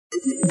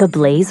the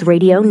Blaze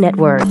Radio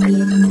Network.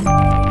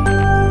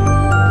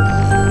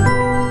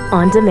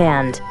 On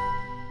demand.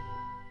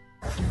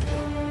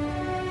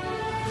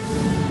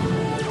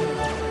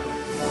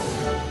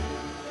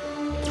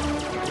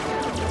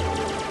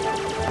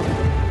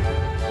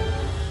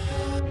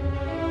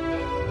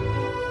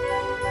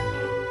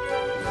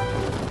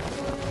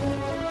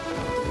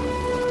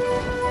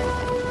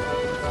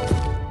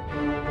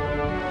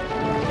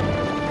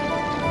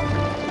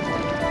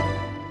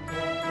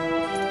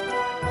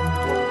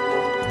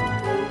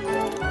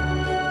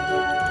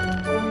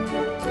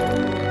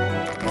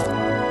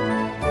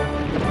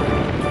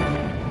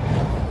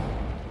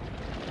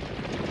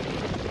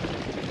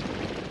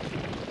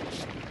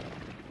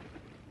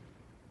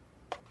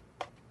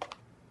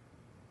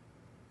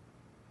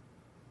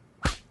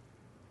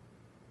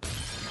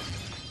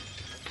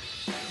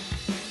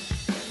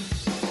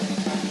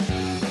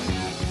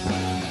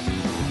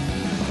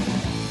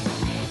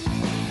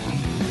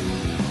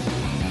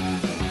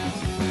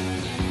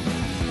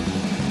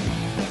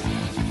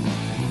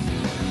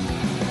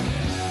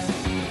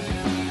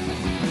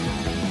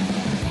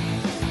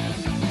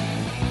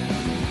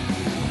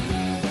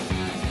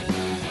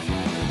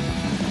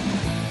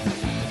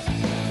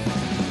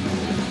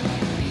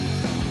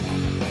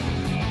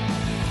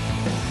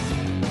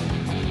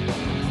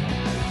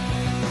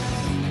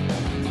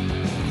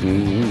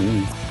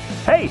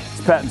 Hey,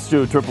 it's Pat and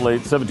Stu,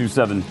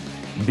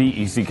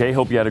 888-727-BECK.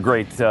 Hope you had a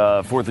great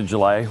 4th of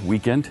July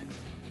weekend.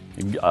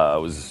 It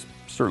was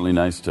certainly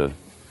nice to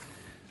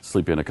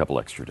sleep in a couple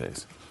extra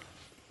days.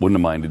 Wouldn't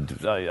have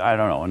minded, I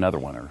don't know, another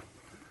one or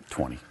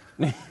 20,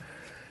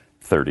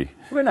 30. It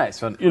would be nice.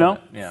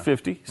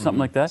 50, something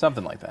like that.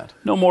 Something like that.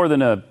 No more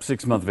than a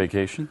 6-month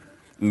vacation,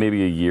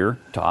 maybe a year,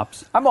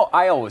 tops.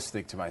 I always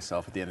think to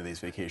myself at the end of these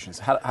vacations,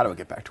 how do I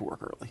get back to work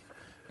early?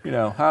 You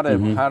know, how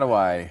do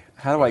I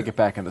get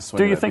back in the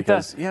swing? Do you think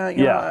because, that? Yeah,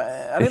 you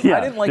know,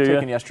 I didn't like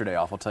taking yesterday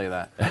off. I'll tell you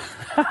that.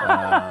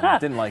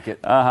 Didn't like it.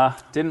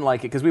 Didn't like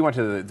it because we went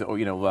to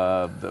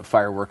the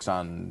fireworks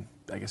on,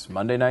 I guess,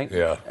 Monday night.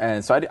 Yeah.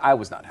 And so I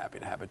was not happy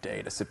to have a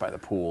day to sit by the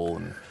pool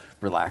and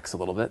relax a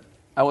little bit.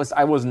 I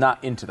was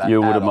not into that.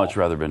 You would have much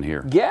rather been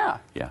here. Yeah.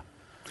 Yeah.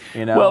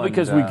 You know. Well,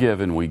 because we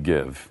give and we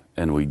give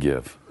and we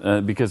give,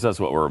 because that's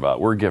what we're about.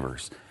 We're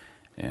givers,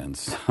 and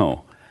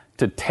so.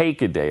 To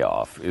take a day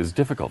off is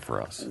difficult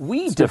for us.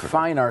 We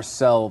define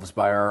ourselves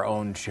by our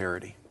own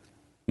charity.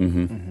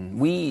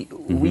 We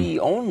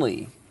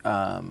only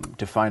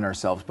define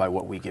ourselves by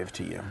what we give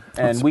to you.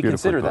 And we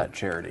consider that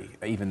charity,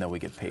 even though we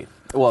get paid.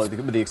 Well,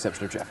 with the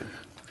exception of Jeffy,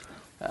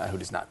 who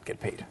does not get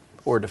paid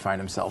or define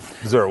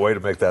himself. Is there a way to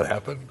make that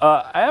happen?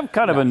 I have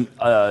kind of a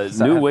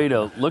new way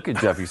to look at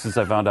Jeffy since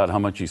I found out how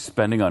much he's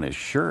spending on his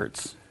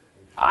shirts.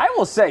 I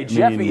will say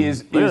Jeffy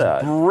is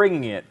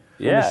bringing it.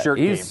 Yeah, in the shirt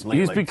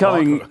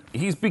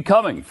he's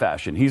becoming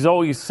fashion. He's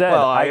always said,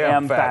 I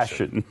am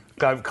fashion.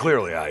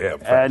 Clearly I am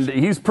fashion.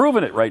 And he's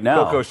proven it right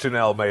now. Coco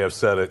Chanel may have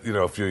said it,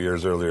 a few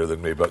years earlier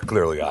than me, but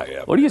clearly I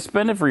am. What are you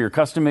spending for your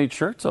custom-made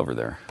shirts over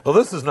there? Well,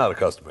 this is not a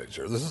custom-made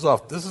shirt. This is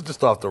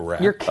just off the rack.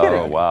 You're kidding.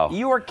 Oh, wow.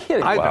 You are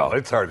kidding. I know.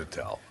 It's hard to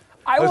tell.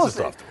 Off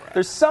the rack.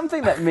 There's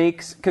something that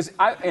makes, because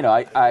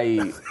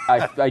I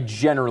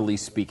generally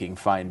speaking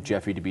find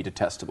Jeffy to be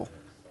detestable.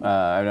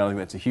 I don't think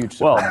that's a huge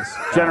surprise.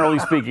 Well, generally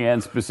speaking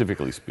and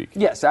specifically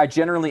speaking. Yes, I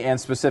generally and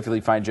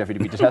specifically find Jeffy to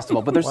be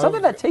detestable. But there's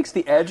something that takes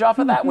the edge off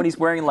of that when he's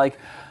wearing like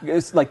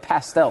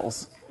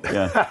pastels.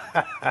 Yeah.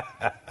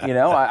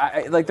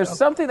 There's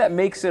something that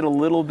makes it a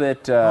little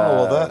bit.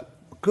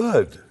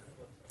 Good.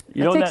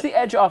 It takes the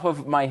edge off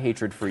of my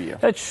hatred for you.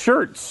 That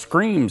shirt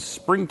screams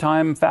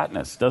springtime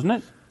fatness, doesn't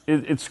it?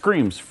 It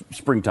screams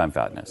springtime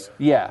fatness.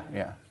 Yeah,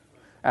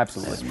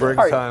 absolutely.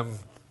 Springtime.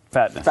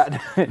 Fatness.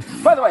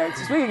 By the way,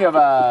 speaking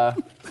of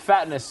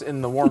fatness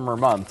in the warmer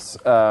months,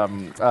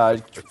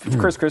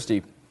 Chris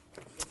Christie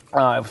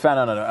found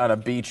on a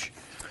beach.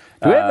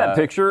 Do we have that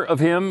picture of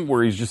him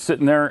where he's just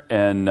sitting there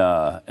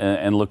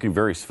and looking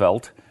very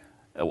svelte?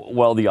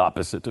 Well, the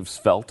opposite of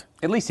svelte.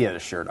 At least he had a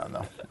shirt on,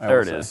 though. There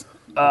it is.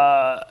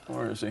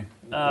 Where is he?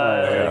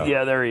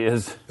 Yeah, there he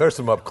is. There's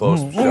some up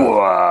close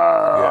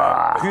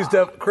shots.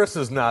 Yeah, Chris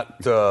is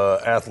not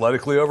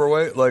athletically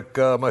overweight like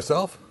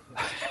myself.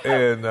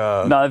 And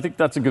no, I think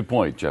that's a good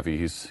point, Jeffy.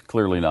 He's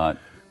clearly not.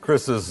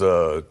 Chris is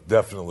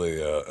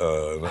definitely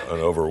an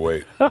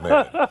overweight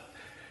man.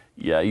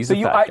 Yeah, he's a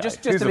fat guy.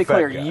 Just to be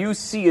clear, you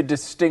see a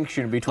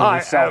distinction between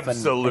yourself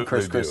and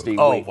Chris Christie.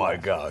 Oh my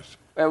gosh!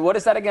 What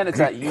is that again? It's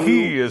that you.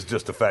 He is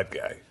just a fat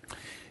guy.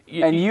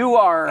 And you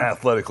are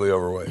athletically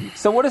overweight.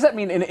 So what does that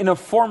mean? In a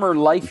former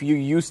life, you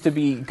used to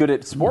be good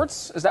at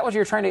sports. Is that what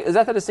you're trying to? Is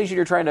that the distinction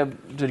you're trying to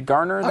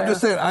garner there? I'm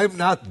just saying, I'm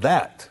not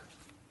that.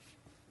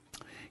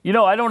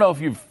 I don't know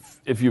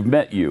if you've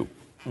met you.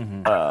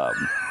 Mm-hmm.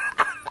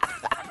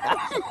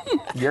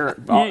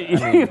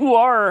 You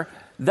are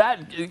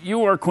that.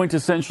 You are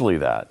quintessentially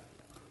that.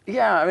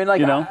 Yeah, I mean,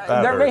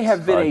 there may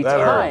have been a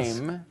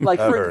time, like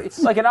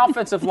an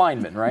offensive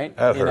lineman, right?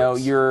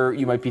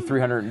 You might be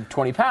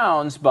 320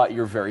 pounds, but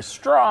you're very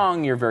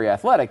strong. You're very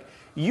athletic.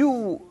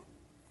 You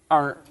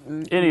aren't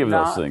any of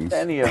those not things.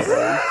 Any of those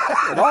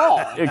at all,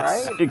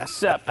 right?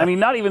 Except, I mean,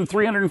 not even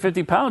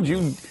 350 pounds.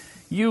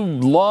 You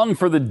long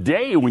for the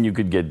day when you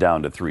could get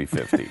down to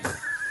 350.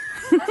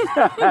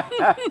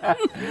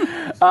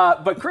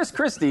 But Chris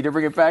Christie, to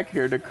bring it back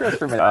here to Chris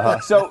for a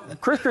minute. So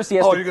Chris Christie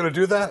has Oh, to... you're going to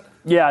do that?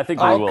 Yeah, I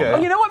think we will. Okay. Oh,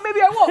 you know what?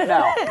 Maybe I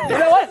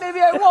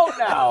won't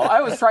now.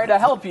 I was trying to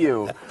help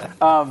you.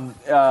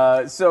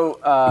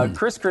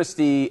 Chris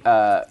Christie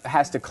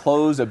has to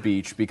close a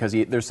beach because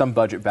there's some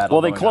budget battle.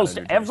 Well, they going on closed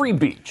in New Jersey. every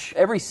beach.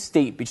 Every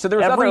state beach. So there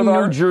was Every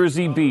other New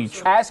Jersey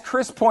beach. As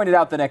Chris pointed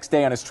out the next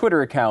day on his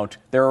Twitter account,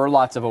 there are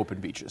lots of open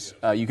beaches.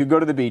 You could go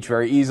to the beach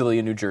very easily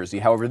in New Jersey.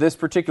 However, this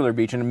particular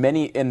beach and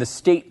many in the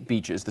state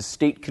beaches, the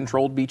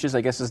state-controlled beaches,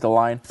 I guess is the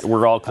line.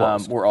 We're all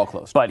closed. We're all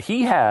closed. But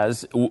he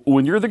has,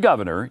 when you're the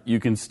governor, you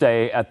can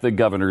stay at the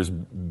governor's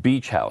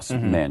beach house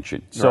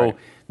mansion. So Right.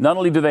 not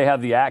only do they have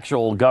the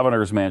actual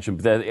governor's mansion,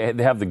 but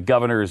they have the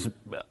governor's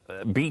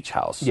beach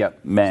house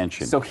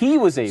mansion. So he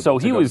was able. So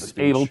to he go was to the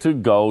beach. able to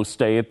go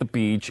stay at the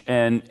beach,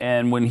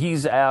 and when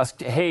he's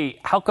asked, hey,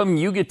 how come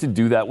you get to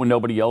do that when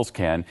nobody else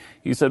can?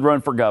 He said, run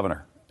for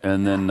governor.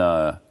 And then,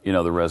 the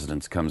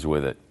residence comes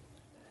with it.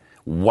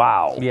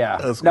 Wow. Yeah.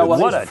 That's Now, good.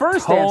 well, What his a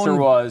first answer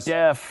was,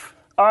 deaf.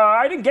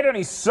 I didn't get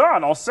any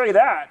sun, I'll say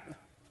that.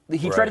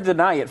 He tried to Right.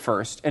 deny it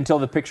first until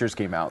the pictures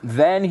came out.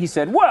 Then he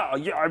said, well,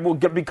 yeah, I will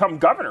become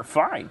governor,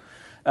 fine.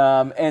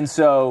 And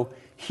so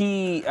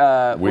he...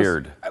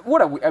 Weird.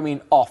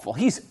 Awful.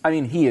 He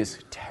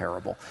is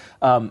terrible.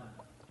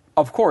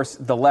 Of course,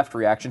 the left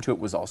reaction to it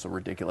was also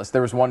ridiculous.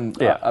 There was one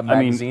a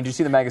magazine. Did you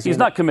see the magazine? He's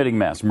not committing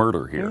mass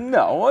murder here.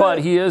 No. But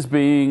he is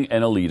being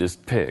an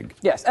elitist pig.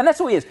 Yes, and that's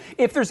who he is.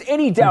 If there's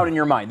any doubt in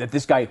your mind that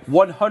this guy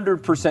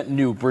 100%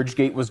 knew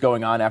Bridgegate was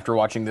going on after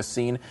watching this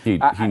scene, He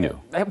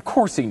knew. Of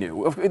course he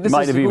knew. He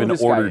might have even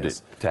ordered it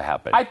it to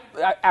happen. I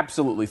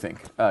absolutely think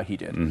he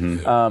did,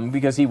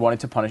 because he wanted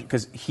to punish.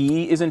 Because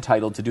he is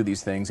entitled to do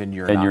these things, and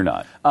you're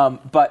not.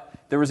 But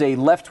there was a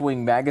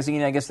left-wing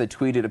magazine, I guess, that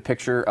tweeted a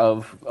picture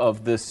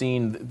of the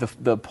scene,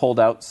 the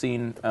pulled-out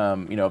scene,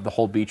 of the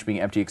whole beach being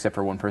empty except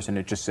for one person.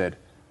 It just said,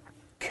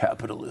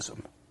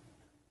 "Capitalism."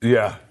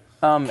 Yeah.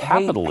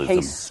 Capitalism.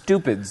 Hey,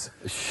 stupids.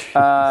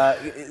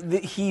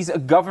 He's a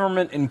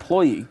government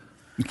employee.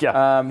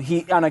 Yeah.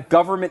 He on a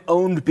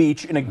government-owned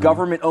beach in a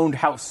government-owned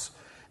house.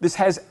 This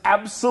has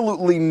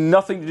absolutely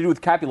nothing to do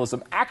with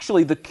capitalism.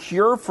 Actually, the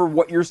cure for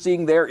what you're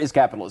seeing there is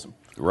capitalism.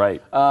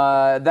 Right.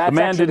 That's the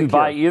man actually didn't the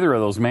cure. buy either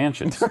of those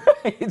mansions.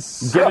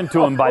 It's Given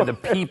to him by the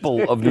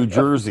people of New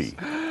Jersey.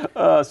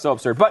 so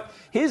absurd. But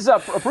his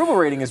approval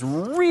rating is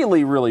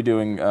really, really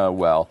doing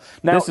well.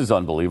 Now, This is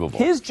unbelievable.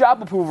 His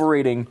job approval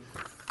rating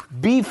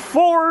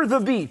before the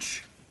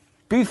beach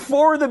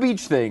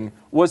thing,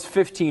 was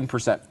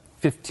 15%.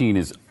 15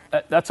 is,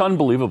 that's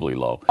unbelievably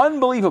low.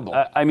 Unbelievable.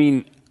 I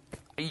mean,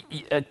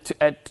 at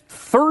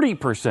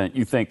 30%,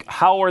 you think,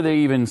 how are they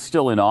even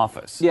still in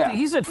office? Yeah.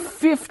 He's at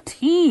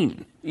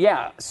 15.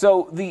 Yeah,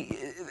 so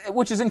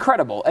which is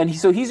incredible, and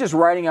he's just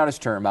riding out his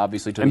term,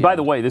 obviously. And by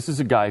the way, this is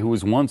a guy who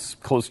was once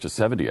close to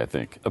 70, I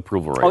think,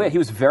 approval rating. Oh yeah, he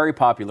was very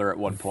popular at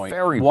one point.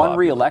 Very won popular.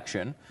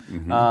 re-election,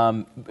 in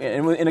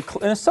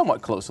a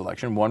somewhat close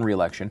election. Won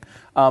re-election,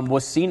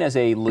 was seen as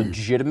a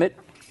legitimate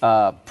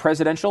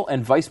presidential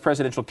and vice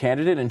presidential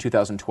candidate in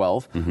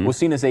 2012. Was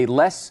seen as a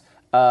less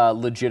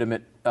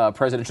legitimate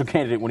presidential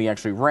candidate when he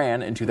actually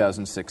ran in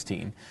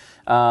 2016.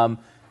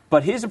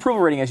 But his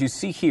approval rating, as you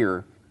see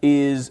here,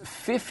 is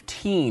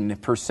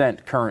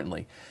 15%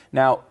 currently.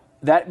 Now,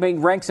 that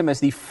ranks him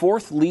as the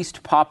fourth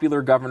least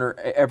popular governor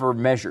ever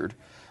measured.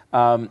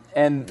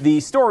 And the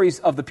stories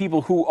of the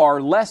people who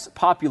are less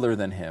popular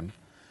than him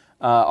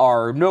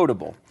are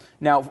notable.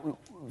 Now,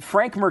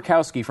 Frank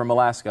Murkowski from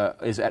Alaska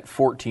is at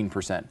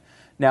 14%.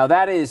 Now,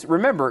 that is,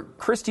 remember,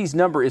 Christie's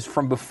number is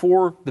from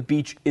before the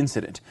beach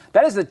incident.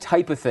 That is the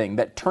type of thing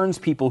that turns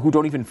people who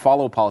don't even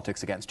follow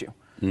politics against you.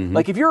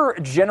 Like, if you're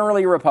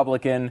generally a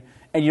Republican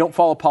and you don't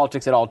follow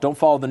politics at all, don't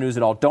follow the news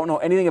at all, don't know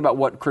anything about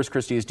what Chris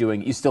Christie is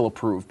doing, you still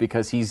approve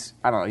because he's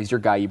your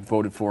guy, you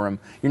voted for him.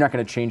 You're not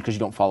going to change because you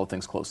don't follow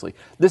things closely.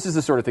 This is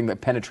the sort of thing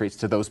that penetrates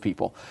to those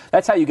people.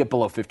 That's how you get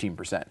below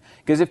 15%.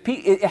 Because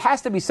it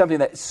has to be something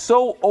that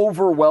so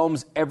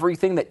overwhelms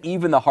everything that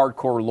even the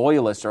hardcore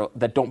loyalists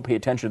that don't pay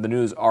attention to the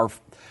news are,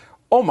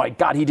 oh my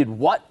God, he did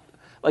what?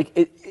 Like,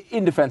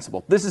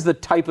 indefensible. This is the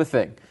type of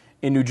thing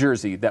in New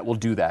Jersey that will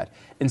do that.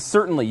 And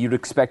certainly you'd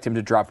expect him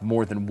to drop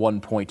more than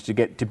 1 point to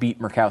beat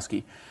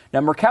Murkowski. Now,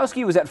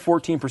 Murkowski was at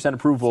 14%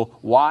 approval.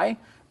 Why?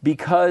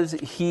 Because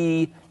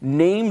he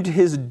named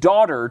his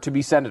daughter to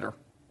be senator.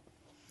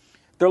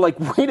 They're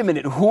like, wait a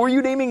minute, who are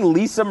you naming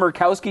Lisa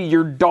Murkowski,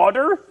 your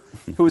daughter?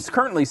 Who is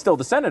currently still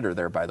the senator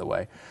there, by the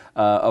way,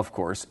 of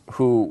course,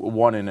 who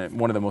won in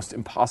one of the most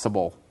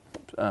impossible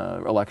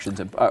elections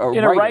In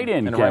a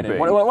write-in campaign.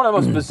 One of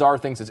the most bizarre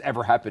things that's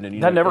ever happened in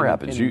That never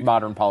happens. in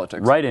modern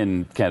politics.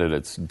 Write-in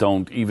candidates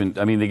don't even.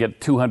 I mean, they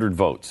get 200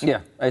 votes.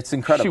 Yeah, it's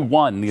incredible. She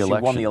won the election.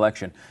 She won the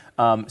election.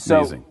 So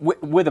Amazing.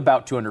 with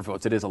about 200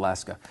 votes, it is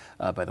Alaska,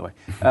 by the way.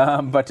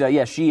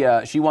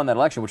 She won that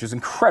election, which is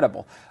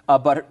incredible.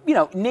 But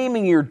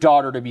naming your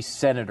daughter to be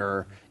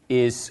senator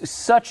is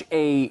such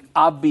a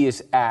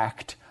obvious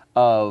act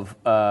of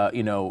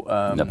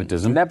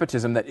nepotism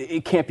that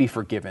it can't be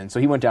forgiven. So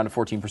he went down to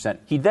 14%.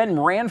 He then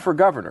ran for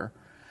governor,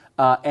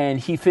 and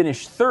he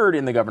finished third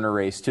in the governor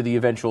race to the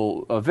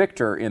eventual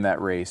victor in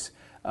that race,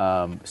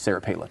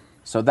 Sarah Palin.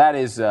 So that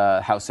is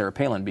how Sarah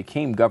Palin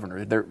became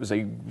governor. There was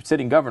a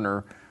sitting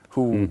governor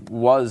who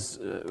was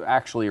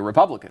actually a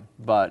Republican,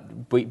 but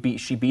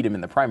she beat him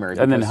in the primary.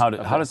 And then how did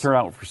it turn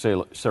out for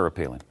Sarah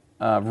Palin?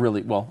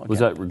 Really well. Again, was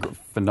that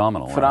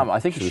phenomenal? Phenomenal. Right? I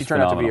think she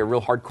turned out to be a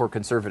real hardcore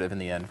conservative in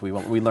the end. We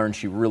learned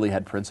she really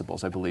had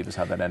principles, I believe, is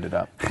how that ended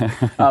up.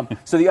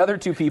 So the other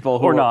two people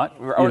who or not,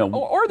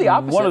 or the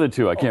opposite. One of the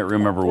two, I can't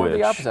remember which. Or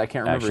the opposite, I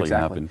can't remember actually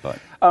exactly. happened.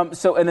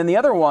 But. And then the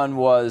other one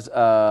was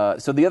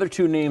so the other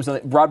two names,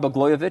 Rod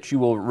Blagojevich, you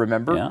will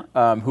remember,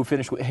 who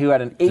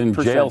had an 8%. He's in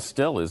jail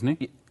still, isn't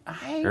he?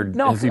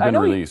 Has he been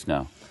released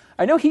now?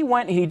 I know he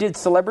went. He did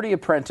Celebrity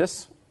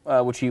Apprentice,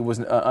 which he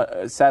was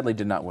sadly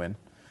did not win.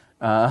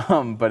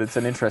 But it's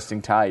an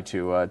interesting tie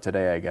to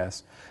today, I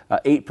guess.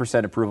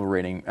 8% approval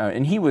rating.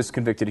 And he was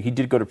convicted. He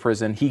did go to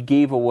prison. He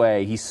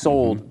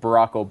sold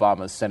Barack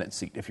Obama's Senate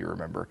seat, if you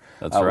remember.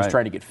 That's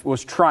right.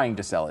 Was trying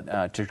to sell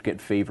it to get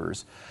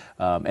favors.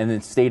 And then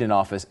stayed in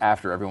office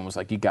after everyone was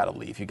like, you got to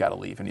leave.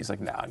 And he's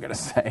like, no, I'm going to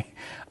stay.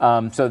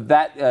 So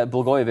that,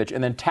 Blagojevich.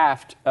 And then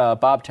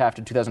Bob Taft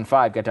in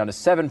 2005 got down to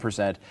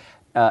 7%.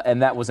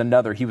 And that was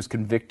he was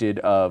convicted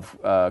of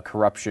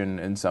corruption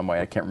in some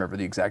way. I can't remember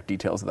the exact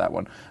details of that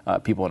one.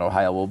 People in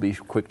Ohio will be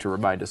quick to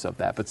remind us of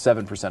that. But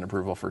 7%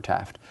 approval for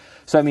Taft.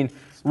 So, I mean,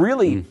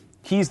 really,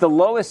 he's the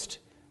lowest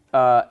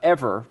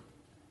ever,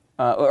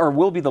 or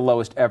will be the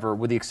lowest ever,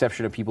 with the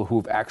exception of people who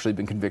have actually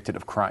been convicted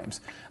of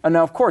crimes. And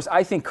now, of course,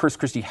 I think Chris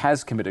Christie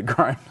has committed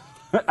crime.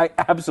 I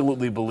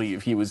absolutely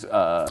believe he was.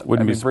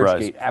 Wouldn't be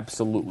surprised. Bridgegate,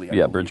 absolutely.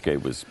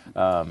 Bridgegate was.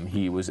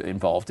 He was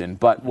involved in,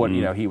 but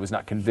he was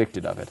not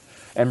convicted of it.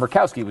 And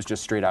Murkowski was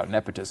just straight out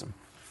nepotism.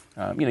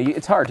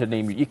 It's hard to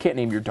name. You can't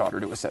name your daughter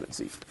to a Senate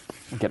seat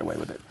and get away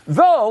with it.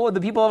 Though the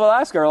people of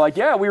Alaska are like,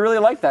 yeah, we really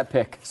like that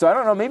pick. So I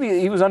don't know.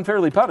 Maybe he was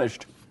unfairly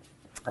punished.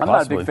 I'm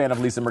not a big fan of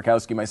Lisa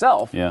Murkowski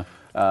myself. Yeah.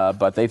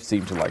 But they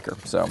seem to like her.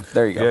 So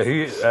there you go.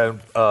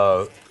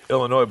 Yeah,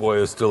 Illinois boy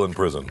is still in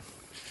prison.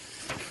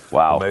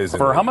 Wow. Amazing.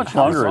 For how much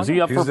longer? Is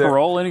he up for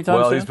parole anytime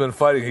soon? Well, he's been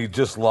fighting. He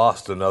just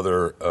lost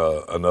another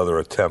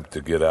attempt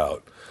to get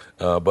out.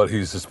 But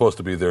he's supposed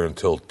to be there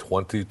until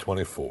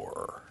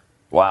 2024.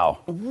 Wow.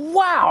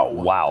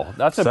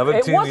 That's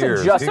 17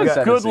 years. Just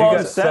a good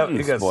long sentence.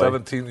 He got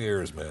 17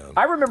 years, man.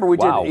 I remember we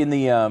did in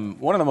the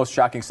one of the most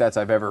shocking stats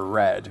I've ever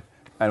read,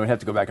 and we'd have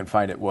to go back and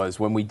find it, was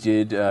when we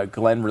did,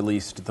 Glenn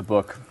released the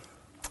book.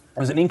 It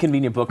was An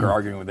Inconvenient Book or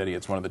Arguing with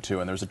Idiots, one of the two,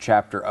 and there's a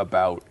chapter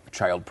about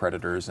child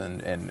predators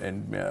and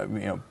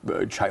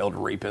child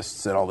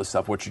rapists and all this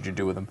stuff. What should you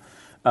do with them?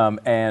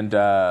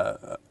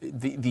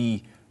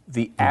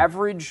 The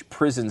average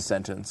prison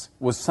sentence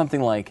was something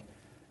like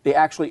they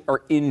actually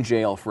are in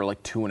jail for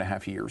like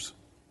 2.5 years.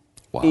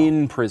 Wow.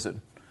 In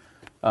prison.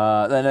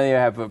 Then they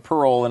have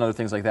parole and other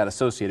things like that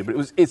associated,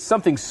 but it's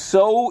something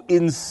so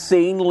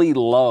insanely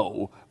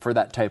low for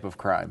that type of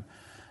crime.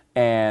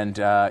 And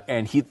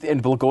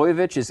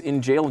Blagojevich is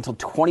in jail until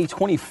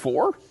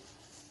 2024.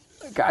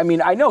 I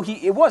mean, I know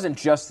he was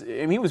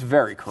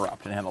very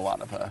corrupt and had a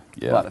lot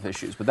of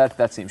issues, but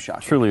that seems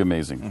shocking. Truly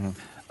amazing.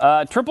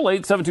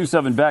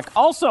 888-727-BECK.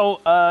 Also,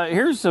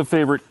 here's a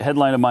favorite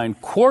headline of mine.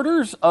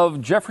 Quarters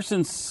of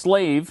Jefferson's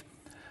slave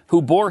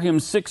who bore him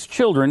 6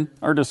 children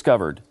are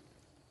discovered.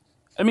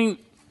 I mean,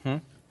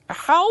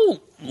 how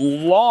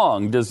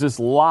long does this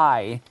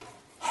lie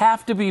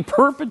have to be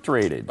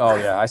perpetrated? Oh,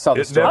 yeah, I saw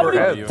this. How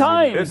many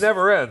times it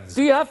never ends.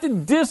 do you have to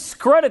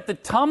discredit the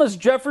Thomas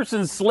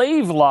Jefferson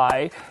slave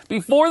lie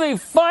before they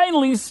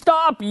finally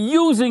stop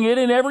using it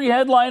in every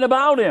headline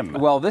about him?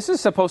 Well, this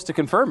is supposed to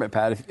confirm it,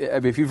 Pat.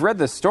 If you've read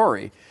this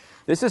story,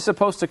 this is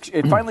supposed to.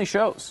 It finally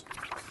shows.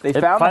 They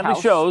found the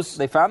house.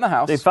 They found the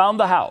house. They found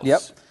the house.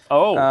 Yep.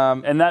 Oh,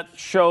 and that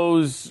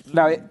shows.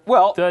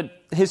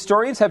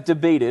 Historians have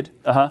debated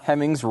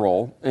Hemming's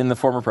role in the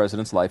former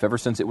president's life ever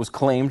since it was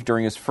claimed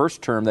during his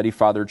first term that he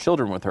fathered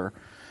children with her.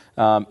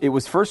 It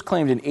was first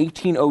claimed in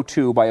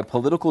 1802 by a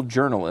political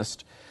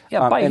journalist.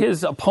 Yeah, by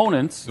his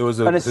opponents. It was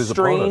an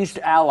estranged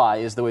ally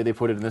is the way they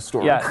put it in the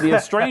story. Yeah, the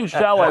estranged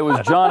ally was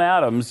John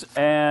Adams,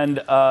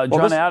 and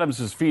John Adams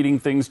is feeding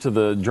things to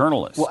the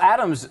journalist. Well,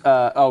 Adams, is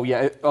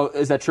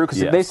that true? Because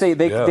they say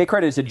they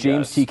credit it to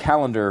James T.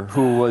 Callender,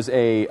 who was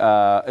a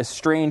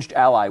estranged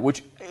ally,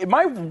 which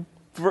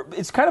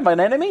it's kind of an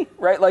enemy,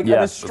 right? Like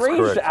an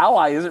estranged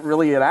ally isn't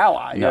really an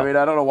ally. No. I mean,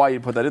 I don't know why you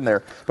put that in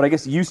there, but I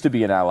guess it used to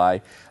be an ally.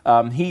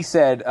 He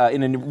said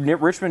in a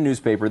Richmond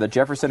newspaper that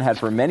Jefferson had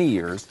for many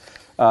years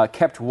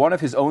kept one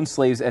of his own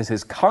slaves as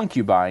his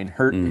concubine.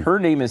 Her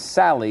name is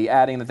Sally,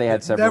 adding that they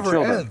had several Never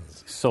children.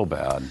 ends. So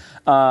bad.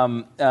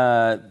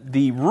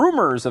 The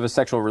rumors of a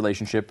sexual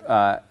relationship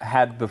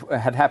had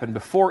happened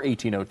before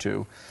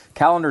 1802.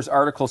 Callender's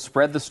article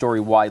spread the story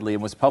widely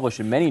and was published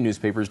in many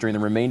newspapers during the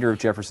remainder of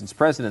Jefferson's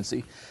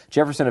presidency.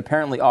 Jefferson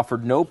apparently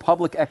offered no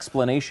public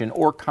explanation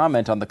or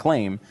comment on the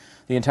claim.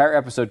 The entire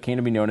episode came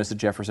to be known as the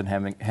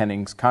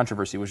Jefferson-Hennings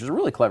controversy, which is a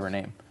really clever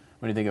name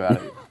when you think about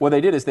it. What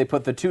they did is they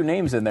put the two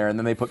names in there and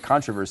then they put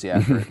controversy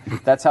after it.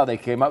 That's how they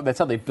came up. That's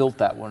how they built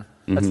that one.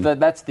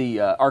 That's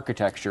the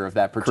architecture of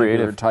that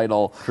particular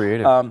title.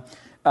 Creative.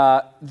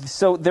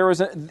 So there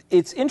was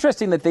it's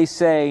interesting that they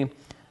say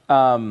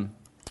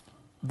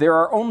there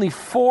are only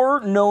 4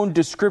 known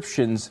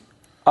descriptions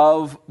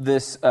of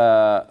this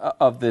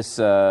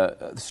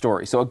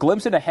story. So a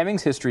glimpse into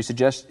Hemmings' history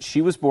suggests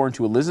she was born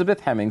to Elizabeth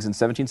Hemmings in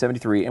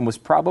 1773 and was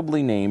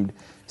probably named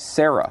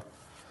Sarah.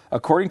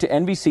 According to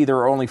NBC, there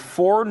are only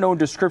 4 known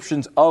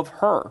descriptions of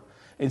her.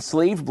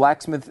 Enslaved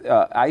blacksmith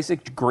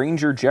Isaac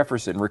Granger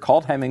Jefferson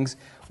recalled Hemmings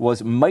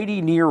was mighty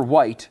near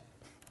white,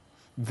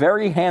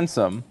 very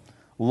handsome,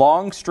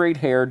 long straight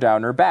hair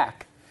down her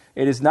back.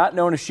 It is not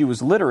known if she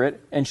was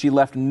literate, and she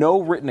left no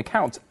written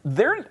accounts.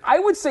 I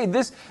would say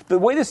this, the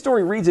way this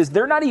story reads is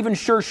they're not even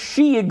sure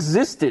she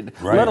existed,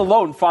 let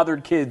alone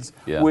fathered kids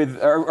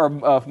with,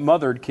 or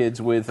mothered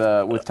kids with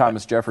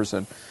Thomas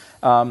Jefferson.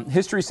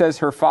 History says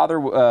her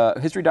father,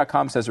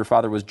 History.com says her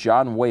father was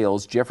John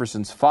Wales,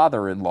 Jefferson's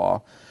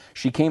father-in-law.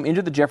 She came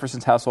into the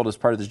Jeffersons' household as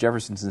part of the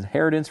Jeffersons'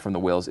 inheritance from the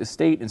Wales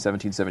estate in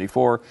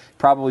 1774,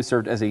 probably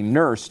served as a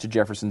nurse to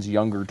Jefferson's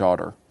younger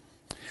daughter.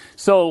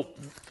 So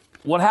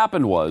what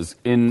happened was,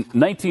 in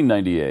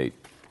 1998,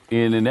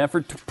 in an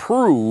effort to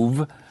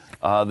prove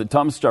that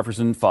Thomas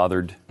Jefferson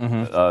fathered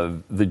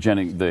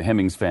the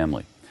Hemmings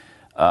family,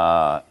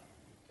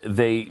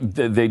 they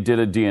did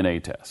a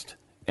DNA test.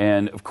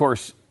 And, of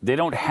course, they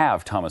don't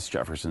have Thomas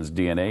Jefferson's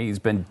DNA. He's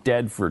been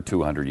dead for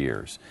 200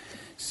 years.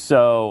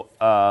 So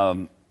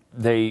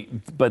they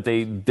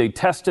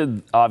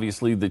tested,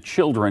 obviously, the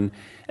children,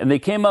 and they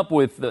came up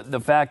with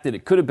the fact that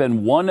it could have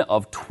been one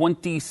of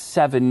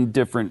 27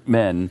 different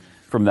men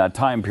from that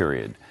time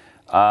period.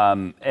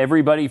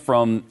 Everybody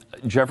from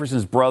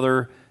Jefferson's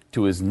brother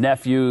to his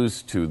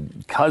nephews to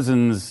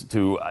cousins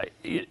to...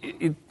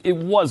 It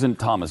wasn't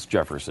Thomas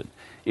Jefferson.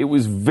 It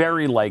was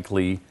very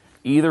likely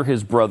either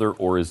his brother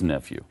or his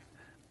nephew.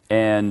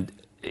 And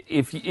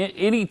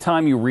any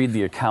time you read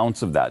the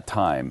accounts of that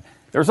time,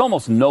 there's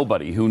almost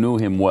nobody who knew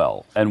him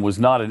well and was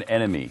not an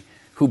enemy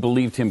who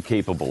believed him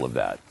capable of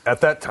that.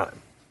 At that time.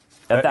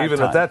 At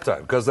that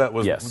time, because that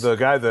was the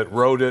guy that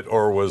wrote it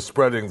or was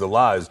spreading the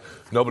lies.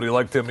 Nobody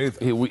liked him either.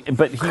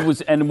 But he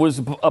was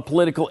a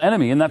political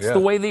enemy, and that's the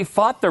way they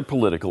fought their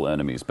political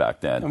enemies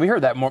back then. And we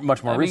heard that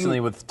much more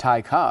recently with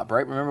Ty Cobb,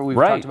 right? Remember we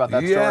talked about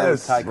that story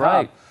with Ty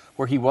Cobb,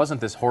 where he wasn't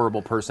this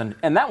horrible person,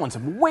 and that one's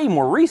way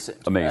more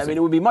recent. Amazing. I mean,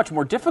 it would be much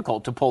more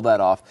difficult to pull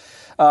that off.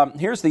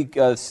 Here's the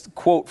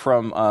quote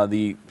from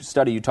the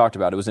study you talked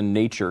about. It was in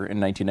Nature in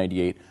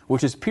 1998,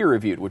 which is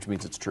peer-reviewed, which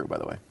means it's true, by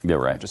the way. Yeah,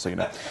 right. Just so you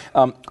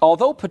know.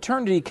 Although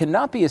paternity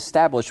cannot be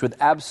established with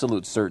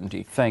absolute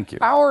certainty, thank you.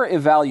 Our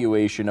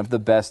evaluation of the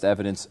best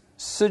evidence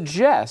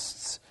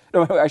suggests...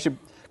 No,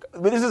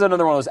 this is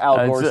another one of those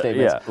Al Gore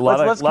statements. Yeah,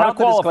 let's count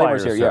the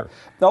disclaimers here. Yeah.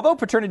 Although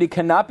paternity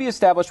cannot be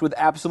established with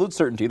absolute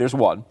certainty, there's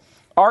one.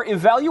 Our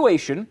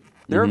evaluation,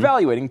 they're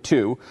evaluating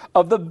 2,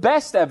 of the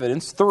best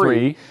evidence,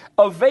 3,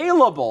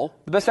 available,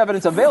 the best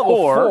evidence available,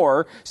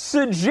 4,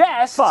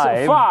 suggests,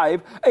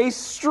 5, a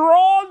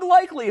strong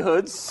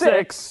likelihood,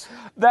 6,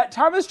 that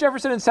Thomas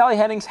Jefferson and Sally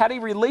Hennings had a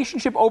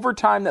relationship over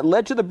time that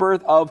led to the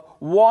birth of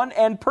 1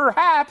 and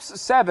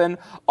perhaps 7,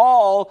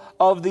 all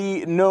of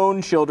the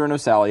known children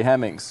of Sally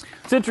Hemings.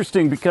 It's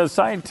interesting because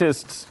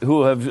scientists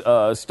who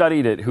have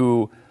studied it,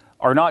 who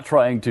are not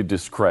trying to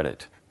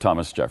discredit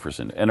Thomas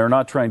Jefferson and are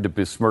not trying to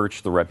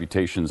besmirch the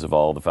reputations of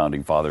all the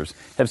founding fathers,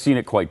 have seen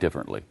it quite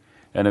differently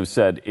and have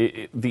said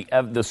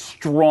the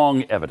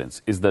strong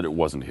evidence is that it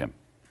wasn't him.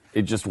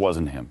 It just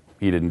wasn't him.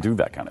 He didn't do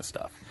that kind of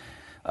stuff.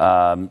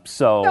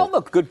 Now,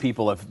 look, good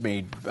people have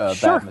made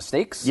bad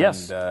mistakes.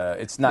 Yes.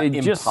 And, it's not impossible.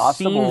 It just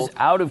seems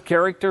out of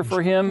character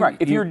for him. Right.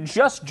 If you're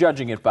just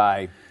judging it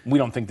by, we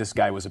don't think this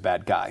guy was a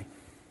bad guy,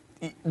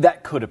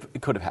 that could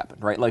have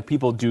happened, right? Like,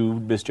 people do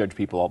misjudge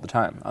people all the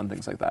time on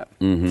things like that.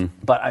 Mm-hmm.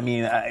 But, I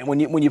mean, when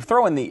you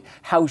throw in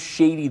how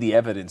shady the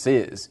evidence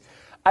is,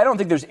 I don't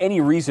think there's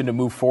any reason to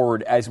move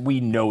forward as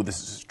we know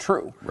this is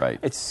true. Right.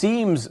 It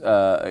seems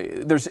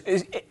there's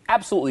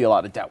absolutely a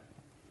lot of doubt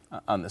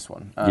on this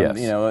one. Yes.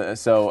 You know,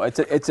 so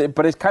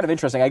but it's kind of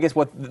interesting. I guess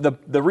what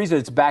the reason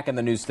it's back in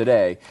the news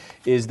today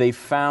is they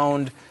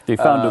found the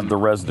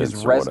residence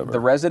the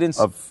residence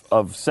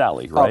of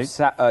Sally, right?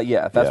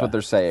 That's what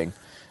they're saying.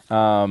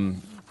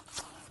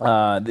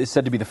 It's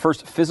said to be the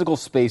first physical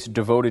space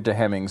devoted to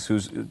Hemmings,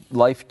 whose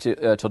life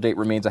till date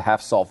remains a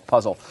half-solved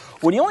puzzle.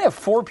 When you only have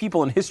 4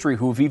 people in history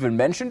who have even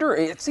mentioned her,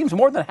 it seems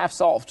more than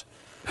half-solved.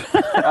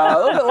 A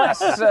little bit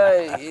less,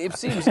 it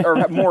seems,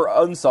 or more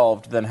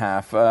unsolved than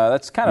half.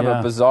 That's kind of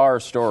a bizarre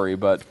story,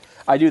 but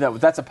I do that.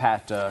 That's a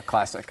Pat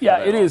classic. Yeah,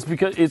 it is,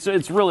 because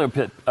it's really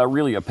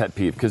a pet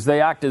peeve, because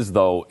they act as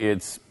though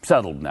it's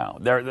settled now.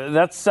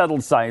 That's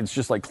settled science,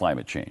 just like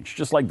climate change,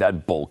 just like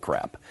that bull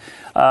crap.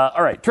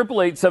 All right,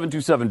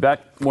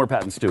 888-727-BECK. More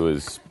Pat and Stu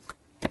is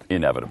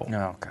inevitable.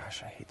 Oh,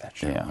 gosh, I hate that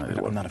show. Yeah,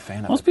 I'm not a fan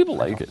of it. Most people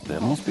like it.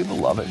 Most people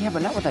love it. Yeah,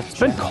 but not with that. It's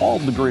been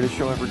called the greatest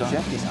show ever done.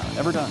 Jeffy's on it.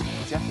 Ever done.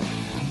 Jeffy.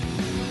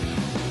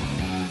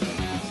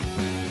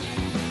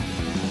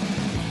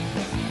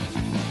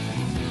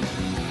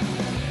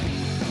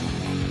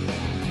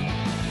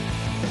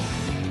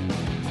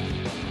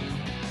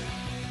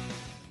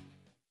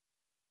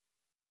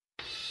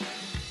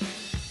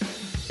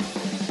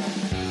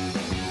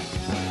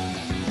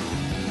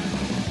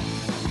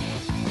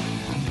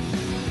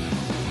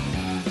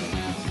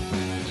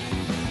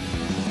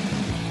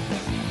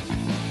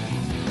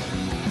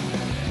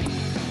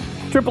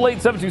 Triple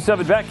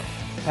 8-727-BECK.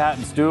 Pat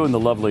and Stu and the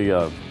lovely,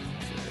 I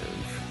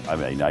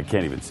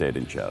can't even say it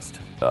in jest.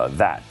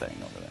 That thing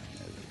over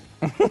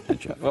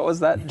there. What was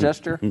that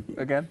gesture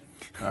again?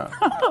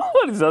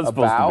 What is that supposed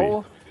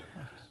bow? to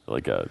be?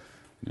 Like a,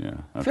 yeah.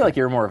 Okay. I feel like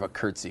you're more of a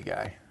curtsy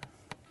guy.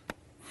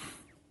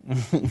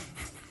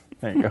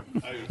 There you go.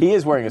 He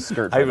is wearing a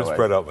skirt. I even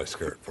spread out my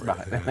skirt for you.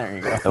 There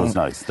you go. That was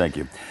nice. Thank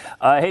you.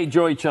 Hey,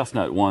 Joey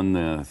Chestnut won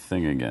the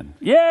thing again.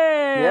 Yay!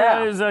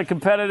 Yeah. He's a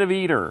competitive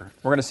eater.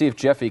 We're going to see if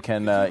Jeffy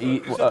can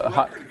eat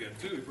hot.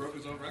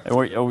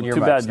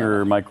 Too bad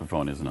your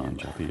microphone isn't on,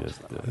 Jeffy.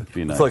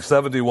 Be nice. It's like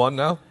 71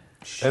 now.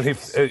 And he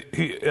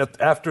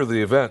after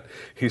the event,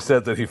 he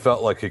said that he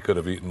felt like he could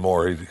have eaten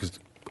more. He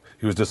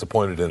was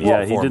disappointed in his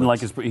performance. He didn't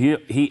like his.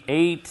 He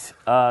ate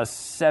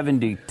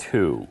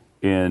 72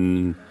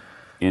 in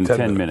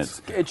 10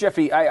 minutes.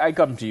 Jeffy, I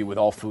come to you with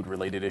all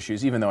food-related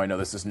issues, even though I know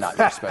this is not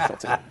your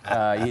specialty.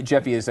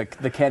 Jeffy is the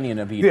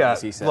Kenyan of eating,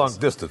 as he says.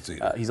 Long-distance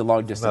eater. He's a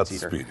long-distance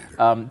eater. Speed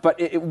eater.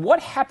 But what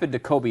happened to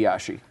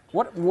Kobayashi?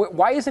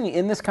 Why isn't he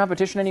in this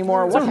competition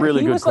anymore? That's a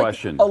really good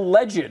question. He was like a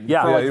legend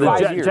for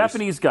like 5 years.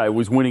 Japanese guy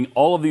was winning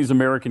all of these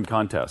American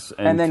contests.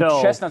 And then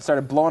Chestnut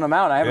started blowing him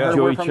out. I haven't heard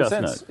a word from him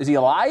since. Is he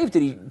alive?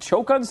 Did he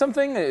choke on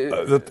something?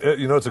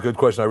 It's a good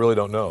question. I really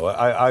don't know.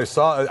 I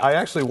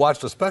actually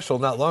watched a special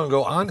not long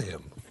ago on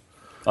him.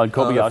 On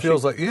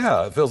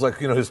Kobayashi? It feels like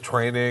his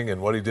training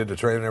and what he did to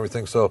train and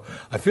everything. So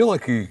I feel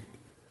like I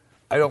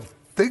don't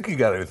think he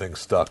got anything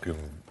stuck and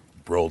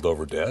rolled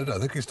over dead. I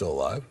think he's still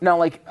alive.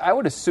 Now, I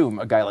would assume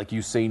a guy like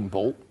Usain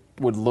Bolt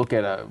would look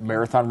at a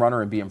marathon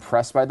runner and be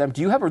impressed by them. Do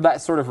you have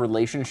that sort of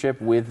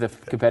relationship with the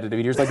competitive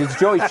eaters? Like, is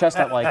Joey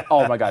Chestnut like,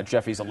 oh my God,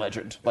 Jeffy's a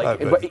legend?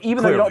 But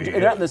even though you're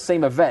not in the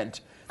same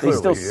event, they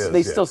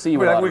still see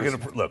you.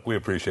 Look, we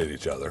appreciate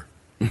each other.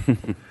 I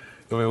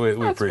mean,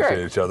 we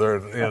appreciate each other,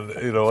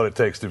 and you know what it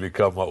takes to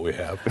become what we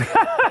have.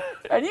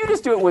 And you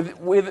just do it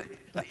with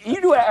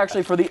you do it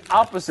actually for the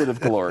opposite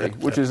of glory,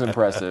 which is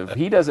impressive.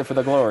 He does it for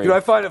the glory. I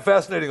find it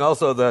fascinating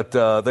also that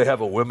they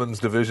have a women's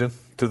division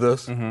to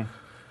this. Mm-hmm.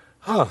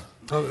 Huh.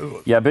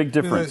 Yeah, big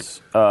difference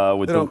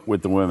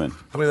with the women.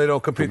 I mean, they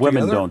don't compete the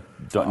women together?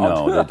 don't.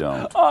 No, they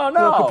don't. Oh, no. They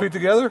don't compete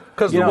together?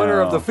 Because the winner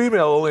of the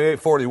female only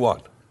ate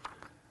 41.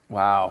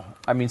 Wow.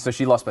 I mean, so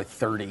she lost by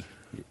 30.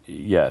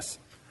 Yes.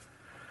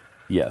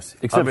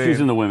 Except she's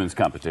in the women's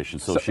competition,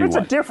 so she it's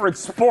won. A different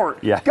sport.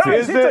 Yeah.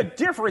 Guys, it's a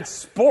different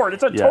sport.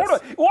 It's a total.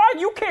 Why?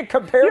 You can't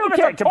compare them.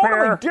 It's a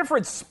totally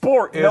different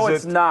sport. No,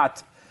 it's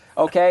not.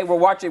 Okay, we're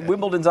watching.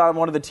 Wimbledon's on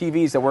one of the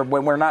TVs, so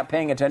when we're not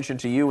paying attention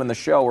to you in the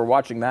show, we're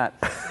watching that.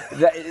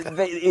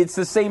 It's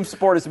the same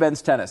sport as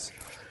men's tennis.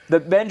 The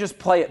men just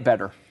play it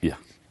better. Yeah.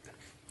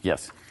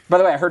 Yes. By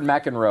the way, I heard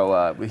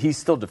McEnroe. He's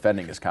still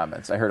defending his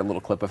comments. I heard a little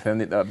clip of him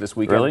this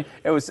weekend. Really?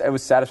 It was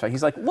satisfying.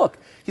 He's like, look.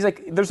 He's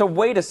like, there's a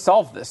way to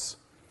solve this.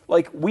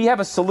 Like, we have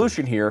a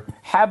solution here.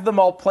 Have them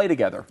all play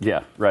together.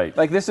 Yeah, right.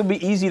 Like, this would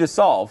be easy to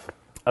solve.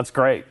 That's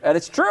great. And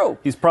it's true.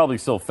 He's probably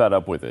still fed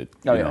up with it.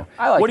 Oh, yeah.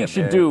 I like what he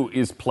should do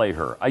is play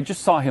her. I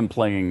just saw him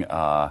playing,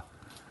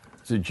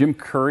 is it Jim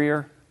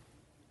Courier?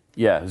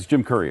 Yeah, it was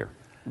Jim Courier.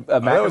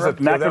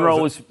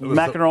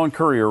 McEnroe and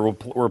Courier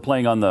were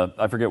playing on the,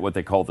 I forget what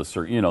they call the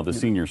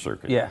senior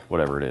circuit. Yeah.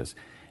 Whatever it is.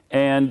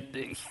 And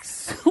he's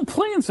still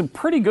playing some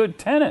pretty good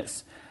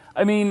tennis.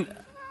 I mean,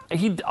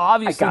 he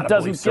obviously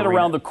doesn't get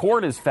around the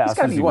court as fast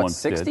as he once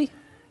 60?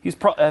 did.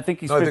 I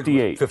think he's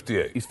 58.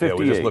 58. He's 58. Yeah,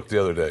 we just looked the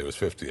other day. It was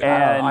 58.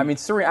 And I mean,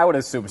 Serena. I would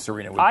assume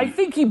Serena would. I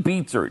think he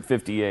beats her at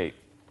 58.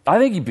 I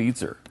think he beats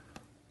her.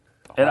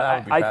 And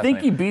I think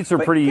he beats her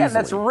pretty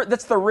easily.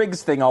 That's the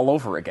Riggs thing all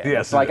over again.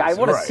 Yes, it's like I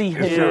want to see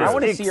him. I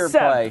want to see her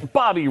play.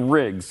 Bobby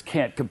Riggs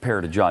can't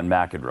compare to John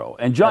McEnroe,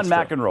 and John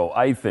McEnroe,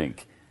 I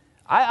think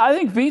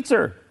beats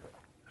her.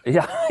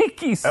 Yeah, I think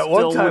he's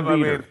still would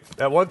beat her.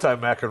 At one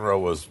time,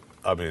 McEnroe was,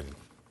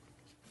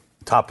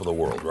 top of the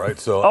world, right?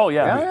 So. Oh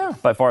yeah,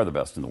 by far the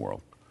best in the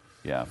world.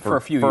 Yeah, for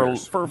a few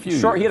years. For a few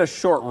years. He had a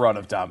short run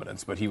of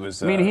dominance, but he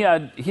was. He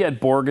had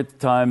Borg at the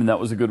time, and that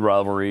was a good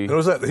rivalry.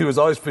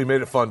 He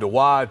made it fun to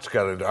watch.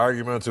 Got into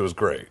arguments. It was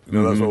great.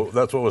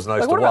 That's what was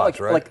nice to watch,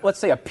 right? Like let's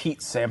say a Pete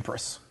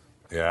Sampras.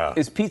 Yeah.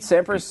 Is Pete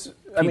Sampras?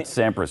 Pete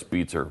Sampras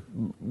beats her.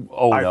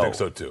 Oh, I no. think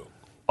so, too.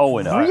 Oh,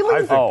 and Really? I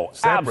think Oh,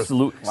 Sampras-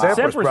 absolutely. Sampras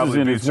Sampras is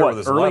probably in beats his, her with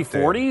his early left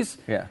hand. 40s?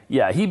 Yeah.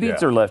 Yeah, he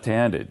beats Yeah. her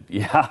left-handed.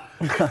 Yeah.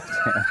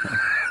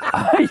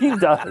 He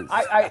does.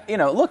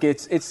 Look,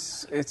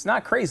 it's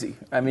not crazy.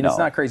 I mean, it's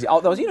No. not crazy.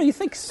 Although, you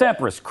think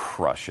Sampras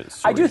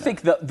crushes I do Serena.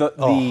 think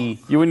the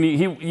You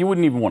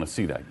wouldn't even want to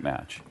see that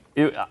match.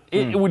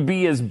 It would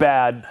be as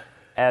bad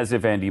as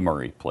if Andy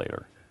Murray played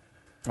her.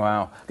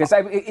 wow, because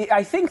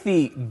I think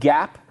the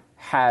gap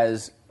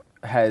has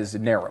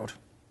narrowed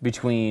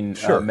between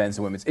men's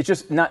and women's. It's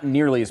just not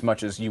nearly as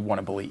much as you want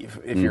to believe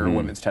if you're a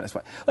women's tennis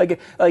player.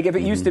 Like if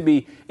it used to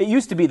be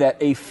that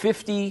a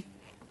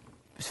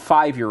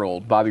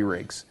 55-year-old Bobby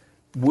Riggs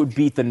would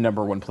beat the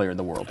number one player in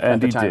the world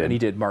at the time, and he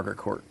did, Margaret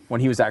Court, when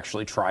he was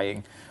actually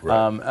trying.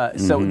 Right.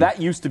 So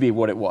that used to be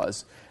what it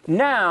was.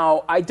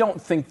 Now I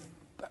don't think,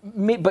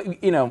 but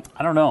I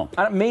don't know.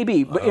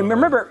 maybe. But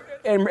remember.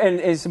 And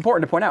it's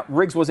important to point out,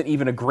 Riggs wasn't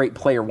even a great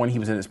player when he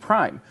was in his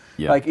prime.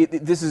 Yeah. Like,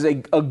 this is a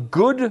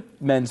good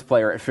men's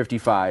player at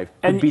 55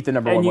 could beat the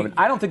number one woman.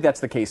 I don't think that's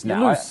the case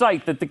now. You lose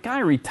sight that the guy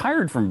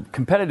retired from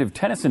competitive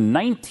tennis in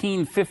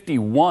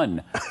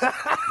 1951.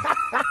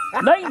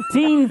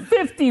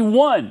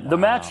 1951. The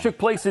match took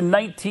place in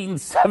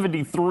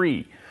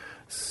 1973.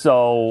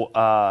 So,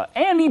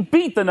 and he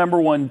beat the number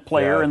one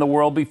player in the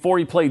world before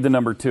he played the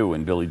number two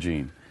in Billie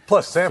Jean.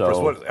 Plus,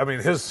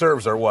 Sampras, his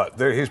serves are what?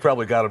 He's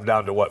probably got him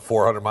down to,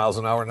 400 miles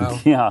an hour now?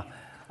 Yeah.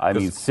 I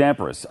mean,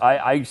 Sampras,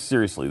 I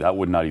seriously, that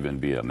would not even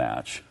be a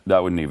match.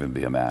 That wouldn't even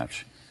be a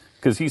match.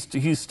 Because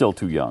he's still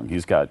too young.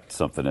 He's got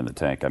something in the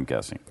tank, I'm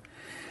guessing.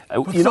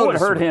 You know what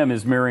hurt him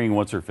is marrying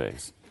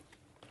What's-Her-Face.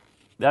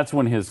 That's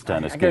when his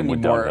tennis game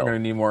went downhill. I'm going to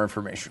need more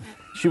information.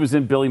 She was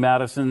in Billy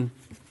Madison.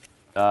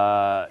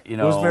 Who's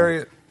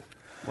married?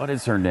 What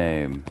is her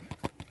name?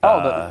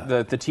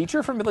 The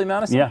teacher from Billy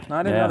Madison? Yeah. No,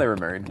 I didn't know they were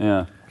married.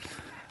 Yeah.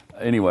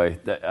 Anyway,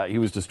 he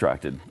was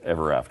distracted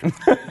ever after.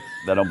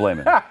 I don't blame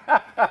him.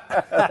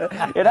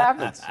 It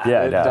happens.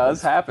 Yeah, it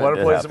does happen. Want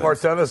to play some more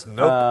tennis?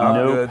 Nope. I'm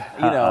Nope. good.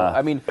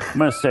 I mean, I'm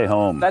going to stay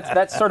home.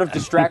 that sort of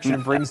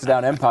distraction brings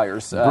down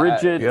empires.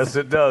 Bridget. Yes,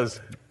 it does.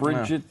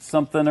 Bridget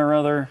something or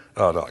other.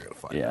 Oh, no, I got to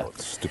find Yeah. out.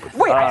 It's stupid.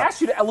 Wait, I asked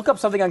you to look up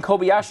something on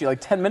Kobayashi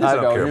like 10 minutes I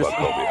ago. don't care and about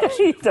you're Kobayashi.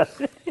 He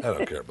does. I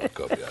don't care about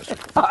Kobayashi.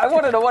 I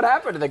want to know what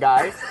happened to the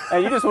guy,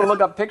 and you just want to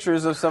look up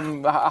pictures of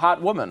some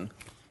hot woman.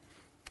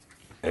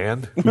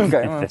 And?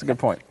 Okay, well, that's a good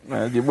point.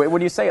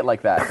 When you say it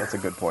like that, that's a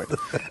good point.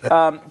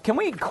 Can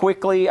we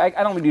quickly,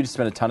 I don't need to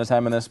spend a ton of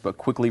time on this, but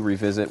quickly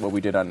revisit what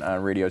we did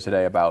on radio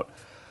today about,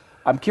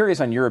 I'm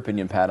curious on your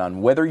opinion, Pat,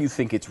 on whether you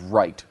think it's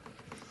right.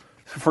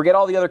 Forget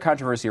all the other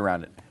controversy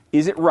around it.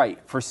 Is it right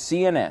for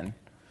CNN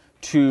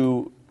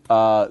to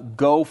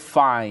go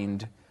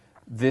find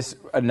this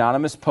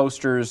anonymous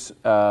poster's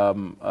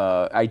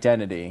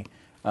identity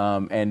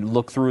and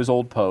look through his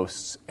old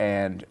posts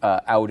and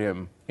out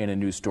him in a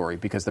news story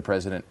because the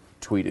president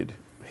tweeted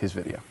his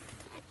video?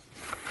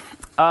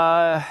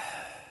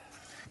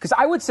 Because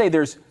I would say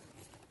there's,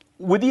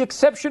 with the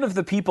exception of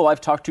the people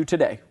I've talked to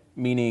today,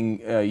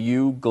 meaning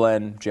you,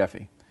 Glenn,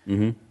 Jeffy,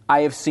 I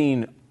have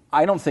seen,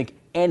 I don't think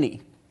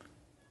any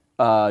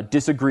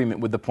disagreement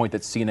with the point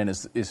that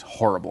CNN is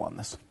horrible on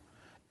this.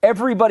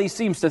 Everybody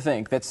seems to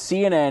think that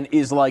CNN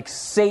is like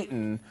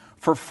Satan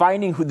for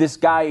finding this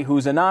guy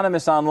who's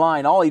anonymous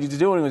online. All he's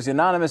doing was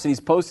anonymous, and he's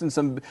posting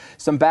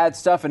some bad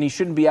stuff, and he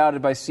shouldn't be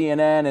outed by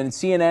CNN. And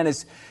CNN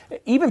is,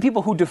 even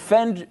people who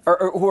defend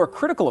or who are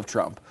critical of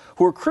Trump,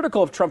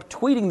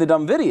 tweeting the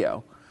dumb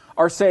video,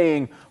 are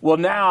saying, well,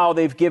 now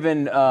they've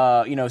given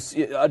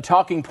a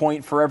talking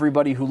point for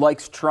everybody who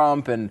likes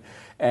Trump, and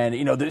the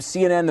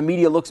CNN, the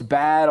media looks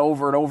bad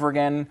over and over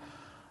again.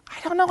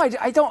 I don't know.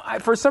 I don't.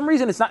 For some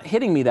reason, it's not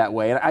hitting me that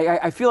way, and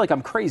I feel like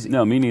I'm crazy.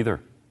 No, me neither.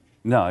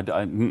 No,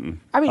 I'm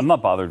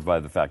not bothered by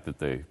the fact that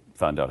they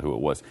found out who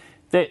it was.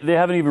 They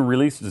haven't even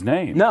released his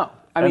name. No,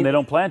 and they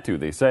don't plan to.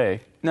 They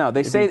say. No,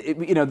 they say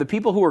the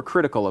people who are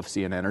critical of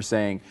CNN are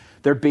saying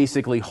they're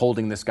basically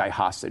holding this guy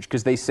hostage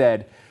because they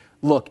said,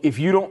 look, if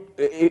you don't,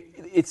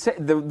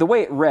 the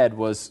way it read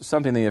was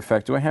something to the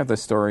effect. Do I have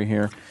this story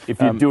here?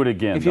 If you do it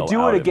again, if you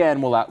do it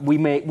again,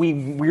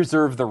 we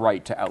reserve the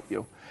right to out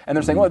you. And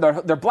they're saying, well,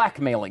 they're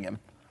blackmailing him.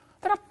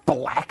 They're not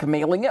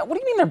blackmailing him. What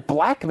do you mean they're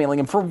blackmailing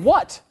him? For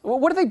what?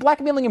 What are they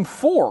blackmailing him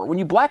for? When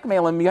you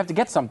blackmail him, you have to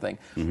get something.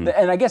 And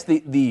I guess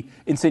the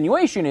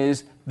insinuation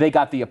is they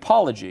got the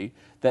apology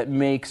that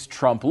makes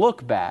Trump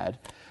look bad.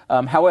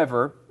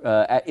 However,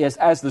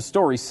 as the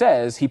story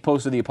says, he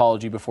posted the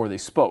apology before they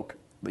spoke.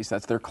 At least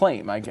that's their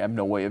claim. I have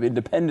no way of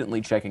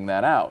independently checking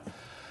that out.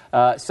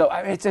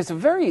 It's a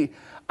very...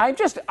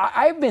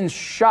 I've been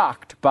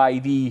shocked by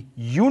the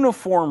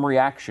uniform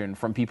reaction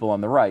from people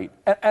on the right.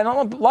 And a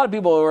lot of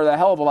people are a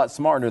hell of a lot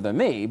smarter than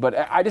me, but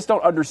I just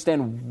don't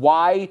understand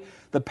why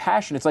the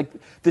passion. It's like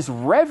this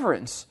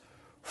reverence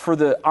for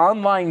the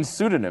online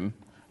pseudonym.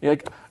 You're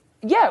like,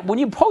 yeah, when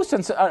you post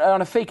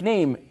on a fake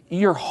name,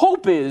 your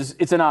hope is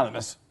it's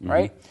anonymous,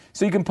 right?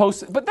 So you can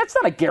post, but that's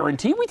not a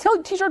guarantee. We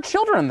teach our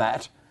children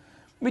that.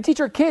 We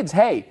teach our kids,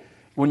 hey,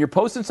 when you're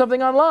posting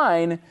something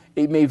online,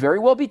 it may very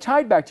well be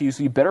tied back to you,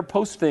 so you better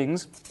post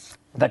things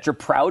that you're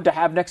proud to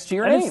have next to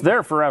your And name. it's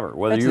there forever.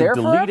 Whether It's you there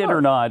delete it forever.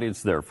 or not,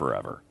 it's there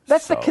forever.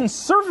 That's the So,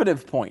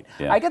 conservative point.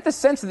 Yeah. I get the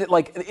sense that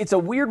like it's a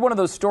weird one of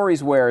those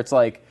stories where it's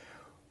like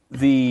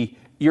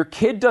your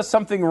kid does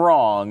something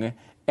wrong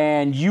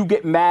and you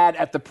get mad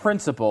at the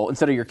principal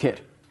instead of your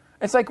kid.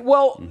 It's like,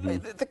 well,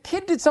 the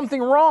kid did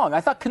something wrong. I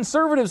thought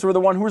conservatives were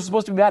the one who were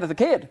supposed to be mad at the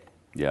kid.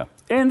 Yeah.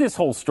 And this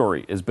whole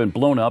story has been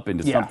blown up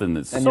into Yeah. something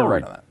that's And so you're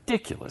right on that.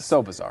 ridiculous.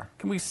 So bizarre.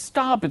 Can we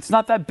stop? It's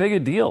not that big a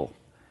deal.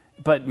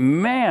 But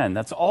man,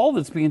 that's all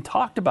that's being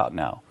talked about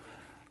now.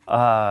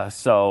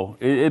 So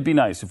it'd be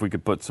nice if we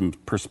could put some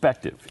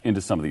perspective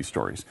into some of these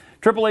stories.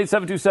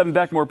 888-727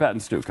 Beck, more Pat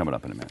and Stu coming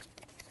up in a minute.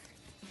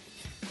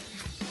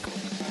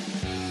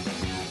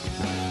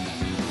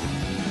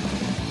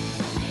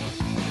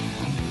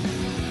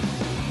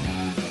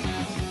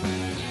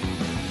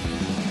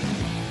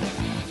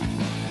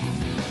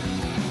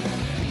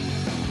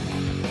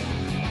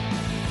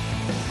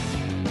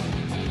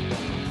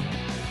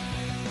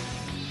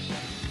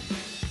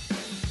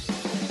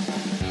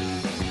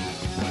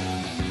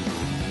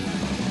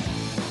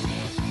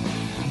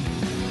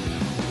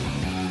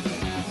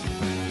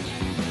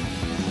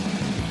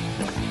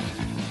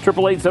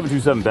 Triple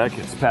 727 Beck.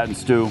 It's Pat and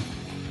Stu.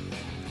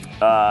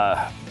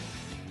 Of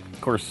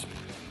course,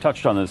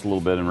 touched on this a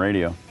little bit in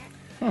radio,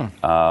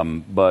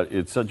 but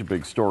it's such a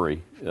big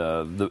story,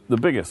 the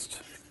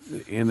biggest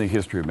in the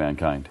history of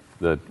mankind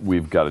that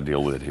we've got to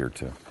deal with here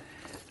too.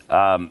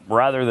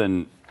 Rather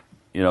than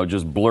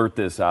just blurt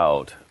this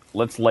out,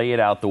 let's lay it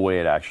out the way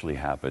it actually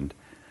happened,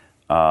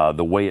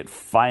 the way it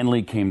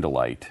finally came to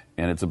light,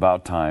 and it's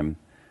about time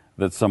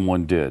that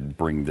someone did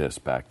bring this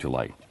back to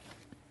light.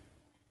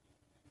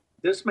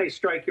 This may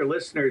strike your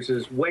listeners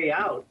as way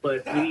out,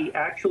 but we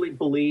actually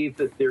believe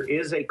that there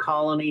is a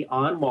colony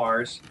on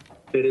Mars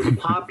that is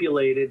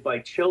populated by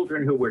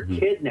children who were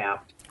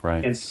kidnapped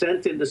Right. and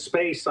sent into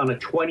space on a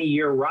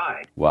 20-year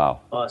ride.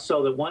 Wow.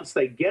 So that once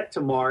they get to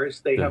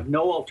Mars, they have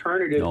no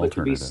alternative but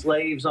to be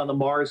slaves on the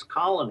Mars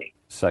colony.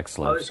 Sex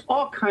slaves. There's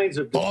all kinds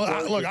of.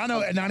 Well, look, I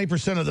know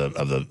 90% of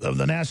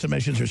the NASA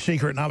missions are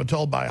secret, and I was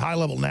told by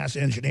high-level NASA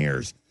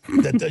engineers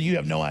that you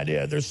have no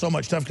idea. There's so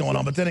much stuff going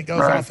on, but then it goes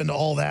off into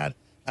all that.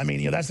 I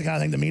mean, that's the kind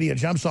of thing the media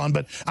jumps on.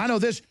 But I know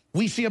this.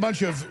 We see a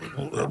bunch of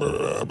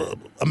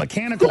a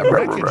mechanical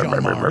wreckage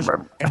on Mars,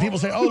 and people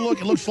say, "Oh, look,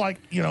 it looks like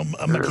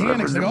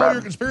mechanics." They go, "Oh,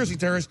 you're conspiracy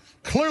theorists."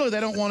 Clearly, they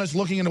don't want us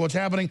looking into what's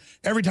happening.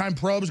 Every time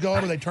probes go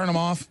over, they turn them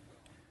off.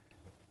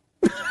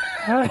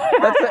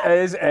 That's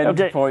his end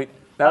point.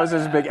 That was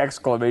his big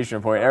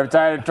exclamation point. Every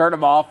time I turn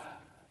them off.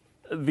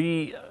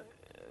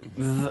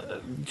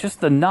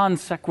 Just the non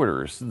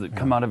sequiturs that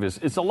come out of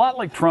it's a lot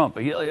like Trump.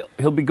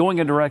 He'll be going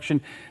a direction,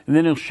 and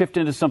then he'll shift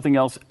into something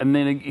else, and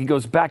then he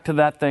goes back to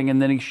that thing,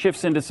 and then he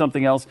shifts into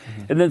something else,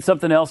 and then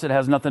something else that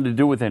has nothing to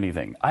do with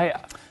anything.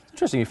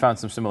 Interesting, you found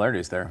some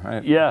similarities there.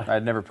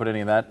 I'd never put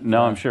any of that.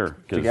 No, I'm sure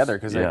together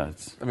because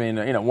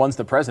one's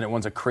the president,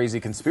 one's a crazy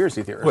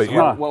conspiracy theorist. Wait,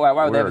 why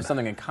would they have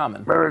something in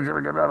common?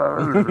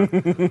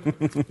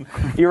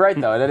 You're right,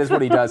 though. That is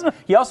what he does.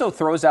 He also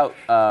throws out.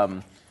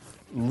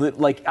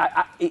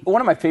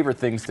 One of my favorite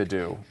things to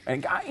do,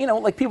 and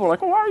people are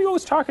like, well, why are you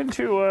always talking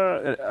to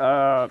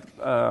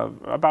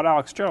about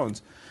Alex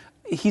Jones?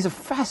 He's a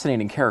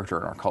fascinating character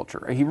in our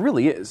culture. He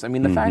really is. I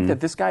mean, the fact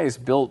that this guy has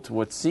built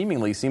what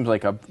seemingly seems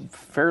like a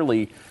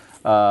fairly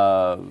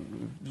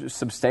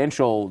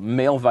substantial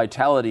male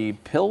vitality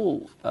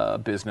pill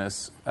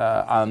business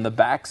on the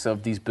backs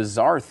of these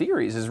bizarre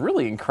theories is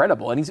really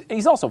incredible. And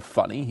he's also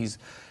funny. He's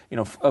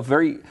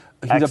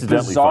He's a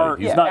bizarre.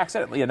 Funny. He's not,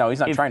 accidentally. Yeah, no, he's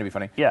not trying to be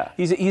funny. Yeah,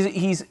 he's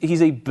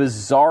a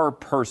bizarre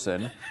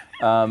person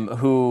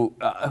who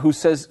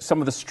says some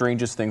of the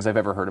strangest things I've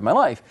ever heard in my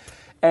life.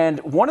 And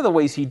one of the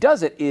ways he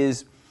does it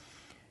is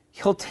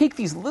he'll take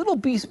these little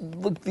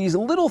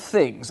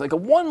things, like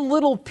one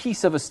little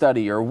piece of a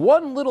study or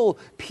one little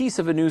piece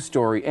of a news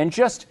story, and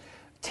just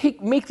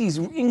make these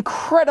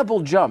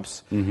incredible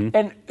jumps.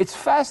 And it's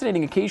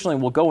fascinating. Occasionally,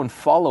 we'll go and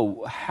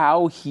follow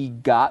how he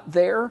got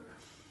there.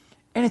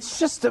 And it's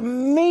just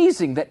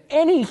amazing that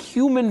any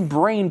human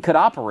brain could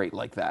operate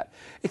like that.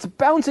 It's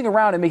bouncing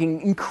around and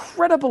making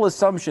incredible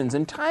assumptions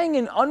and tying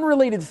in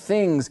unrelated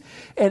things,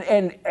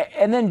 and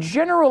then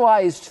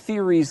generalized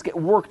theories get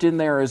worked in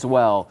there as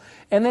well.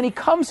 And then he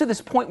comes to this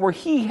point where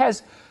he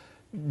has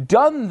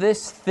done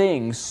this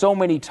thing so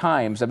many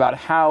times about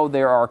how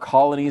there are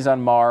colonies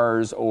on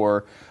Mars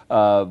or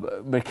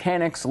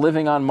mechanics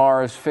living on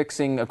Mars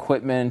fixing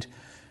equipment,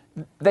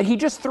 that he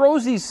just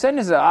throws these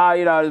sentences,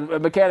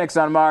 mechanics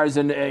on Mars,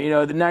 and the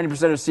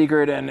 90% are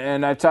secret,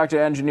 and I've talked to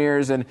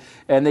engineers, and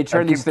they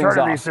turn these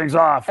things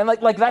off. And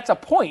like that's a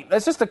point.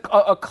 That's just a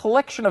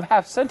collection of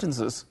half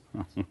sentences.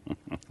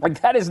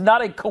 Like that is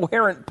not a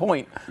coherent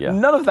point. Yeah.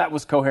 None of that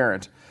was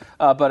coherent.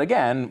 But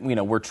again,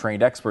 we're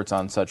trained experts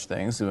on such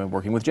things. We're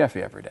working with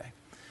Jeffy every day.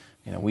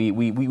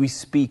 We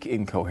speak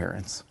in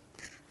coherence.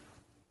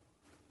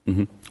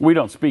 We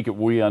don't speak it.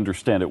 We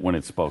understand it when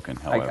it's spoken,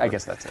 however. I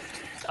guess that's it.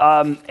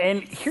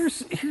 And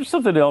here's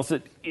something else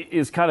that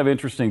is kind of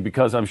interesting,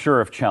 because I'm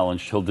sure if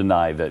challenged, he'll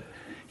deny that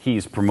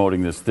he's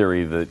promoting this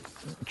theory that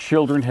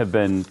children have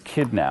been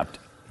kidnapped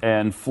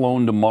and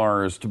flown to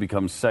Mars to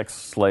become sex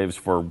slaves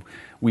for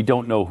we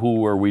don't know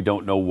who, or we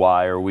don't know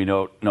why, or we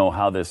don't know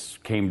how this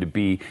came to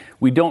be.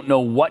 We don't know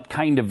what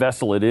kind of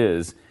vessel it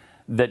is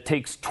that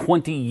takes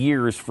 20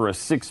 years for a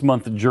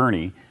 6-month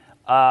journey.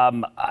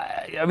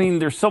 I mean,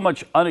 there's so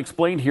much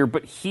unexplained here,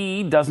 but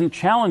he doesn't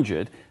challenge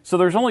it. So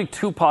there's only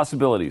two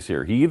possibilities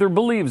here. He either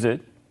believes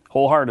it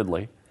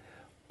wholeheartedly,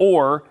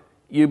 or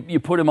you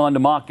put him on to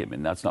mock him,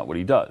 and that's not what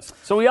he does.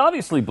 So he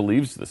obviously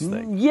believes this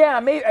thing. Yeah,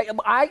 maybe.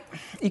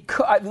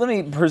 Let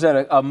me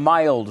present a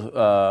mild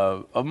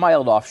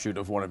offshoot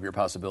of one of your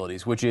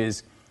possibilities, which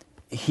is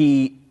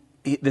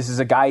this is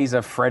a guy, he's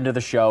a friend of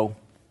the show,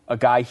 a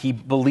guy he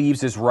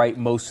believes is right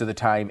most of the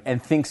time,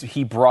 and thinks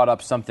he brought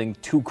up something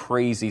too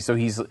crazy. So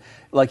he's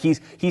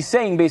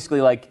saying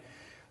basically like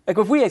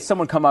if we had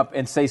someone come up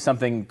and say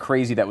something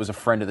crazy that was a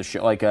friend of the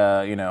show, like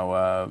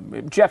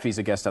Jeffy's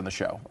a guest on the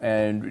show,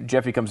 and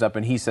Jeffy comes up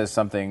and he says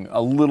something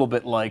a little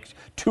bit like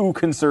too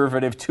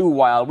conservative, too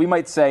wild. We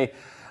might say,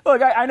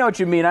 look, I know what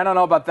you mean. I don't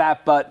know about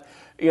that, but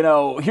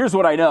here's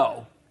what I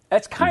know.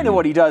 That's kind of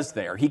what he does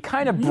there. He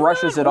kind of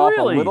brushes it off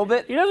a little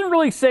bit. He doesn't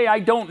really say, I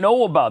don't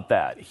know about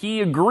that.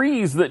 He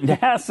agrees that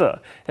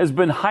NASA has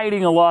been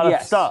hiding a lot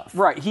of stuff.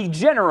 Right. He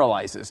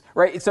generalizes,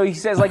 right? So he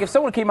says, like, if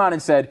someone came on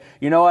and said,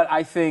 you know what,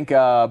 I think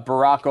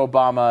Barack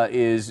Obama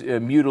is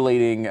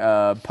mutilating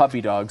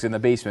puppy dogs in the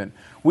basement,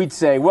 we'd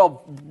say,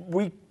 well,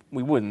 we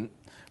wouldn't.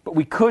 But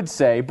we could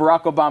say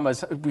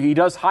Barack he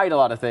does hide a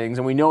lot of things,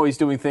 and we know he's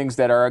doing things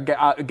that are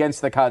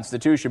against the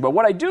Constitution. But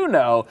what I do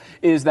know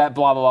is that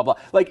blah, blah, blah,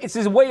 blah. Like, it's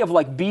his way of,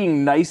 like,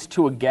 being nice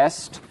to a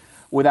guest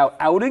without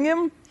outing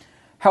him.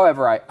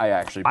 However, I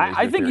actually believe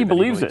I think he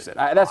believes it.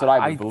 That's what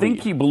I would believe. I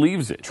think he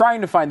believes it.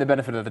 Trying to find the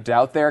benefit of the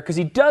doubt there, because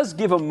he does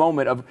give a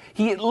moment of,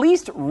 he at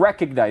least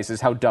recognizes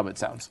how dumb it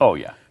sounds. Oh,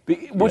 yeah.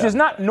 Which is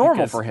not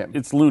normal for him.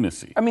 It's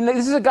lunacy. I mean,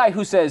 this is a guy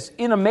who says,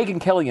 in a Megyn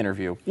Kelly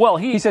interview,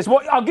 he says, well,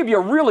 I'll give you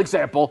a real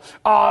example.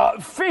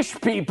 Fish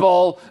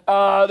people,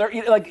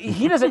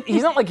 he doesn't,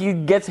 he's not like he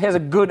has a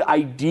good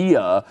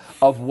idea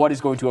of what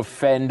is going to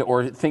offend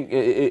or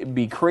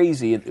be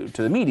crazy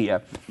to the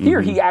media.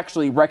 Here, he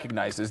actually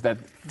recognizes that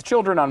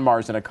children on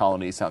Mars in a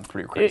colony sounds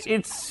pretty crazy.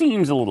 It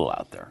seems a little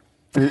out there.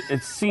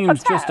 It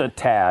seems just a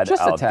tad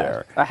out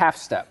there. A half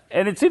step.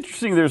 And it's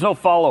interesting, there's no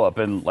follow-up,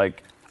 and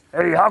like,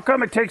 hey, how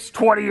come it takes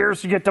 20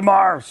 years to get to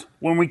Mars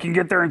when we can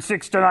get there in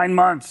 6 to 9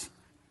 months?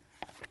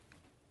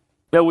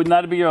 Yeah, wouldn't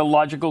that be a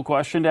logical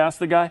question to ask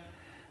the guy?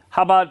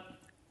 How about,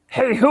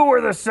 hey, who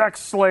are the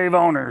sex slave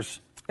owners?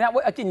 Now,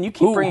 again, you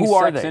keep bringing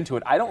sex into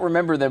it. I don't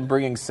remember them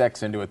bringing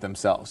sex into it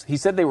themselves. He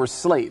said they were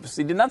slaves.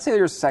 He did not say they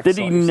were sex slaves.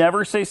 Did he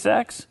never say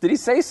sex? Did he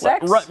say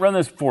sex? Run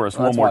this for us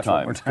one more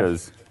time,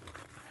 because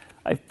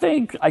I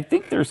think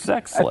they're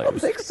sex slaves. I don't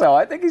think so.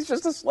 I think he's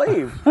just a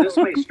slave. This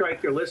may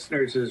strike your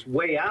listeners as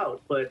way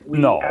out, but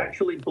we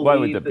actually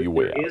believe that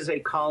there is a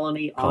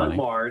colony on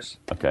Mars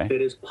that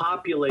is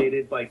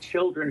populated by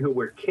children who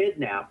were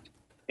kidnapped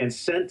and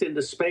sent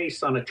into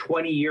space on a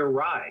 20-year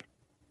ride.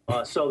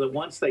 So that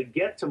once they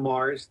get to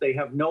Mars, they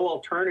have no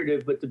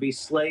alternative but to be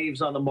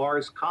slaves on the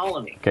Mars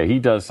colony. Okay, he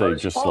does say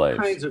just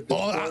slaves.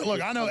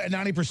 Look, I know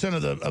 90%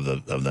 of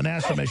the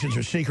NASA missions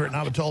are secret, and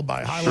I was told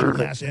by high-level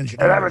NASA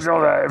engineers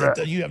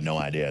that you have no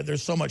idea.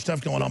 There's so much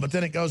stuff going on, but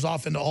then it goes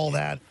off into all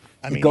that.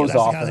 I mean, that's the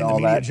kind of thing the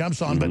media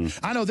jumps on. But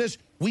I know this.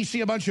 We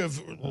see a bunch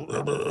of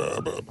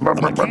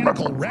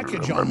mechanical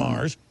wreckage on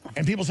Mars,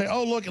 and people say,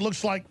 oh, look, it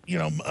looks like,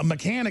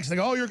 mechanics. They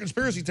go, oh, you're a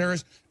conspiracy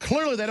theorist.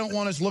 Clearly, they don't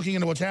want us looking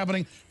into what's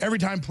happening. Every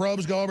time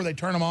probes go over, they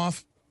turn them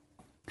off.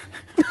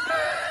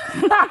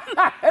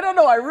 I don't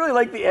know. I really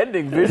like the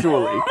ending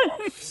visually.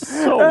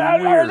 So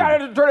weird. I had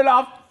to turn it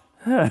off.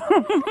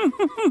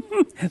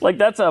 Like,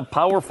 that's a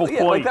powerful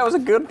point. Like, that was a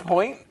good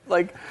point.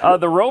 Like,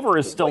 the rover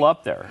is still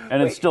up there,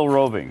 and it's still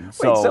roving.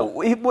 So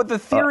what the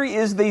theory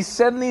is, they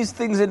send these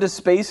things into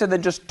space and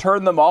then just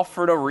turn them off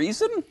for no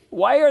reason?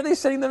 Why are they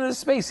sending them into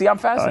space? See, I'm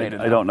fascinated.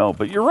 I don't know,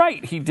 but you're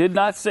right. He did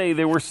not say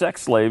they were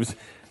sex slaves.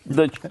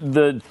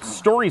 The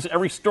stories,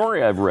 every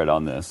story I've read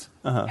on this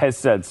has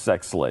said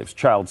sex slaves,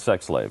 child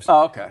sex slaves.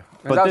 Oh, okay.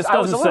 But I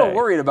was a little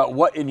worried about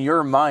what in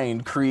your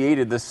mind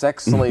created the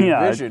sex slave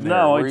vision.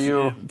 No,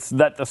 it's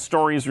that the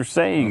stories are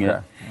saying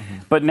it.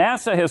 But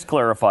NASA has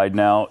clarified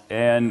now,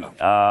 and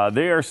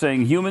they are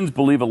saying humans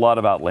believe a lot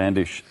of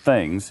outlandish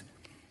things.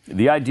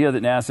 The idea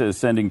that NASA is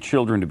sending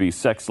children to be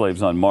sex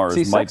slaves on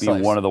Mars might be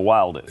one of the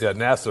wildest. Yeah,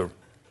 NASA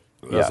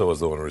was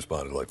the one who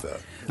responded like that.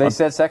 They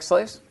said sex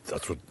slaves?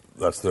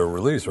 That's their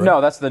release, right? No,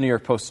 that's the New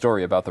York Post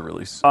story about the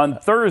release. On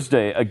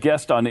Thursday, a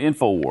guest on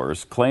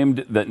InfoWars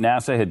claimed that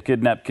NASA had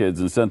kidnapped kids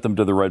and sent them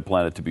to the Red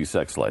Planet to be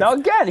sex slaves. Now,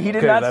 again, he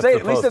did not say it,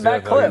 at least in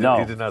that clip. No,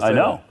 he did not say I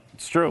know.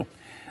 It's true.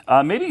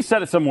 Maybe he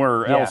said it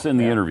somewhere else in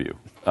the interview.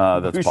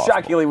 That's possible.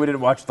 Shockingly, we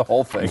didn't watch the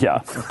whole thing.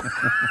 Yeah.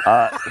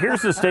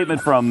 Here's a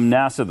statement from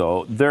NASA,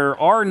 though. There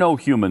are no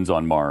humans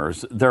on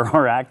Mars. There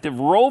are active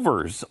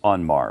rovers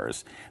on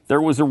Mars.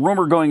 There was a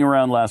rumor going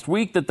around last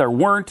week that there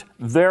weren't.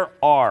 There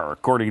are,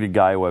 according to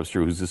Guy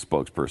Webster, who's the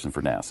spokesperson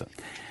for NASA.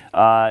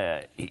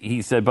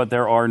 He said, but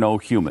there are no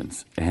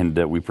humans, and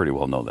we pretty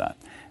well know that.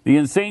 The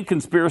insane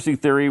conspiracy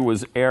theory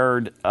was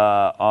aired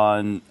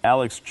on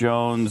Alex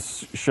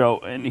Jones' show.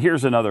 And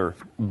here's another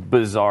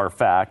bizarre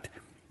fact.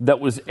 That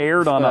was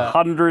aired on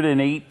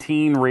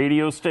 118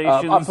 radio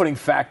stations. I'm putting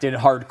fact in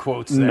hard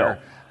quotes there.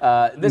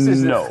 No. This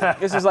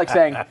is like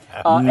saying,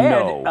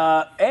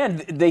 and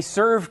they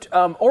served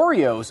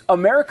Oreos,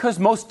 America's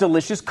most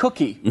delicious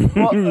cookie.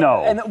 Well,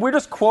 no. And we're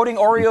just quoting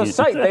Oreo's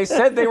site. They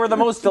said they were the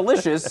most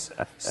delicious,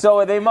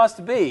 so they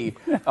must be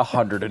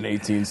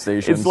 118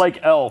 stations. It's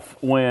like Elf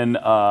when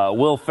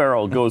Will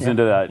Ferrell goes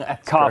into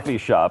that coffee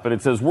shop and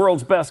it says,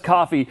 world's best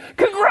coffee.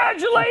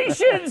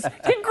 Congratulations!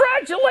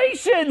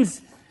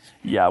 Congratulations!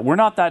 Yeah, we're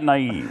not that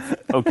naive,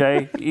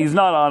 okay? He's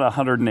not on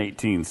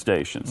 118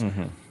 stations.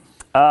 Mm-hmm.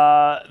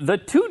 The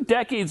 2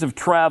 decades of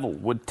travel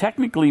would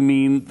technically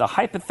mean the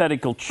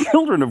hypothetical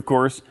children, of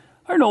course,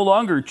 are no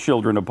longer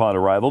children upon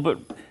arrival, but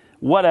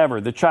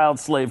whatever. The child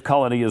slave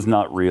colony is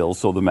not real,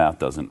 so the math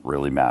doesn't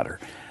really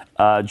matter.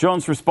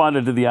 Jones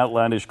responded to the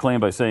outlandish claim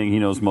by saying he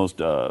knows most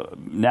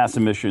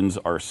NASA missions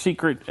are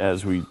secret,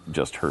 as we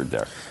just heard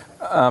there.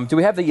 Do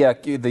we have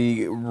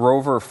the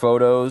rover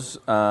photos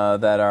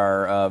that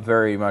are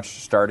very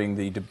much starting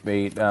the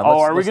debate?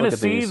 Are we going to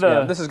see the...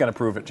 Yeah, this is going to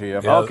prove it to you.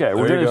 Yeah, okay,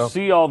 we're going to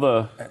see all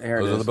the...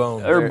 Those are the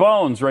bones. There are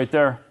bones right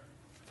there.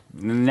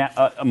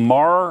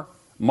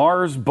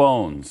 Mars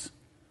bones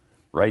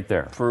right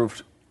there.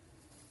 Proved.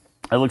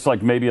 It looks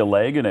like maybe a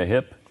leg and a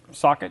hip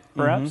socket,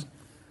 perhaps?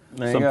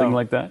 Mm-hmm. Something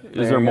like that.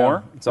 Is there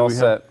more? It's all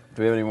set.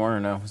 Do we have any more or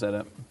no? Is that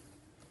it?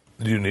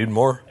 Do you need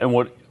more? And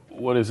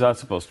what is that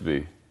supposed to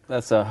be?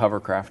 That's a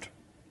hovercraft.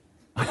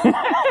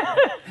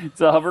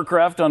 It's a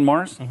hovercraft on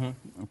Mars?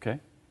 Mm-hmm. Okay.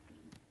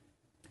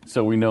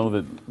 So we know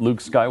that Luke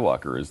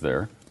Skywalker is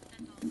there.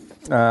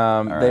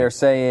 Right. They are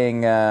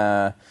saying...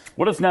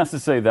 what does NASA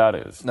say that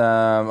is?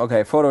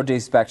 Okay, photo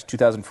dates back to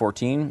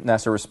 2014.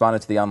 NASA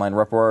responded to the online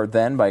uproar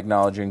then by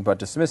acknowledging but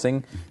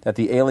dismissing that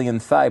the alien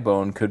thigh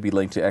bone could be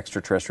linked to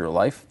extraterrestrial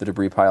life. The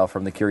debris pile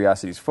from the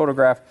Curiosity's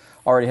photograph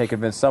already had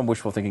convinced some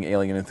wishful-thinking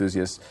alien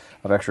enthusiasts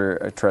of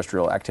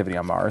extraterrestrial activity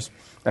on Mars.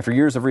 After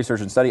years of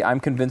research and study, I'm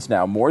convinced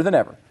now, more than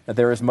ever, that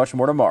there is much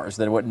more to Mars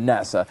than what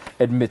NASA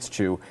admits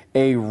to.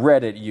 A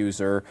Reddit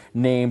user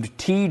named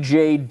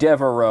T.J.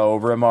 Devereaux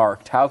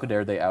remarked. How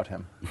dare they out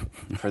him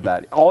for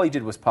that? All he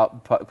did was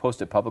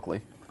post it publicly.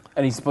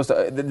 And he's supposed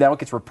to, now it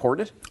gets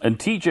reported? And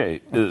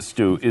TJ,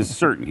 Stu, is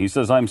certain. He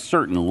says, I'm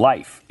certain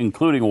life,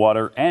 including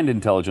water and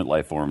intelligent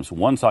life forms,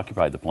 once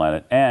occupied the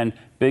planet, and,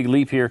 big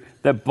leap here,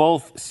 that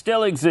both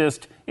still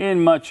exist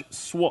in much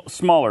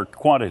smaller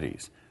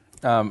quantities.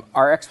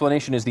 Our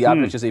explanation is the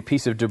object is a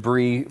piece of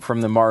debris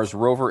from the Mars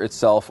rover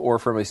itself or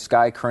from a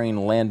Sky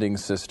Crane landing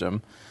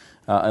system.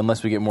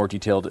 Unless we get more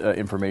detailed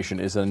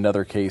information, is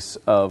another case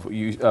of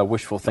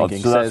wishful thinking.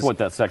 So that's what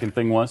that second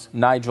thing was?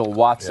 Nigel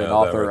Watson,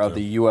 author of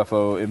the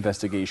UFO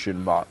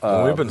investigation.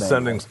 We've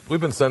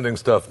been sending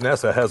stuff.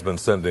 NASA has been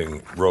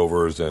sending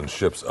rovers and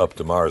ships up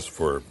to Mars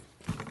for,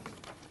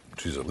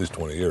 at least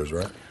 20 years,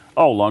 right?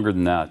 Oh, longer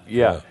than that,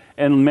 yeah.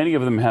 And many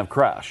of them have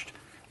crashed.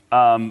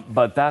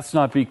 But that's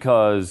not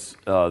because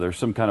there's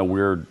some kind of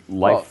weird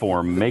life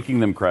form making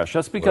them crash.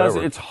 That's because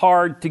it's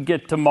hard to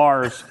get to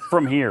Mars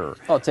from here.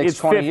 Well, it takes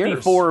 20 years.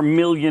 54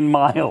 million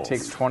miles. It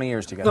takes 20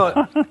 years to get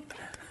there.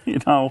 You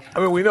know.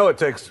 I mean, we know it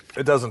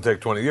doesn't take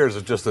 20 years.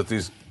 It's just that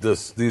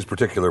these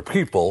particular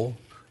people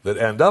that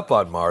end up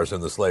on Mars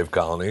in the slave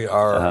colony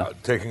are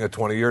taking a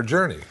 20-year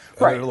journey.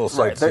 Right. A little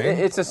sightseeing.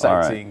 It's a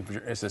sightseeing.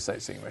 Right. It's a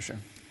sightseeing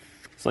mission.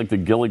 It's like the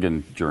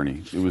Gilligan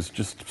journey. It was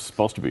just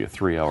supposed to be a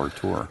 3-hour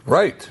tour.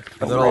 Right.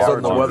 And then all of a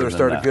sudden the weather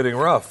started getting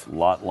rough. A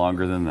lot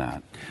longer than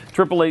that.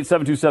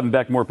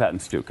 888-727-BECK, more Pat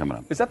and Stu coming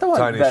up. Is that the one?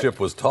 Tiny ship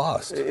was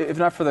tossed. If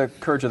not for the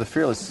courage of the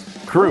fearless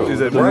crew,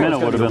 the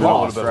minnow would have been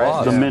lost,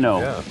 right? The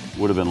minnow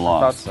would have been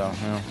lost. I thought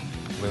so, yeah.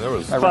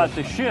 I mean, but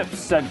the ship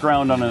set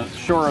ground on a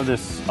shore of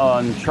this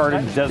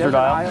uncharted desert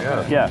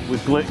isle. Yeah,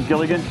 with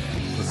Gilligan.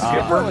 The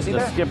skipper. Was he the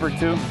there? Skipper,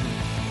 too.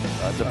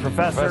 The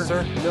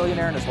professor. The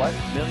millionaire and his wife.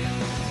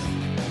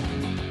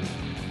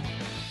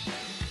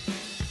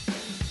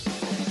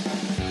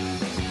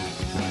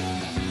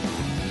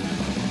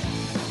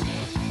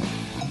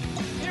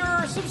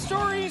 Some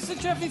stories that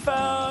Jeffy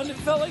found and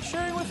felt like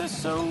sharing with us,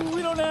 so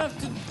we don't have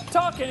to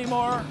talk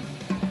anymore.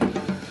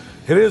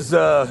 It is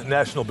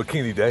National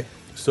Bikini Day,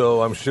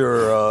 so I'm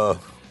sure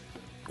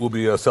we'll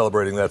be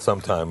celebrating that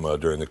sometime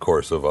during the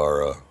course of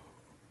our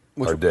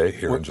day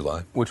here in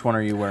July. Which one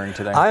are you wearing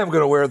today? I am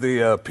going to wear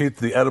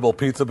the edible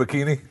pizza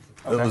bikini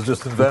that was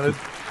just invented.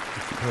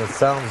 It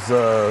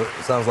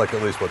sounds like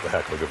at least what the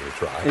heck we'll give it a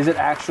try. Is it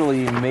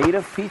actually made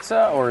of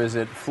pizza or is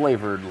it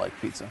flavored like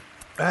pizza?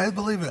 I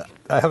believe it.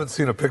 I haven't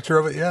seen a picture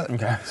of it yet.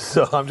 Okay.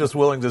 So I'm just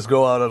willing to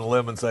go out on a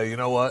limb and say, you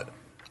know what?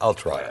 I'll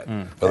try it.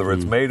 Whether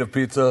it's made of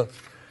pizza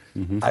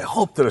I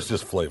hope that it's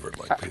just flavored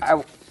like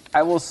pizza.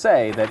 I will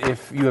say that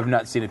if you have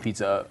not seen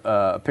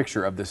a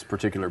picture of this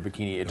particular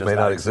bikini, it does may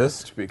not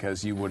exist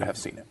because you would have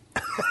seen it.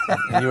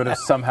 And you would have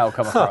somehow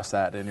come across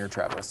that in your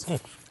travels.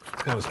 It's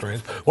kind of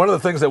strange. One of the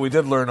things that we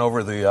did learn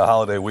over the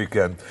holiday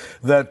weekend,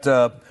 that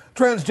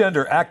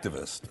transgender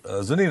activist,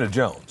 Zanina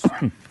Jones,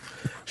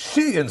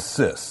 she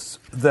insists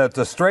that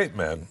the straight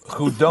men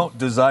who don't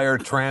desire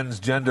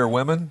transgender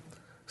women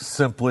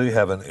simply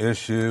have an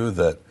issue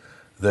that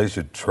they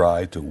should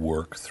try to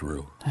work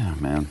through. Oh,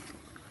 man.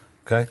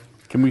 Okay?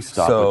 Can we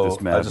stop with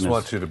this madness? I just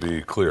want you to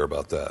be clear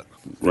about that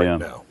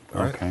now.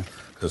 All right? Okay.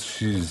 Because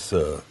she's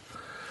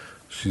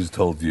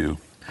told you.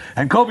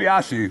 And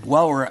Kobayashi,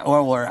 while we're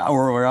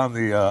on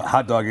the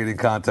hot dog eating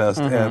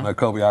contest, and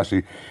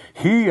Kobayashi,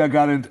 he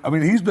got in. I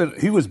mean,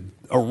 he was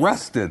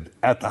arrested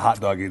at the hot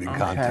dog eating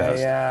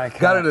contest. Yeah,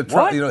 got into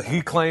trouble. You know,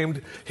 he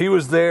claimed he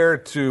was there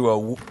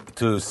to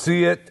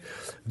see it.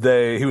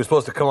 He was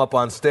supposed to come up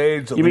on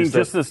stage. You mean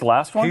just this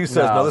last one? He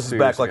says, no, this is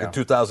back like in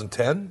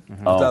 2010,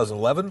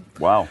 2011.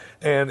 Wow.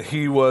 And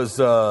he was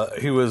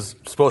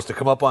supposed to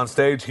come up on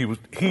stage.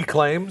 He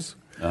claims,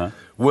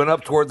 went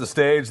up toward the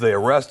stage. They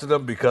arrested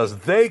him because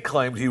they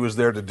claimed he was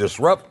there to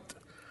disrupt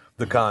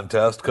the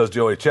contest because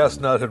Joey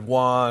Chestnut had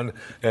won,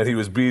 and he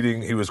was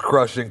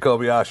crushing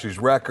Kobayashi's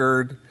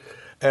record.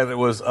 And it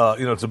was,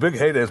 it's a big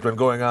heyday. It's been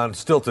going on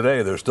still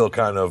today. They're still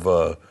kind of...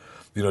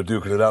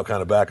 duking it out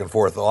kind of back and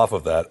forth off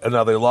of that. And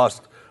now they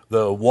lost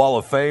the Wall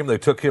of Fame. They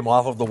took him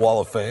off of the Wall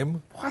of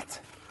Fame. What?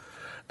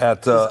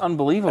 This is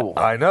unbelievable.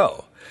 I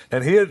know.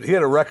 And he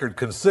had a record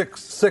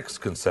six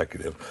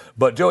consecutive.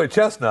 But Joey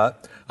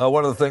Chestnut,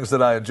 one of the things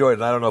that I enjoyed,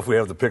 and I don't know if we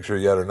have the picture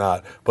yet or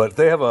not, but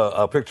they have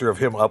a picture of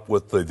him up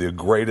with the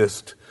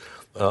greatest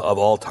of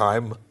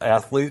all-time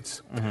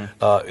athletes.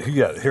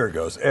 Here it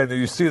goes. And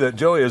you see that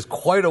Joey is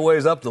quite a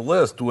ways up the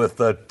list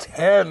with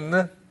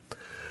 10...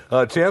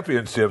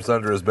 championships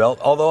under his belt,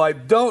 although I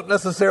don't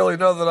necessarily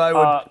know that I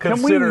would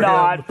consider him. Can we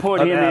not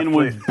put him in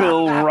with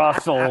Bill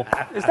Russell?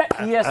 Is that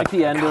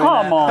ESPN doing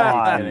Come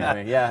that?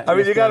 on. Yeah, I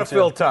mean, you got to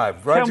fill time,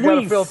 right? You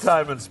got to fill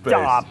time and space.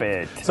 Stop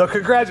it. So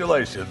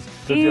congratulations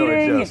to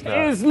Joey Chestnut.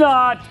 Eating is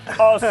not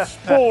a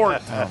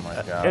sport. Oh,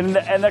 my God.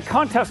 And the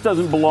contest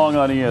doesn't belong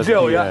on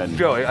ESPN.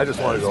 Joey, I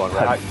just want to go on.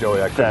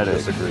 Joey, I couldn't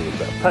disagree with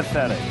that.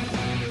 Pathetic.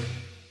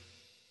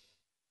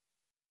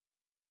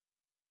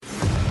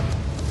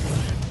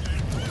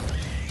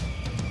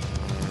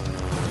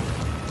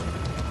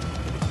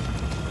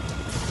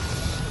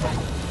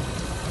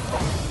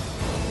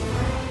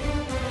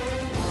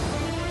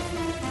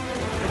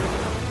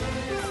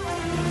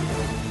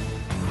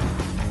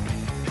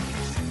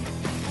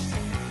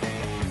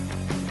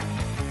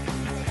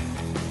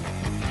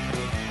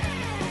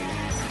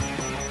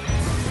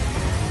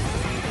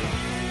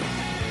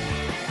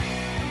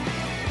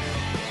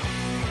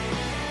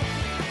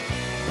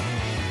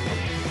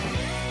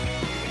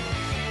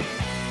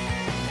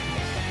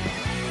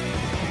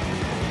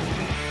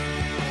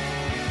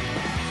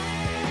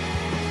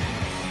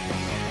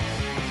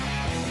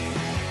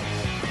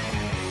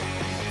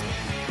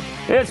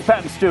 It's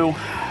Pat and Stu.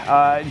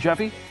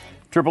 Jeffy,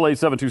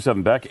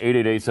 888-727-BECK,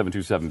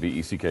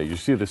 888-727-BECK. You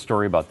see this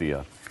story about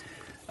the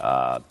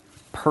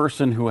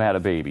person who had a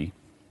baby,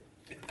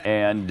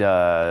 and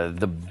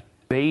the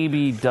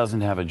baby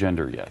doesn't have a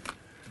gender yet.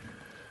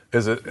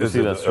 Is it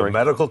a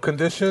medical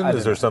condition?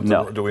 Is there something?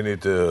 No. Do we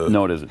need to?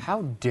 No, it isn't.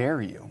 How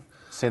dare you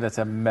say that's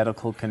a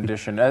medical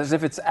condition, as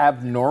if it's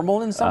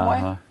abnormal in some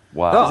way?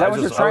 Wow. No, is that what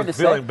you're trying to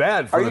say? I was feeling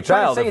bad for the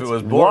child if it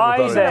was born why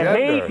without a gender.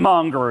 Why the hate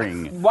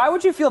mongering? Why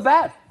would you feel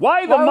bad?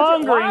 Why the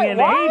mongering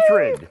and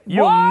hatred?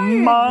 You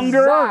monger.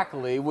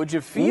 Exactly would you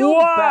feel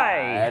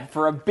bad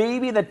for a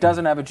baby that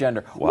doesn't have a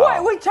gender? Wow.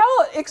 Why? Wait,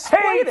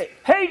 explain it.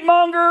 Hate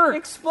monger.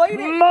 Explain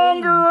it.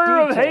 Monger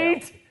of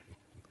hate.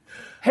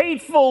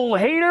 Hateful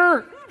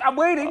hater. I'm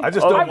waiting. I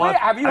just don't want.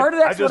 Have you heard of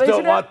that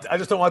explanation? I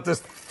just don't want this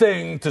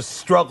thing to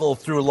struggle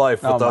through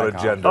life without a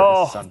gender.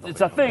 Oh,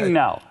 it's a thing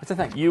now. It's a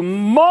thing. You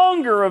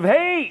monger of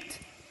hate.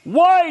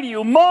 Why do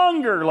you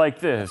monger like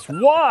this?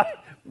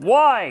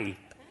 Why?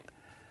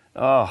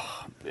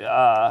 Oh,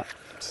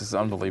 this is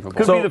unbelievable.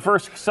 Could be the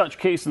first such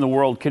case in the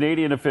world.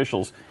 Canadian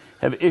officials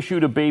have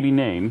issued a baby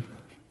name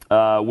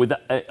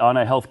on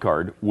a health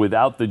card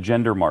without the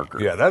gender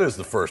marker. Yeah, that is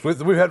the first.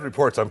 We've had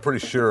reports, I'm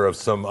pretty sure, of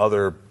some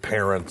other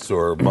parents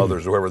or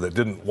mothers or whoever that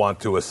didn't want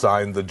to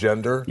assign the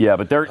gender. Yeah,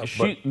 but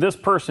this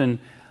person,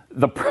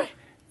 the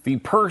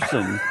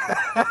person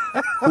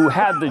who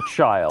had the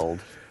child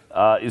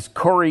is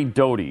Corey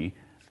Doty,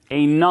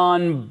 a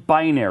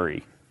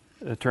non-binary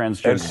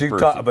transgender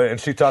person. And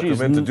she talked him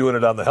into doing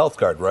it on the health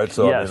card, right?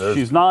 So yes, I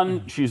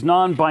mean, she's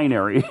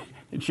non-binary.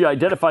 And she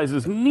identifies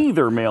as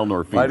neither male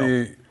nor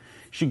female.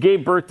 She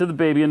gave birth to the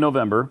baby in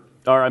November.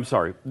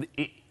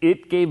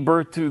 It gave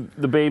birth to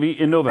the baby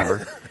in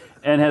November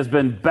and has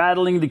been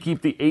battling to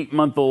keep the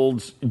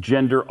 8-month-old's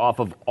gender off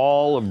of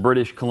all of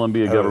British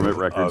Columbia government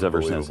records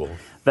ever since.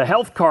 The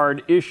health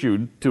card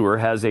issued to her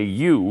has a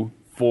U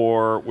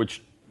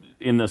which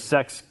in the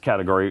sex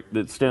category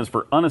that stands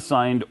for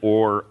unassigned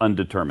or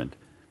undetermined.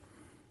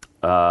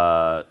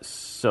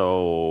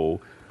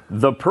 So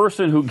the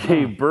person who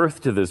gave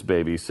birth to this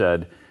baby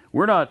said,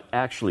 we're not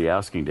actually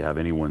asking to have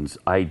anyone's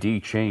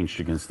ID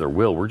changed against their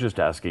will. We're just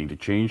asking to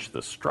change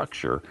the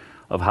structure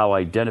of how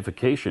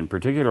identification,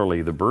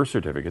 particularly the birth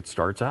certificate,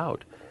 starts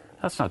out.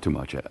 That's not too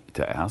much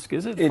to ask,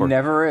 is it? It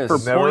never is.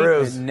 It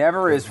never is. It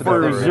never is For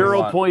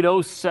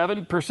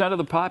 0.07% of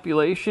the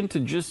population to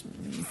just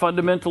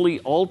fundamentally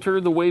alter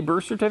the way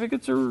birth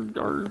certificates are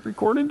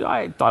recorded?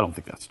 I don't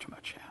think that's too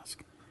much to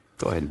ask.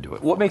 Go ahead and do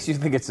it. What makes you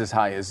think it's as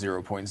high as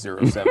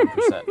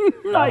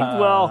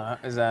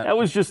 0.07%? That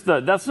was just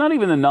that's not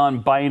even the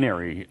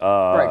non-binary.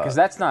 Right, because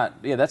that's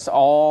not, that's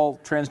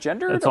all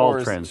transgender? It's all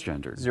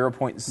transgender.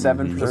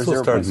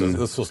 0.7%.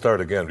 This will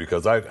start again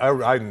because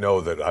I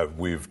know that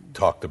we've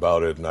talked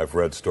about it and I've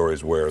read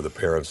stories where the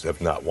parents have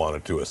not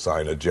wanted to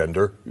assign a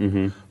gender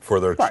for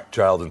their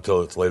child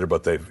until it's later,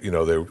 but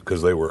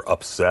because they were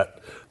upset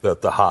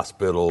that the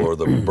hospital or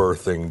the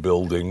birthing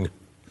building.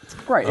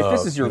 Right. If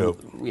this is your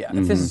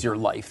if this is your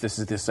life, this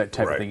is this type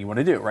of thing you want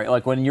to do, right?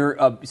 Like when you're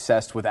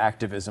obsessed with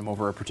activism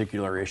over a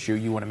particular issue,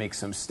 you want to make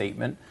some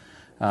statement.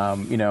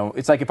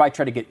 It's like if I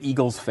try to get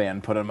Eagles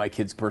fan put on my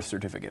kid's birth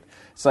certificate.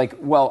 It's like,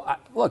 well,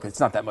 look, it's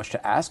not that much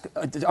to ask.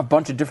 A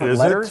bunch of different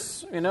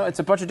letters. It's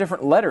a bunch of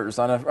different letters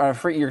on a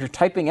free. You're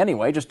typing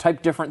anyway. Just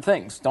type different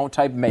things. Don't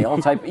type male.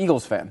 Type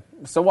Eagles fan.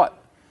 So what?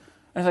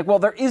 And it's like, well,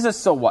 there is a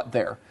so what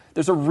there.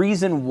 There's a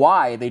reason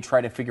why they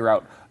try to figure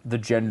out the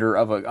gender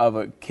of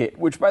a kid,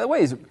 which, by the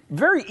way, is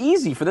very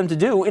easy for them to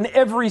do in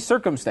every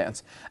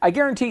circumstance. I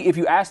guarantee if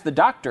you ask the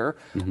doctor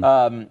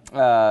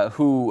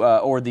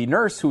or the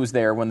nurse who was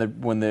there when the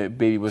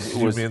baby was...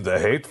 You mean the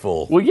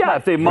hateful... Well, yeah,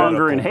 if they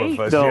monger in hate,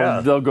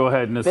 they'll go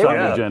ahead and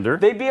assign the gender.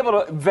 They'd be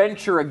able to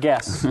venture a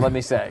guess, let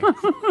me say.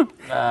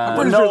 I'm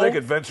pretty sure they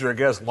could venture a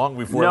guess long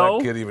before that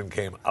kid even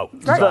came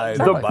outside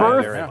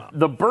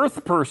the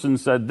birth person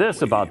said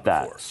this about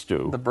that,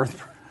 Stu. The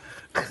birth...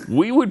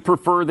 We would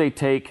prefer they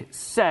take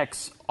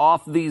sex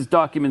off these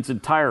documents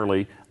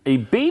entirely. A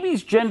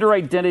baby's gender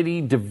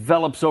identity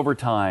develops over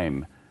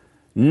time,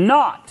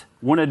 not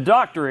when a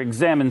doctor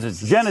examines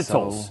its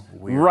genitals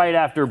right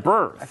after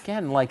birth.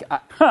 Again, like,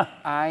 all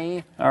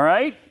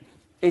right?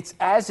 It's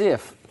as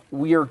if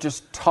we are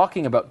just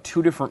talking about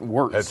two different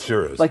words. It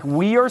sure is. Like,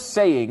 we are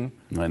saying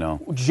I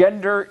know.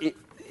 Gender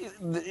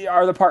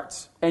are the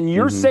parts, and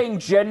you're saying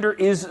gender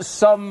is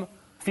some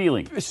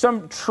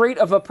trait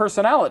of a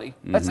personality.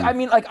 That's,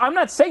 I'm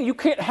not saying you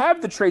can't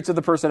have the traits of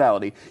the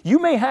personality. You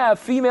may have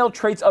female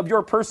traits of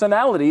your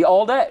personality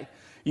all day.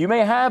 You may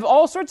have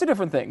all sorts of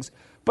different things.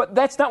 But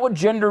that's not what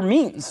gender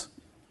means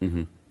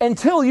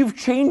until you've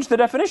changed the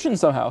definition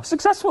somehow,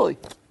 successfully,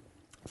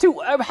 to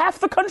half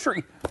the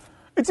country.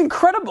 It's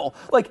incredible.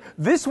 Like,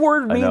 this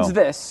word means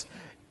this,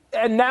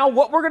 and now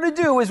what we're going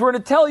to do is we're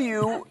going to tell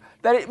you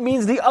that it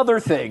means the other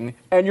thing,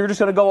 and you're just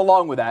going to go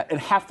along with that. And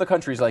half the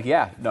country's like,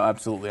 yeah, no,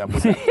 absolutely, I'm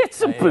with that.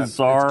 It's a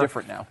bizarre, it's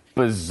different now.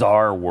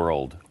 Bizarre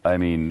world. I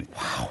mean,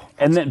 wow.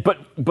 And then,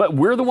 but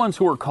we're the ones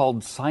who are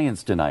called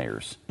science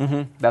deniers.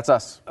 That's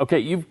us. Okay,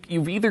 you've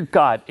either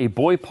got a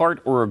boy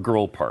part or a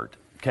girl part.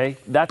 Okay,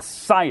 that's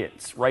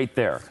science right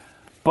there.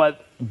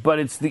 But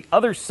it's the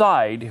other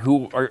side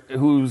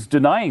who's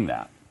denying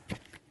that.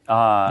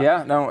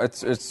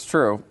 It's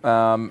true.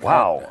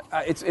 Wow,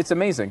 it's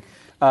amazing.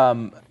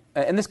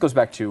 And this goes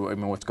back to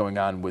what's going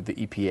on with the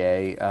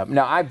EPA.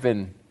 Now, I've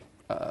been,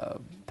 Pat,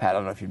 I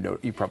don't know if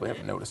you probably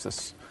haven't noticed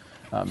this,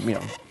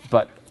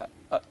 but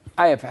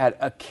I have had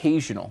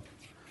occasional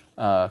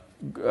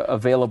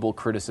available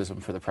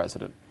criticism for the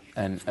president,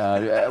 and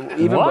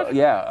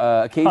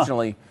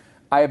occasionally,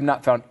 I have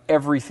not found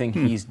everything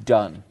he's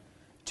done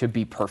to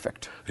be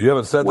perfect. You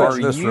haven't said that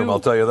in this room, I'll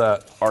tell you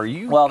that. Are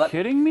you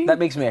kidding me? That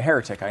makes me a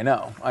heretic. I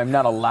know. I'm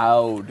not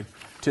allowed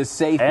to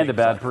say things. And a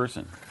bad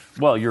person.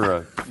 Well,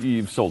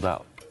 you've sold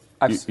out.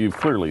 You've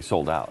clearly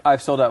sold out.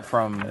 I've sold out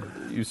from...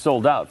 You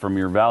sold out from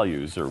your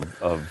values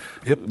of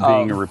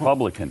being a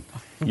Republican.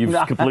 You've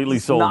completely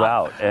sold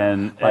out.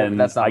 And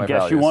that's not I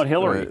guess you want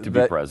Hillary to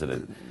be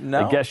president.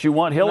 No. I guess you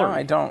want Hillary. No,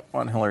 I don't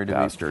want Hillary to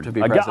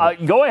be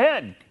president. Go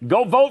ahead.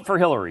 Go vote for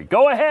Hillary.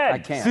 Go ahead. I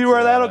can't. See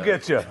where that'll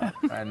get you.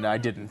 And I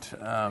didn't.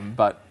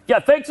 But... Yeah,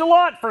 thanks a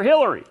lot for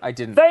Hillary. I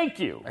didn't. Thank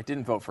you. I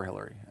didn't vote for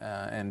Hillary.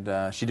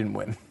 And she didn't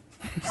win.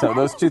 So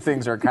those two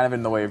things are kind of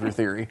in the way of your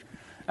theory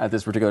at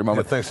this particular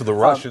moment. Yeah, thanks to the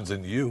Russians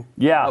and you.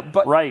 Yeah,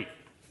 right.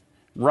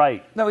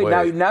 No,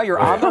 now you're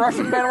on the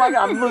Russian bandwagon.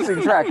 I'm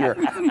losing track here.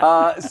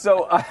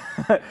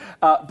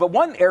 But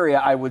one area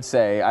I would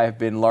say I have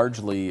been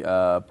largely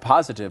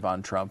positive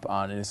on Trump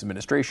in his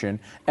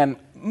administration, and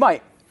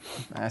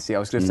I was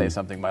going to say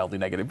something mildly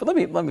negative, but let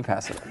me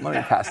pass it. Let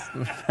me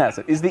pass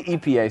it. Is the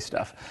EPA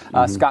stuff?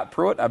 Scott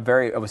Pruitt, I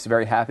was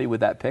very happy with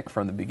that pick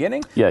from the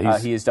beginning. Yeah,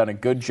 he has done a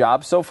good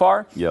job so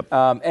far. Yep.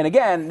 And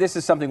again, this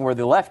is something where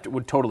the left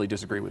would totally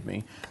disagree with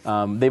me.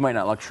 They might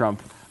not like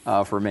Trump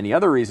for many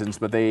other reasons,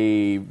 but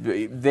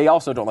they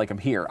also don't like him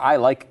here. I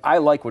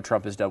like what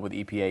Trump has done with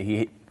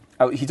EPA.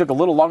 He took a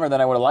little longer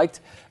than I would have liked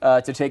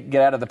to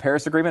get out of the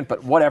Paris Agreement,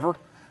 but whatever.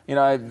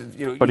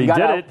 But he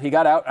did it. He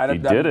got out. He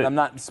did it. I'm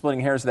not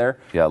splitting hairs there.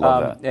 Yeah, I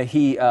love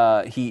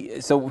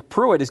that. So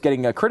Pruitt is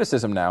getting a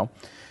criticism now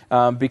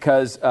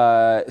because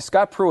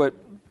Scott Pruitt,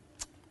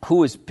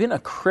 who has been a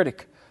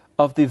critic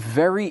of the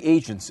very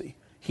agency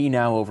he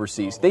now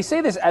oversees. They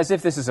say this as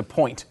if this is a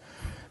point.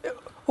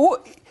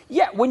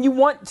 When you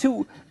want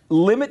to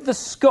limit the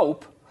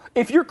scope,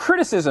 if your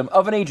criticism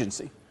of an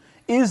agency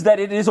is that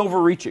it is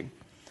overreaching,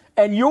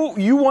 and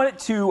you want it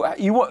to,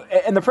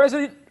 and the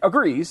president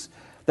agrees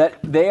that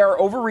they are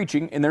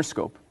overreaching in their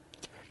scope,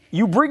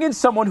 you bring in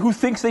someone who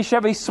thinks they should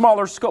have a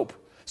smaller scope.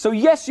 So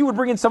yes, you would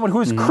bring in someone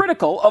who is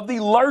critical of the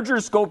larger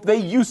scope they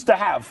used to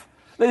have.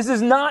 This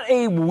is not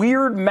a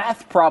weird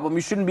math problem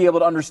you shouldn't be able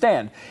to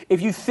understand.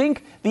 If you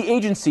think the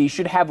agency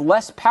should have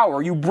less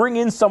power, you bring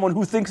in someone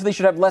who thinks they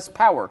should have less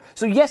power.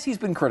 So yes, he's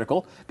been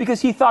critical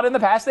because he thought in the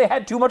past they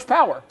had too much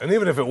power. And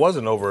even if it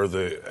wasn't over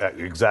the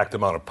exact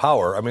amount of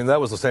power, I mean, that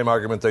was the same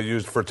argument they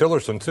used for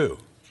Tillerson, too.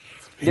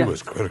 He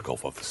was critical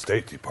of the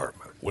State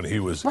Department when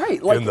he was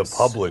in the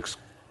public's.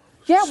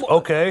 Yeah.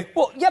 Okay.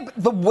 Well, yeah, but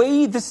the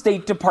way the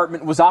State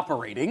Department was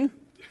operating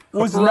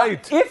was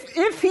right.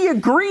 If he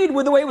agreed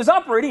with the way it was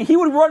operating, he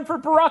would run for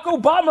Barack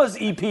Obama's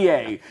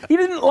EPA. He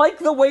didn't like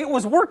the way it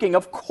was working.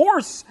 Of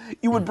course,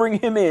 you would bring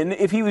him in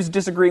if he was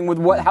disagreeing with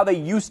how they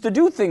used to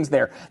do things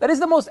there. That is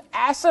the most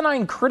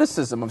asinine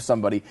criticism of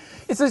somebody.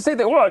 It's to say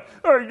that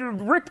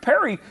Rick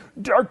Perry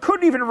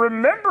couldn't even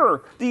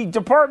remember the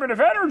Department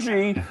of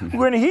Energy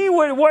when he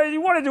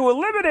wanted to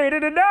eliminate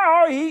it, and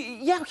now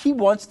he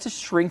wants to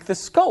shrink the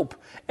scope.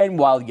 And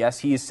while yes,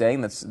 he is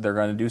saying that they're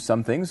going to do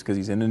some things because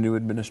he's in a new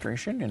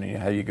administration and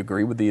how you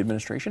agree with the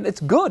administration, it's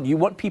good. You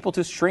want people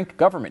to shrink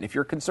government. If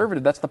you're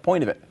conservative, that's the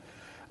point of it.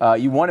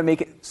 You want to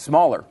make it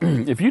smaller.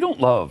 If you don't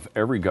love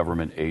every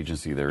government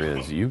agency there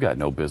is, you've got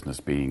no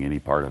business being any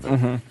part of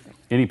it.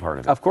 Any part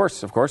of it. Of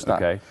course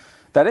not. Okay.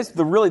 That is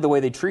really the way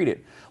they treat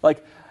it.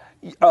 Like,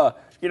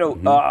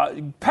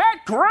 Pat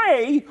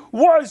Gray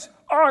was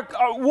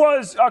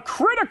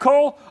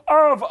critical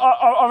of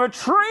a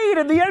trade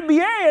in the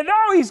NBA, and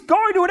now he's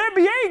going to an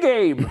NBA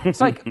game.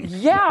 It's like,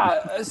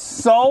 yeah,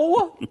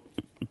 so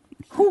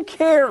who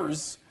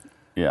cares?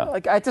 Yeah.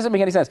 Like, it doesn't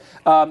make any sense.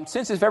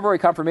 Since his February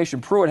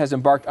confirmation, Pruitt has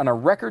embarked on a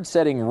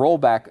record-setting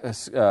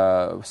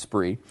rollback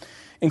spree,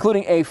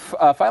 including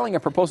filing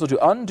a proposal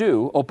to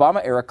undo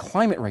Obama-era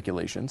climate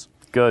regulations.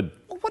 Good.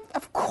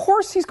 Of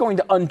course he's going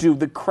to undo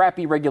the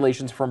crappy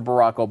regulations from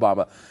Barack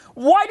Obama.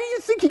 Why do you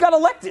think he got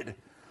elected?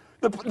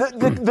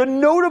 The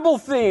notable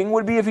thing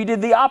would be if he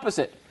did the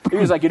opposite. He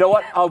was like, you know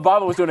what?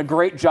 Obama was doing a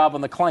great job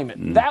on the climate.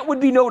 That would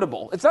be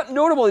notable. It's not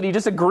notable that he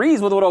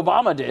disagrees with what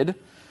Obama did.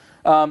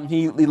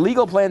 He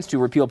legal plans to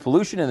repeal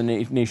pollution in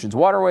the nation's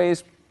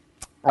waterways,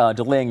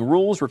 delaying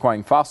rules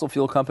requiring fossil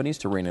fuel companies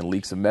to rein in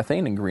leaks of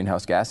methane and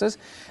greenhouse gases,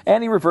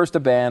 and he reversed a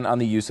ban on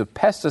the use of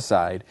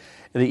pesticide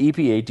the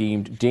EPA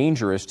deemed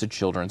dangerous to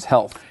children's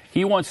health.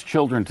 He wants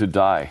children to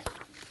die.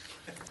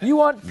 You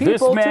want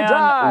people to die. This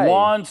man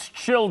wants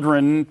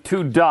children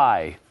to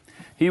die.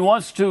 He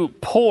wants to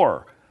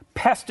pour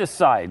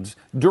pesticides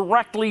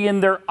directly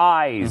in their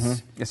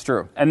eyes. It's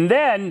true. And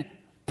then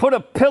put a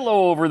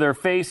pillow over their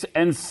face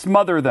and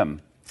smother them.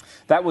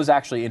 That was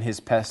actually in his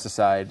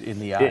pesticide in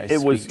the eyes.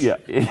 It was, yeah.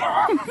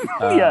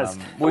 Yes.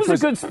 Which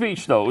was a good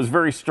speech, though. It was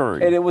very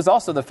stirring. And it was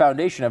also the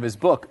foundation of his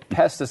book,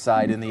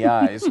 Pesticide in the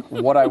Eyes,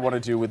 What I Want to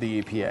Do with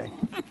the EPA,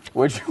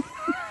 which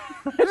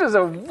is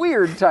a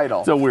weird title.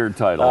 It's a weird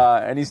title.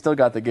 And he still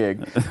got the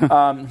gig.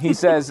 He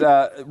says,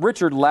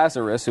 Richard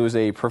Lazarus, who is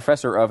a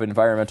professor of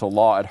environmental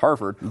law at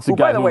Harvard, who,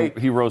 by the way,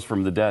 he rose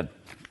from the dead.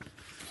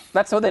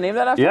 That's what they named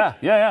that after?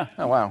 Yeah.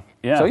 Oh, wow.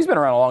 Yeah. So he's been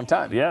around a long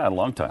time. Yeah, a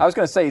long time. I was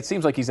going to say, it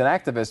seems like he's an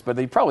activist, but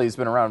he probably has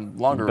been around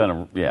longer.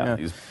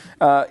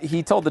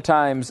 He told the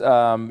Times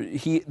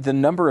the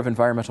number of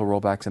environmental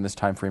rollbacks in this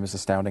time frame is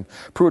astounding.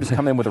 Pruitt has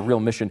come in with a real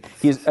mission.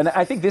 And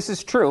I think this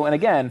is true. And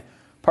again,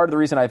 part of the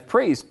reason I've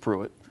praised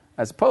Pruitt,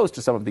 as opposed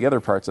to some of the other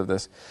parts of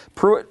this,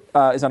 Pruitt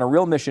is on a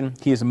real mission.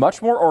 He is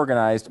much more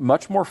organized,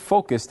 much more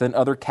focused than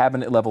other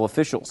cabinet-level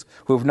officials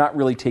who have not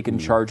really taken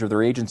charge of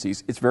their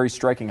agencies. It's very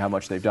striking how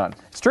much they've done.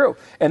 It's true.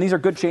 And these are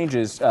good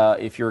changes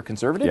if you're a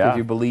conservative, if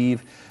you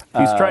believe...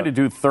 He's trying to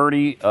do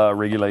 30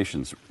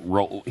 regulations.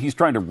 He's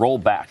trying to roll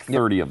back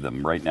 30 of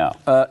them right now.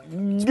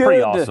 It's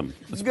pretty awesome.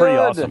 It's pretty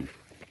awesome.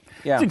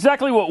 Yeah. It's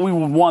exactly what we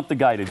would want the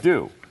guy to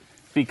do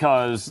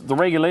because the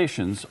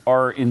regulations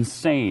are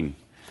insane.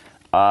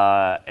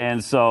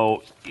 And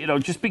so,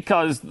 just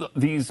because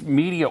these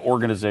media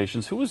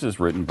organizations, who was this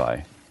written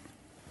by?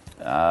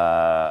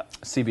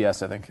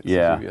 CBS, I think. It's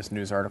a CBS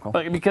News article.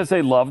 Because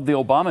they loved the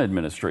Obama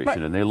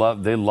administration and they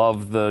love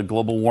the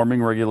global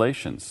warming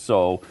regulations.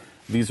 So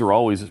these are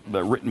always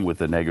written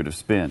with a negative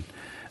spin.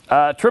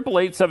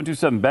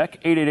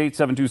 888-727-BECK,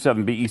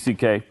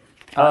 888-727-BECK.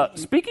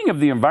 Speaking of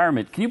the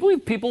environment, can you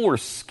believe people were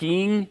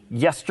skiing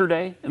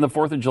yesterday in the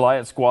 4th of July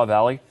at Squaw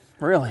Valley?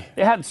 Really?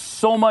 They had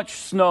so much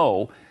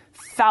snow.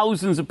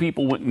 Thousands of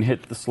people went and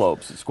hit the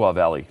slopes at Squaw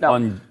Valley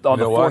on the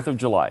 4th of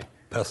July.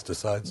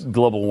 Pesticides.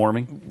 Global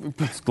warming.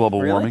 It's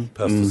global warming.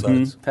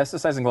 Pesticides.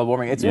 Pesticides and global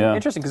warming. It's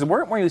interesting because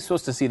weren't we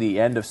supposed to see the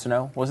end of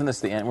snow? Wasn't this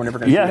the end? We're never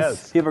going to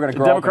see people are going to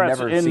grow Democrats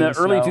up and never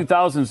see in the early snow.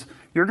 2000s,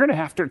 you're going to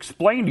have to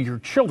explain to your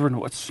children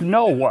what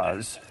snow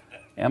was.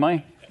 Am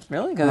I?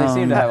 Really? Because they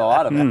seem to have a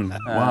lot of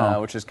it,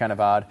 which is kind of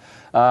odd.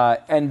 Yeah,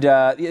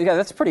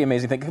 that's a pretty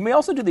amazing thing. Can we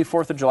also do the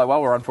 4th of July, while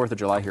we're on 4th of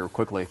July here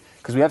quickly,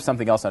 because we have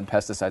something else on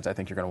pesticides I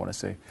think you're going to want to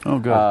see. Oh,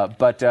 good.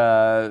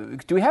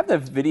 Do we have the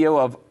video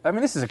of, I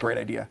mean, this is a great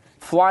idea,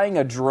 flying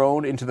a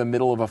drone into the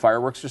middle of a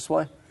fireworks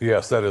display?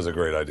 Yes, that is a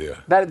great idea.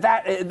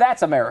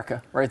 That's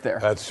America right there.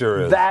 That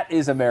sure is. That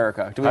is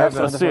America. Do we have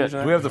some of the footage?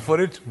 Do we have the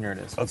footage? Here it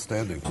is.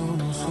 Outstanding.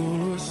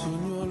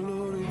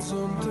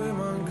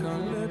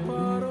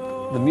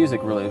 The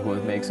music really is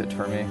what makes it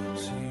for me.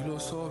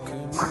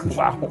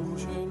 Wow.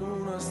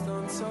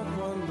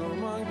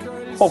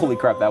 Holy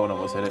crap, that one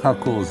almost hit it. How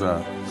cool is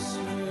that?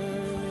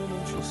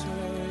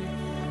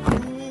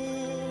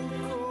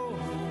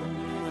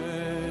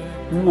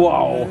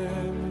 Wow.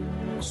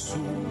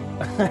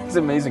 It's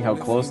amazing how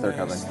close they're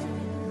coming.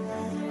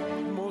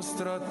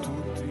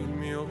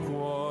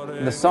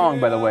 And the song,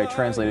 by the way,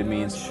 translated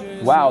means,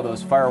 wow,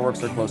 those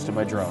fireworks are close to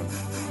my drone.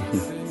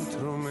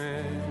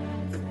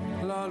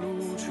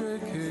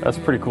 That's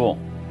pretty cool.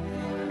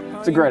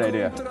 It's a great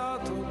idea.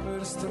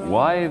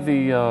 Why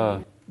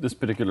this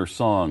particular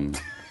song?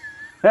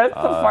 That's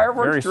the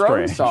fireworks drone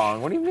strange.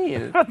 Song. What do you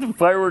mean? The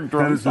firework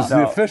drone This is song.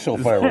 the official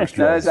fireworks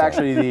drone. That is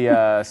actually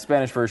the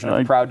Spanish version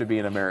of Proud to be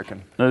an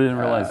American. I didn't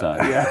realize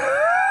that. Yeah.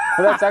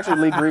 Well, that's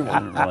actually Lee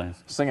Greenwood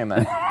singing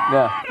that.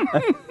 Yeah.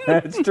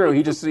 It's true.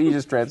 He just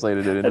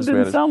translated it into It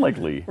Spanish. didn't sound like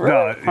Lee.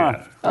 No,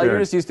 yeah. You're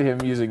just used to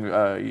him using,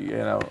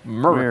 American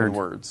Weird.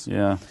 words.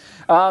 Yeah.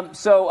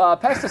 So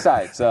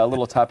pesticides, a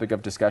little topic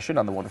of discussion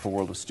on the Wonderful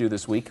World of Stu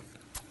this week.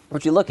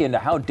 But you look into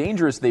how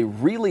dangerous they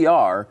really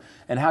are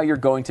and how you're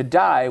going to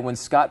die when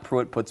Scott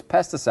Pruitt puts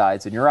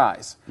pesticides in your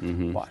eyes.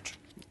 Watch.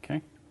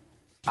 Okay.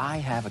 I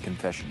have a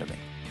confession to make.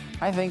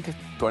 I think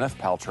Gwyneth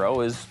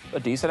Paltrow is a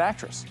decent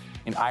actress.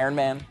 In Iron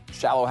Man,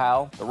 Shallow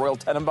Hal, The Royal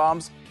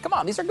Tenenbaums, come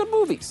on, these are good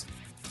movies.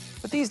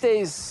 But these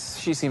days,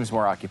 she seems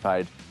more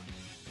occupied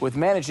with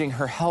managing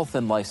her health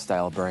and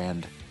lifestyle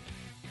brand,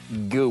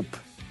 Goop.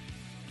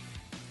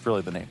 It's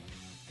really the name.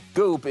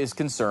 Goop is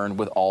concerned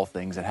with all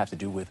things that have to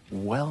do with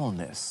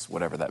wellness,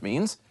 whatever that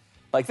means.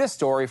 Like this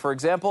story, for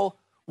example,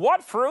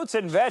 what fruits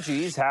and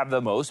veggies have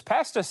the most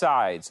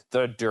pesticides?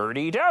 The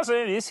Dirty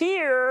Dozen is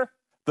here.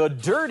 The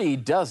Dirty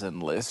Dozen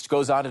list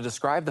goes on to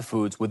describe the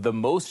foods with the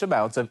most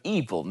amounts of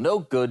evil, no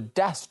good,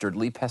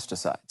 dastardly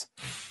pesticides.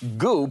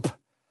 Goop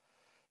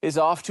is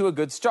off to a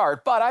good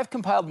start, but I've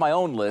compiled my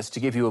own list to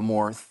give you a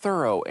more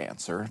thorough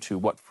answer to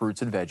what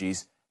fruits and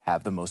veggies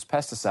have the most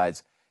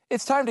pesticides.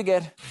 It's time to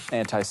get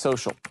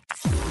antisocial.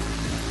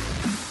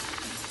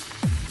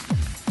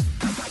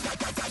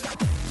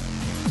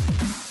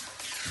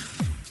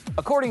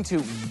 According to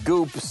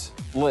Goop's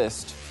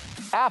list,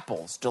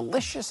 apples,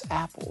 delicious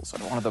apples,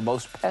 are one of the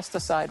most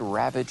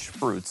pesticide-ravaged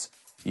fruits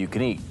you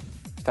can eat.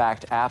 In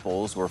fact,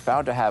 apples were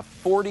found to have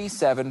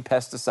 47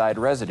 pesticide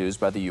residues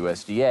by the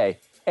USDA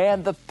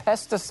and the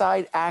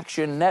Pesticide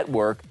Action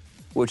Network,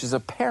 which is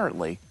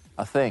apparently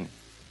a thing.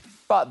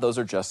 But those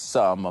are just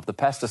some of the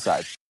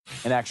pesticides.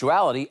 In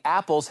actuality,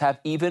 apples have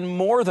even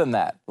more than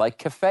that, like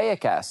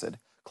caffeic acid,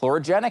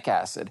 chlorogenic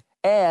acid,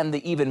 and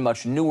the even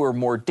much newer,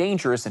 more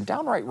dangerous and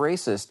downright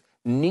racist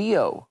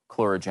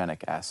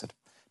neochlorogenic acid,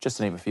 just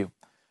to name a few.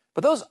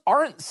 But those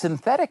aren't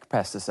synthetic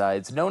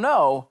pesticides.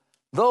 No.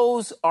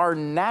 Those are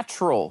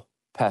natural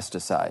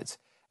pesticides.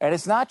 And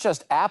it's not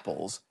just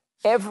apples.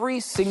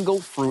 Every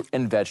single fruit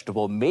and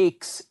vegetable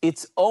makes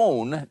its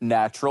own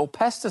natural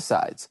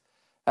pesticides.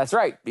 That's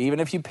right. Even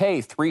if you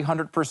pay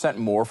 300%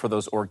 more for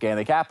those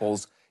organic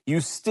apples,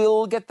 you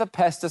still get the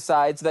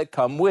pesticides that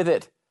come with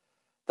it.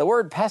 The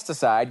word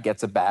pesticide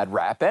gets a bad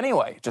rap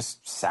anyway. It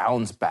just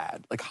sounds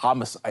bad, like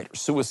homicide or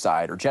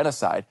suicide or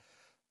genocide.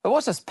 But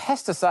what does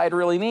pesticide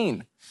really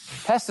mean?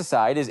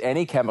 Pesticide is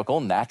any chemical,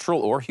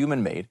 natural or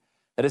human-made,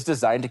 that is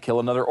designed to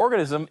kill another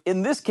organism,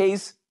 in this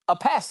case, a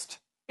pest.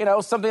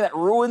 Something that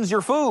ruins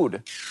your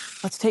food.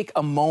 Let's take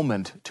a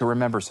moment to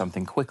remember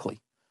something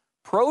quickly.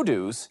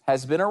 Produce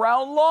has been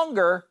around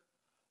longer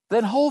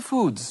than whole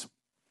foods.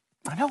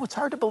 I know it's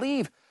hard to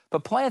believe,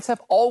 but plants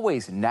have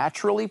always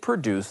naturally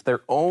produced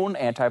their own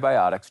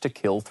antibiotics to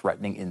kill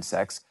threatening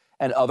insects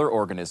and other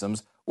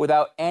organisms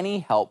without any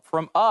help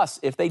from us.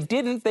 If they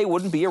didn't, they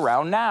wouldn't be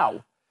around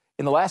now.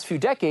 In the last few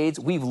decades,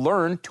 we've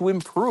learned to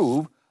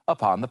improve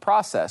upon the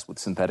process with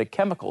synthetic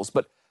chemicals.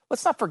 But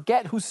let's not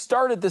forget who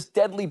started this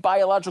deadly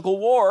biological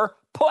war: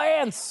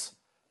 plants.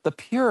 The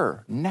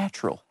pure,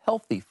 natural,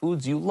 healthy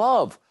foods you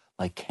love,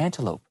 like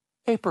cantaloupe,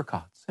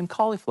 apricots, and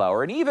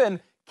cauliflower, and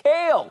even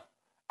kale,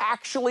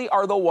 actually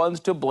are the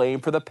ones to blame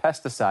for the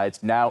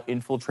pesticides now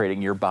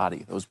infiltrating your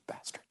body, those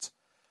bastards.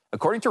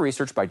 According to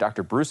research by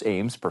Dr. Bruce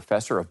Ames,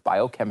 professor of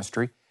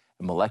biochemistry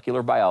and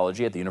molecular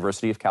biology at the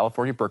University of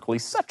California, Berkeley,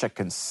 such a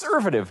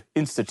conservative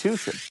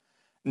institution,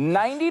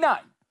 99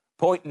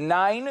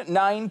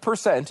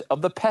 99.99%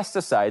 of the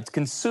pesticides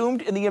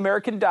consumed in the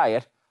American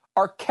diet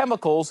are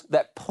chemicals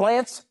that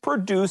plants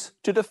produce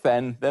to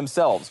defend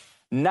themselves.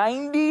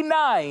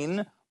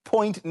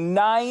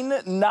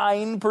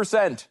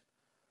 99.99%.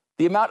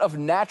 The amount of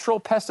natural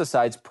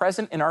pesticides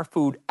present in our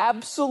food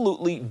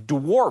absolutely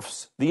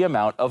dwarfs the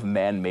amount of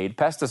man-made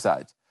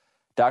pesticides.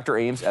 Dr.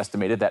 Ames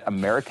estimated that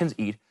Americans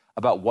eat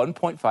about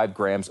 1.5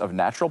 grams of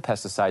natural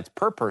pesticides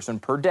per person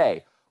per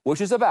day,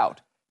 which is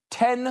about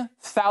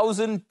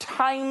 10,000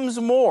 times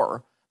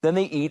more than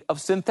they eat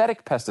of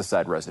synthetic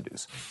pesticide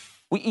residues.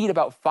 We eat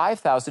about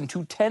 5,000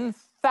 to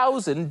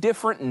 10,000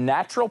 different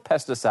natural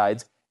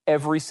pesticides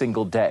every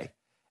single day.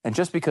 And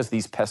just because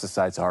these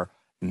pesticides are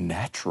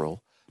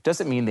natural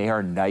doesn't mean they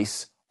are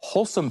nice,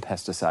 wholesome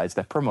pesticides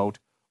that promote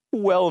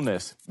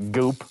wellness.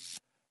 Goop.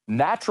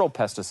 Natural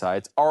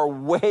pesticides are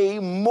way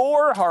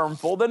more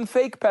harmful than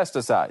fake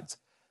pesticides.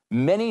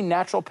 Many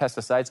natural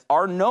pesticides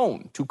are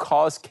known to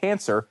cause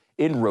cancer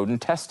in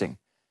rodent testing.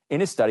 In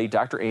his study,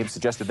 Dr. Ames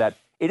suggested that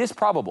it is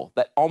probable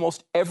that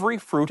almost every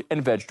fruit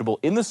and vegetable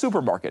in the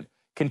supermarket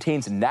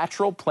contains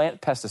natural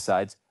plant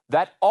pesticides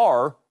that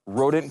are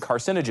rodent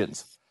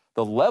carcinogens.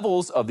 The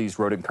levels of these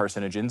rodent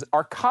carcinogens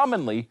are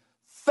commonly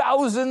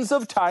thousands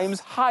of times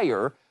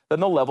higher than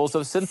the levels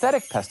of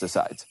synthetic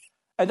pesticides.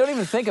 And don't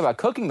even think about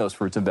cooking those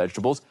fruits and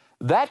vegetables.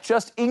 That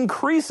just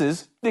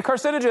increases the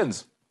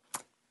carcinogens.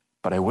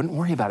 But I wouldn't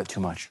worry about it too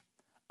much.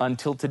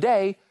 Until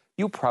today,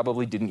 you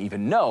probably didn't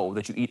even know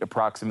that you eat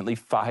approximately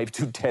 5,000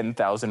 to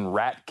 10,000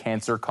 rat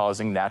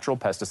cancer-causing natural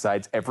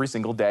pesticides every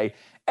single day,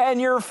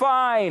 and you're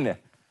fine.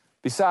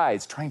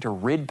 Besides, trying to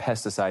rid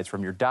pesticides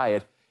from your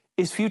diet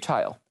is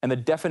futile and the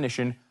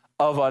definition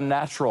of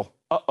unnatural.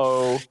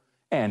 Uh-oh.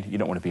 And you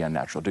don't want to be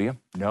unnatural, do you?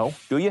 No?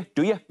 Do you?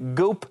 Do you?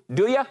 Goop?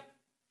 Do you?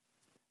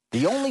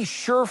 The only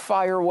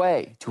surefire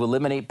way to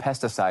eliminate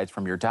pesticides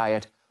from your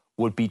diet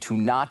would be to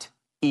not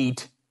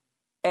eat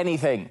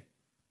anything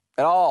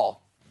at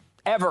all,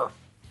 ever.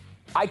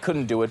 I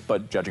couldn't do it,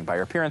 but judging by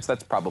your appearance,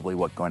 that's probably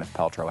what Gwyneth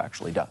Paltrow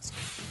actually does.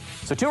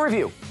 So to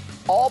review,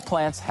 all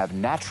plants have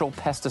natural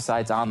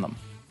pesticides on them.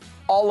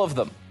 All of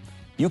them.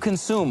 You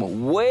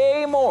consume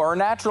way more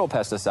natural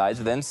pesticides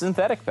than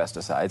synthetic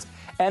pesticides,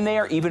 and they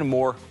are even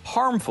more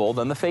harmful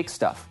than the fake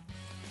stuff.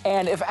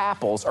 And if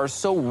apples are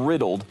so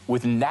riddled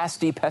with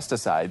nasty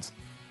pesticides,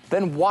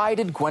 then why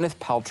did Gwyneth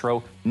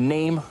Paltrow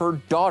name her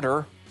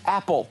daughter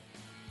Apple?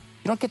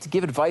 You don't get to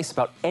give advice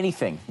about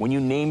anything when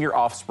you name your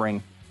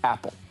offspring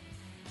Apple.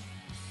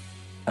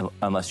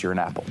 Unless you're an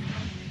apple.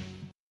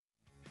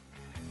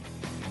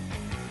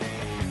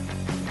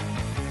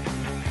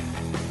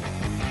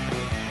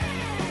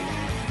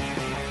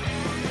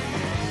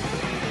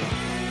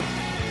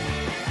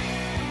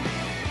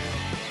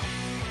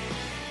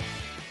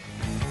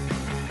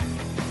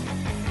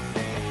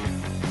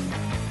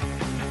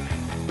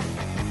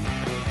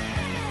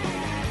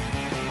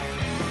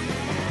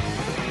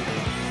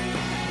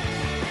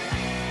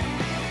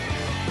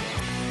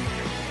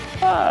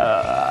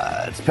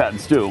 It's Pat and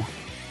Stu.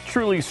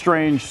 Truly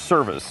strange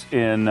service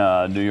in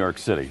New York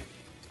City.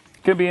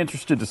 Going to be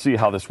interested to see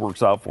how this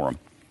works out for them.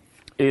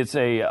 It's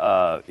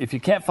if you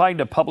can't find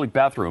a public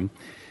bathroom,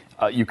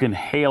 you can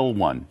hail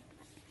one.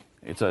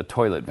 It's a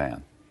toilet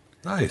van.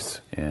 Nice.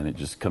 And it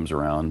just comes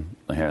around,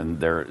 and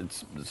there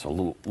looks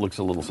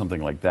a little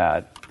something like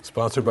that.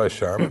 Sponsored by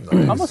Charmin.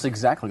 Nice. Almost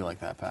exactly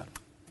like that, Pat.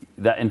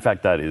 In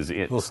fact, that is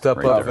it. Little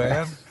step-up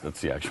van.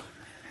 That's the actual.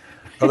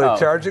 Are they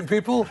charging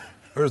people?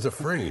 Or is it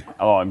free?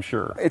 Oh, I'm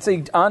sure. It's I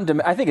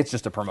think it's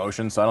just a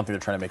promotion, so I don't think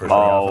they're trying to make money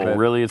off of it. Oh,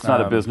 really? It's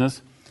not a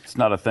business? It's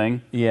not a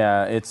thing?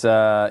 Yeah, it's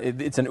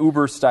an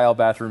Uber-style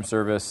bathroom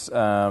service.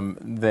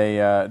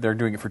 They're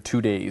doing it for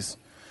 2 days.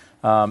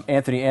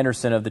 Anthony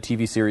Anderson of the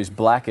TV series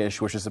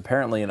Blackish, which is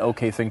apparently an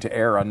okay thing to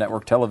air on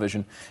network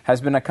television, has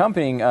been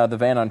accompanying the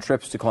van on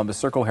trips to Columbus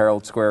Circle,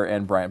 Herald Square,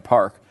 and Bryant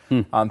Park.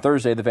 On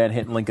Thursday, the van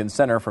hit Lincoln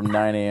Center from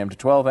 9 a.m. to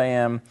 12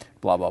 a.m.,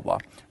 blah, blah, blah.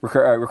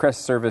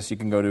 Request service, you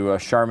can go to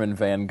Charmin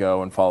Van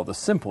Go and follow the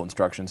simple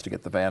instructions to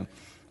get the van.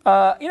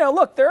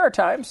 Look, there are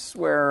times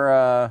where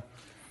a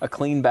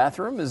clean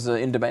bathroom is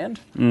in demand.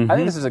 Mm-hmm. I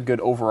think this is a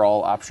good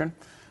overall option.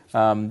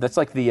 That's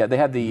like they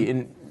have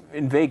in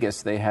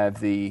Vegas, they have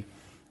the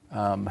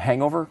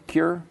hangover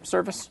cure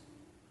service,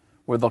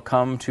 where they'll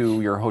come to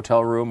your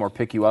hotel room or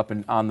pick you up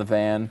on the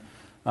van,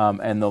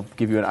 and they'll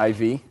give you an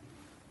IV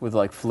with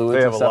like fluids.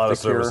 They have and a stuff lot of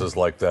to cure. services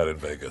like that in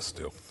Vegas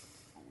too.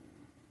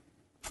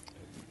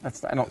 I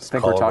don't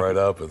think call we're talking right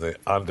up and they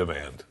on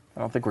demand. I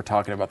don't think we're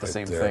talking about the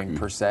same thing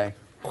per se.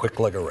 Quick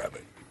like a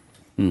rabbit.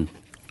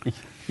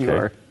 You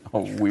are a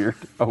weird.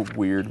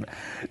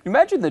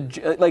 Imagine they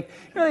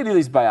do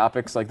these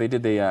biopics like they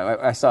did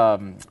I saw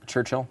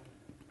Churchill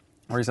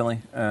recently,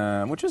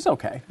 which was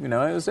okay.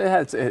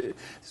 It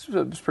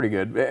was pretty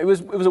good. It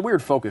was a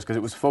weird focus because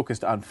it was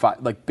focused on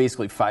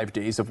basically 5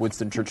 days of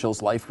Winston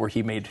Churchill's life where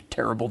he made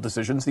terrible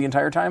decisions the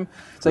entire time.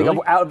 It's like really?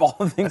 Out of all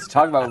the things to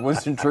talk about with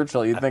Winston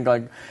Churchill, you'd think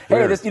like,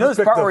 hey, this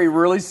part where he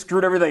really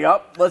screwed everything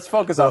up. Let's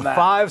focus on that. The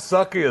 5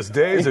 suckiest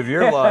days of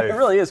your life. It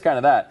really is kind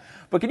of that.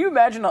 But can you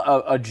imagine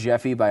a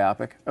Jeffy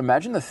biopic?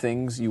 Imagine the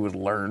things you would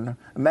learn.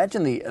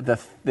 Imagine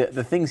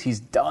the things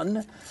he's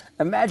done.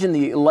 Imagine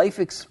the life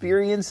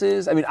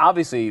experiences. I mean,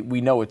 obviously,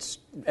 we know it's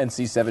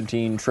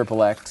NC-17,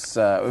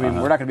 XXX.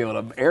 We're not going to be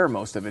able to air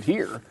most of it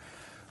here.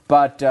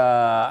 But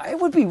it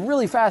would be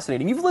really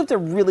fascinating. You've lived a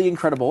really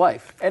incredible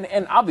life.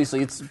 And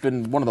obviously, it's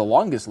been one of the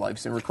longest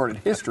lives in recorded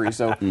history.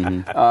 So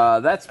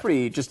that's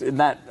pretty, just in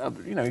that,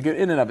 in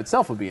and of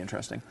itself would be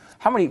interesting.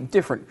 How many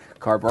different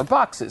cardboard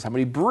boxes, how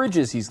many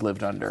bridges he's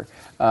lived under,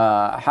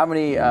 how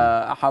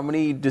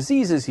many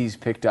diseases he's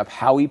picked up,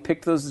 how he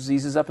picked those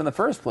diseases up in the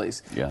first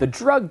place, the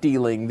drug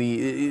dealing,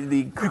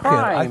 the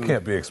crime. I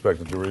can't be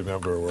expected to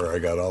remember where I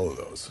got all of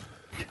those.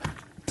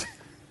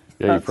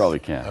 Yeah, you probably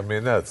can't. I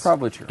mean, that's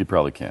probably true. You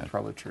probably can't.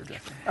 Probably true,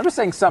 Jeff. I'm just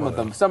saying some of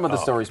them. Some of the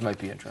stories might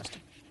be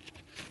interesting.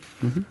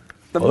 Mm-hmm.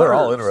 They're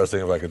all interesting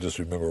if I could just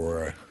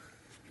remember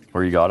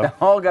where you got them.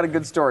 They all got a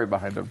good story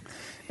behind them.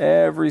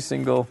 Every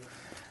single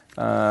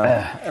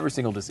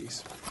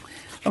disease.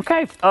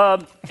 Okay.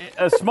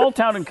 A small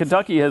town in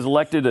Kentucky has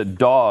elected a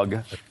dog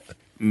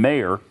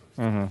mayor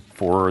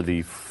for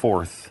the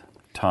 4th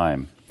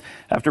time.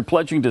 After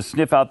pledging to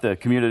sniff out the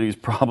community's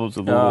problems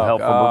with a little help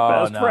from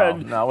her best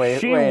friend,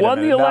 she won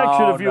the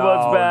election a few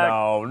months back.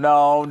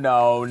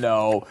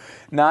 No.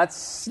 Not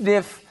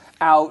sniff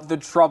out the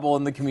trouble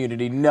in the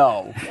community.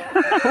 No.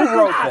 Who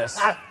wrote this?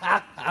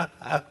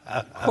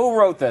 Who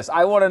wrote this?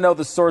 I want to know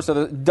the source of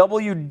the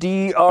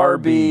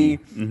WDRB.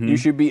 You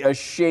should be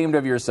ashamed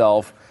of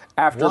yourself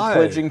after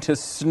pledging to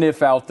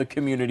sniff out the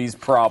community's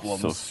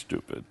problems. So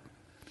stupid.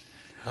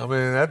 I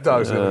mean, that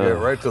dog's going to get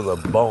right to the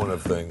bone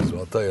of things,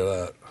 I'll tell you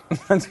that.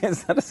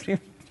 Is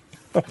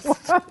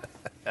that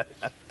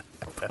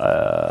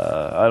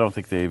I don't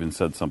think they even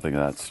said something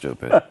that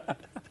stupid.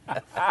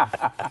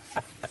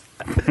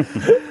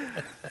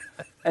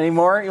 Any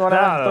more you want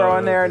to throw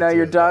in there? No,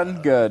 you're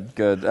done? Good.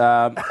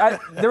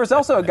 There was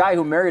also a guy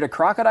who married a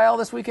crocodile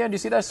this weekend. Do you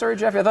see that story,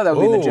 Jeffy? I thought that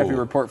would be the Jeffy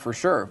report for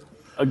sure.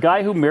 A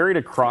guy who married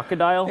a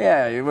crocodile?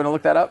 Yeah, you want to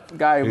look that up? A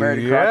guy who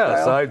married a crocodile?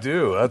 Yes, I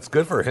do. That's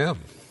good for him.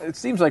 It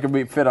seems like it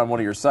would fit on one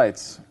of your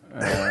sites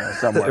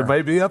somewhere. It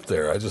may be up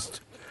there.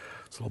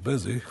 It's a little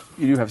busy.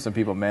 You do have some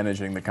people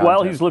managing the content.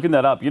 While he's looking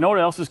that up, you know what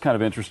else is kind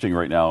of interesting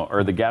right now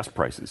are the gas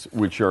prices,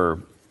 which are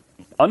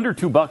under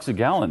 $2 a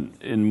gallon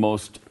in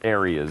most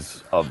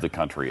areas of the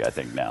country, I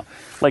think now.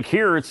 Like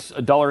here, it's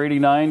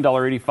 $1.89,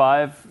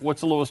 $1.85.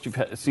 What's the lowest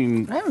you've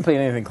seen? I haven't paid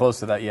anything close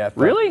to that yet.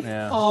 Really?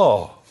 Yeah.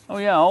 Oh,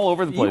 yeah, all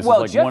over the place. It's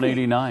like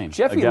 $1.89.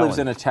 Jeffy lives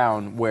in a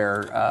town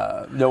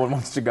where no one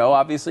wants to go,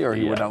 obviously, or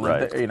he would not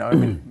live there. I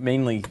mean,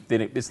 mainly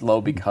it's low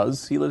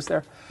because he lives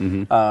there.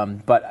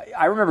 But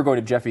I remember going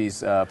to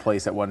Jeffy's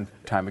place at one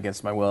time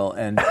against my will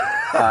and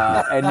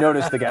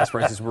noticed the gas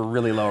prices were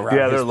really low around.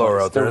 Yeah, they're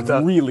lower out there.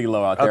 They're really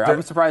low out there.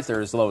 I'm surprised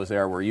they're as low as they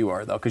are where you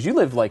are, though, because you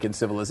live like in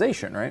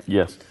civilization, right?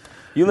 Yes.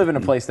 You live in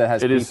a place that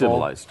has people. It is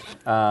civilized.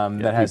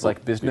 That has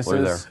like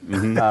businesses,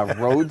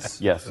 roads.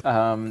 Yes.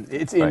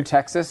 It's in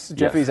Texas.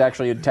 Jeffy's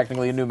actually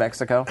technically in New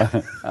Mexico,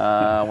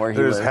 where he lives.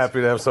 They're just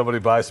happy to have somebody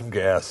buy some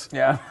gas.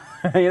 Yeah.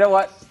 You know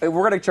what? We're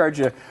going to charge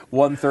you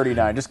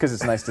 $1.39 just because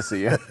it's nice to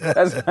see you.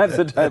 That's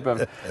the type of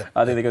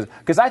thing that goes.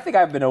 Because I think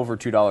I've been over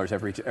 $2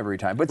 every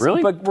time. But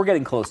really? But we're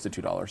getting close to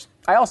 $2.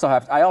 I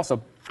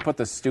also put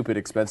the stupid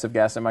expensive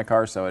gas in my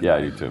car, so I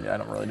do too. I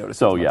don't really notice.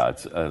 So yeah,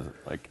 it's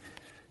like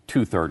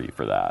 $2.30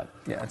 for that.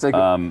 Yeah, it's like.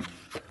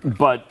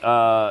 But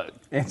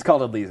it's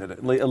called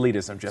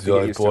elitism, Jeffy.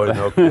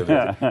 No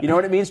kidding. You know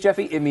what it means,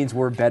 Jeffy? It means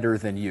we're better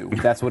than you.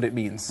 That's what it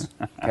means.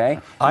 Okay?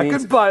 I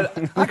can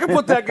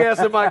put that gas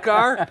in my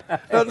car.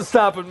 Nothing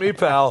stopping me,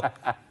 pal.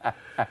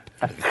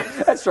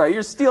 That's right.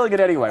 You're stealing it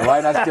anyway. Why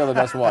not steal the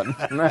best one?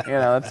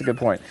 That's a good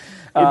point.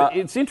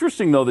 It's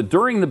interesting, though, that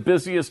during the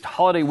busiest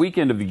holiday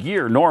weekend of the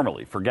year,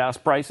 normally for gas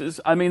prices,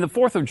 I mean, the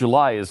 4th of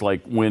July is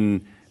like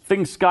when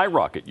things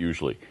skyrocket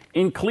usually.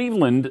 In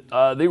Cleveland,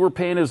 they were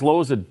paying as low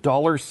as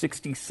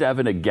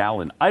 $1.67 a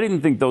gallon. I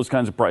didn't think those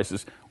kinds of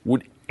prices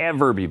would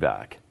ever be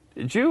back.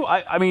 Did you?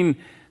 I mean,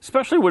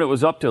 especially when it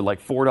was up to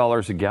like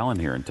 $4 a gallon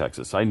here in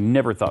Texas. I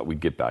never thought we'd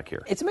get back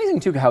here. It's amazing,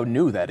 too, how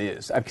new that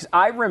is. Because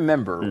I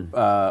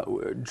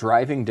remember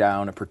driving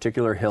down a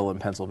particular hill in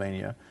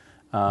Pennsylvania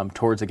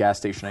towards a gas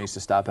station I used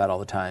to stop at all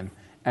the time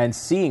and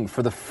seeing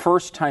for the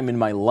first time in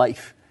my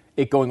life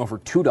it going over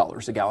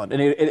 $2 a gallon.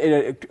 And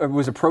it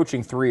was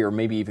approaching $3 or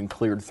maybe even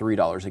cleared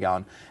 $3 a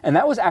gallon. And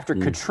that was after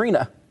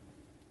Katrina.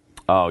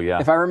 Oh, yeah.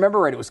 If I remember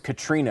right, it was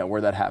Katrina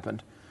where that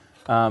happened.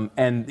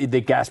 And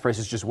the gas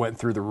prices just went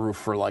through the roof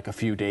for like a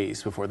few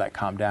days before that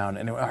calmed down.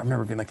 And I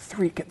remember being like,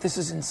 this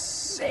is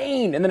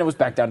insane. And then it was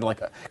back down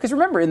to because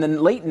remember, in the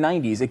late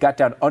 90s, it got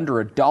down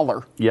under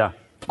 $1. Yeah.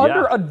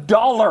 Under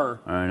 $1.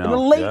 I know. In the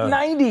late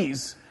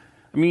 90s.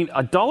 I mean,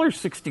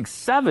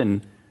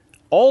 $1.67...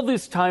 all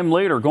this time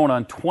later, going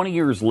on 20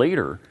 years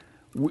later,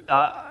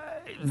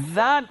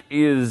 that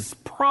is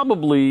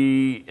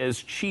probably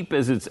as cheap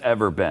as it's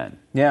ever been.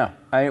 Yeah,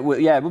 it would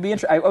be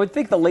interesting. I would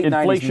think the late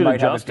Inflation 90s might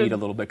adjusted? have it beat a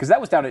little bit because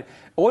that was down at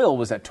oil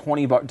was at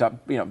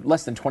 $20,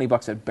 less than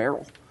 $20 a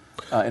barrel.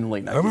 in the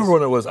late 90s. I remember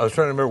when it was. I was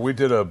trying to remember. We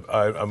did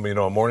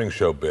a morning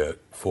show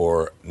bit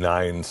for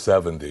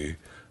 970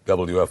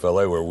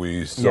 WFLA where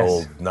we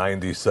sold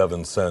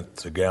 97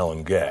 cents a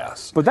gallon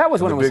gas. But that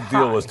was when it was big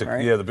deal high, was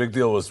right? Yeah, the big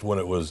deal was when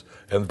it was.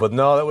 But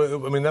no,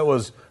 that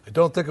was. I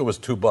don't think it was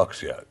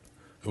 $2 yet.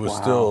 It was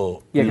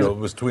still, it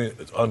was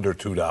it's under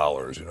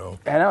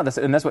 $2, I know,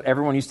 that's what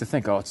everyone used to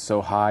think. Oh, it's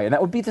so high. And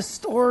that would be the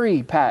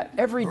story, Pat,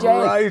 every day.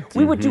 Right.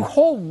 We would do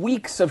whole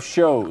weeks of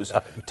shows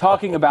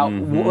talking about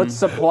what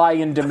supply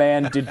and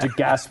demand did to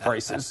gas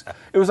prices.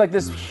 It was like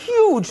this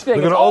huge thing.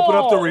 We're going to open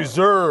up the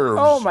reserves.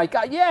 Oh, my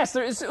God, yes.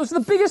 It was the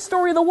biggest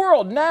story in the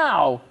world.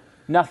 Now,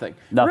 nothing.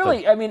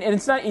 Really, I mean, and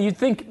it's not, you'd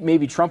think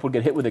maybe Trump would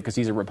get hit with it because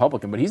he's a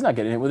Republican, but he's not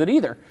getting hit with it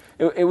either.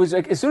 It was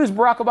like, as soon as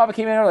Barack Obama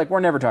came in, they're like,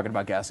 we're never talking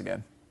about gas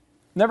again.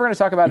 Never going to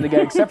talk about it again,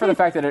 except for the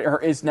fact that it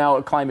is now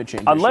a climate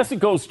change Unless issue. it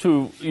goes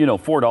to,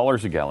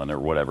 $4 a gallon or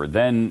whatever,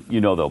 then,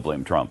 they'll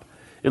blame Trump.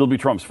 It'll be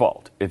Trump's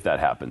fault if that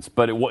happens.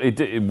 But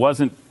it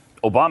wasn't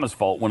Obama's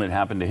fault when it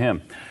happened to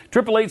him.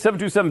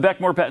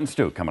 888-727-BECK, more Pat and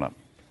Stu coming up.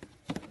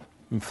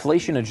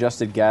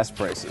 Inflation-adjusted gas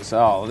prices.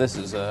 Oh, this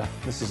is a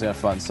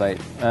fun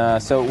site.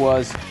 So it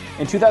was,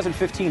 in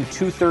 2015,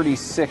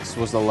 $2.36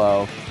 was the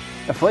low.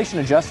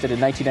 Inflation-adjusted in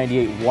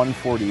 1998,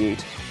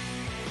 $1.48.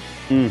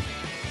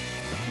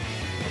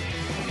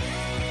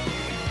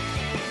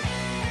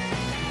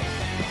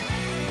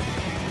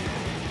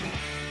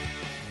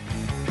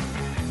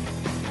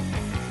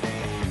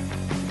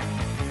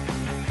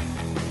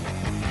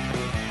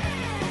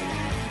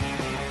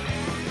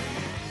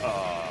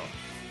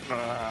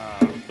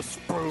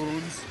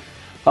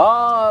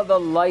 The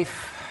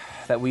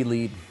life that we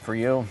lead for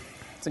you.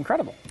 It's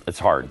incredible. It's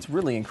hard. It's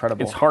really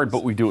incredible. It's hard,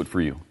 but we do it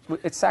for you.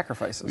 It's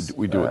sacrifices.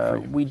 We do it for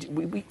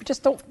you. We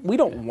just don't. We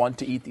don't want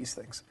to eat these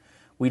things.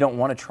 We don't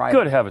want to try.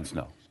 Good heavens,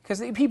 no. Because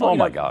the people. Oh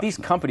my God. These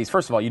companies.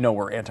 First of all,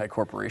 we're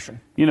anti-corporation.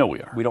 We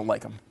are. We don't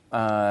like them.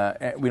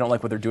 We don't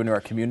like what they're doing to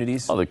our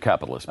communities. Oh, the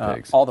capitalist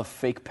pigs. All the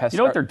fake pests. You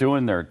know what they're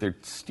doing? They're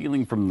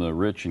stealing from the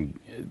rich and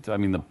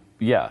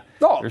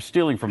they're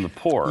stealing from the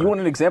poor. You want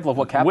an example of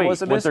what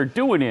capitalism is? What is? they're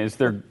doing is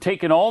they're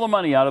taking all the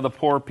money out of the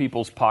poor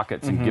people's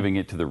pockets and giving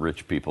it to the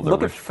rich people.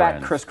 Look at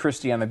fat Chris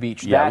Christie on the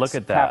beach. Yeah, That's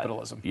look at that.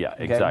 Capitalism. Yeah,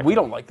 okay? exactly. We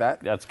don't like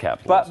that. That's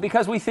capitalism. But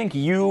because we think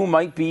you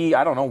might be,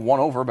 won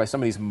over by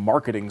some of these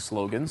marketing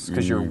slogans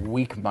because you're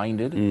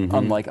weak-minded,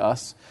 unlike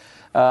us.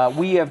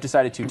 We have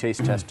decided to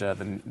taste test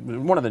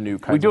one of the new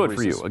kinds of Reese's. We do it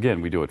for you.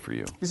 Again, we do it for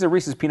you. These are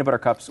Reese's Peanut Butter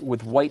Cups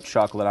with white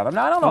chocolate on them.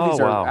 Now, I don't know if these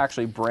are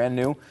actually brand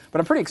new, but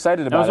I'm pretty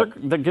excited about it. Is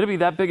there going to be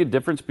that big a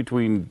difference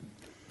between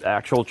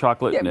actual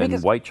chocolate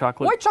and white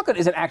chocolate? White chocolate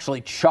isn't actually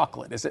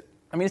chocolate, is it?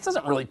 I mean, it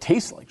doesn't really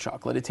taste like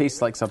chocolate. It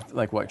tastes like something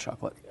like white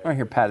chocolate. Right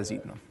here, Pat is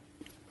eating them.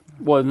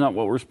 Well, isn't that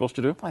what we're supposed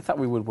to do? I thought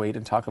we would wait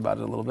and talk about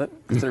it a little bit.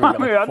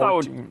 Considering we got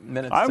 14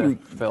 minutes to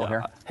fill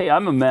here. Hey,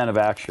 I'm a man of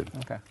action.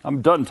 Okay.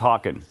 I'm done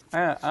talking.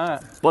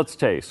 Let's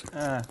taste.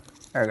 There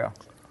we go.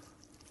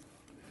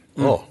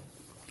 Oh.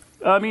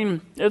 I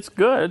mean, it's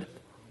good.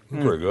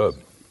 Pretty good.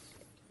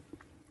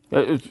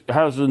 It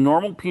has the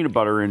normal peanut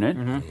butter in it.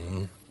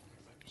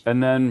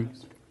 And then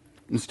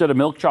instead of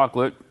milk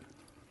chocolate,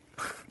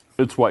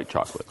 it's white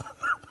chocolate.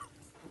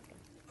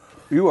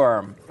 You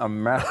are a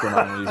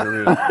mastermind with these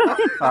reviews.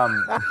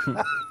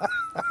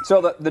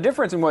 So the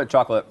difference in white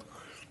chocolate,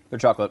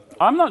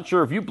 I'm not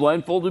sure if you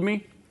blindfolded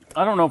me.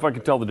 I don't know if I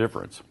could tell the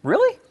difference.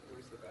 Really?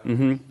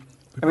 Mm-hmm.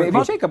 I mean, if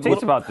you take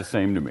tastes about the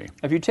same to me.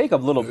 If you take a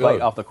little bite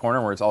off the corner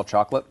where it's all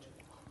chocolate,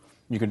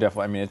 you can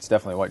definitely. I mean, it's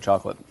definitely white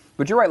chocolate.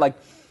 But you're right. Like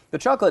the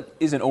chocolate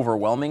isn't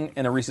overwhelming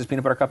in a Reese's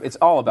peanut butter cup. It's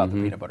all about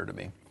the peanut butter to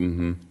me.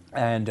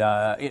 And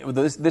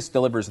this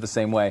delivers the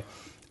same way.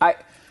 I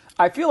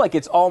feel like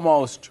it's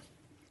almost.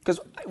 Because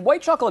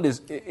white chocolate is,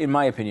 in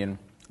my opinion,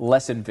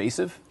 less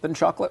invasive than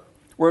chocolate,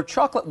 where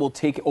chocolate will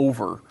take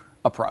over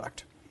a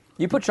product.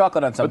 You put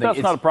chocolate on something. But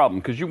that's not a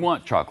problem because you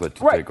want chocolate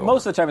to take over.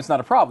 Most of the time it's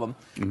not a problem.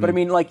 But I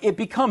mean, like, it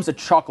becomes a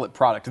chocolate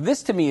product.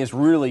 This to me is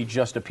really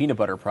just a peanut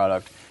butter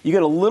product. You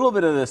get a little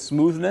bit of the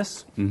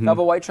smoothness of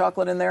a white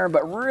chocolate in there,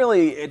 but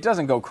really it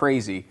doesn't go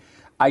crazy.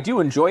 I do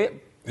enjoy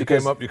it. You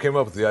came up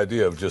with the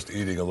idea of just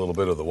eating a little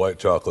bit of the white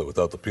chocolate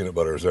without the peanut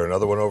butter. Is there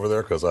another one over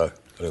there? Because I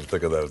didn't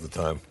think of that at the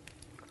time.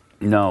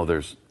 No,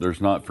 there's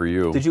not for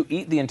you. Did you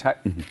eat the entire?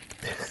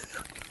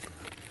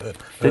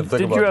 Did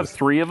you have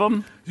 3 of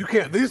them? You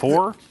can't. These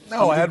 4?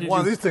 No, I had one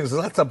of these things.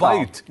 That's a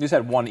bite. You just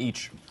had one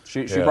each.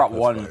 She brought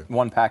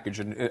one package,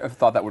 and I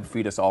thought that would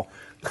feed us all.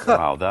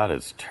 Wow, that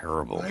is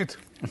terrible. Right.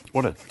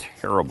 What a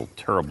terrible,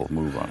 terrible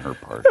move on her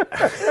part.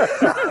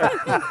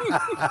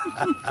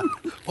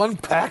 One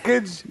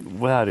package?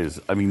 Well,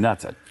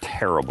 that's a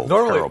terrible,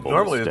 terrible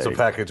Normally mistake. it's a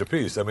package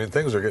apiece. I mean,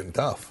 things are getting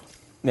tough.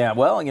 Yeah,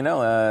 well,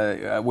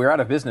 we're out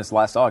of business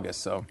last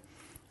August, so.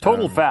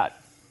 Total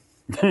fat,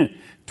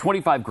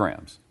 25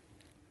 grams.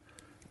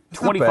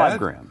 25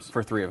 grams.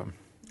 For 3 of them.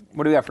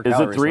 What do we have for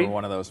calories for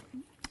one of those?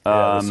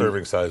 Yeah, the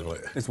serving size.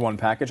 It's one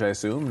package, I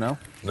assum, no?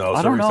 No,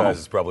 serving size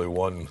is probably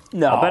one.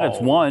 No. I'll bet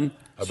it's one.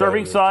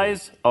 Serving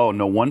size? Oh,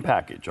 no, one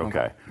package.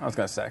 Okay. I was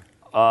going to say.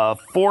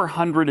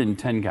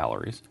 410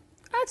 calories.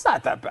 it's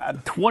not that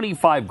bad.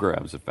 25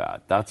 grams of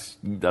fat. That's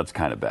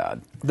kind of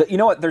bad. You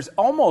know what? There's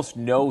almost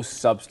no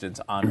substance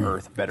on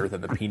earth better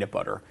than the peanut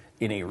butter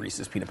in a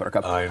Reese's peanut butter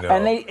cup. I know.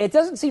 And it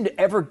doesn't seem to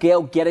ever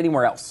get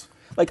anywhere else.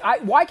 Like,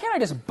 why can't I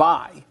just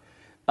buy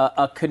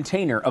a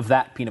container of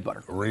that peanut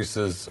butter?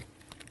 Reese's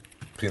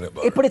peanut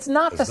butter. But it's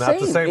not the same.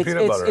 It's not the same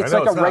peanut butter. It's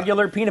like a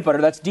regular peanut butter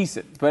that's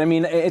decent. But I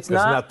mean, it's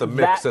not the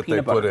mix that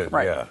they put in.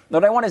 Right. Yeah.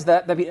 What I want is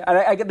that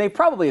they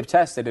probably have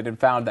tested it and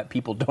found that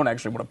people don't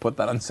actually want to put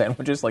that on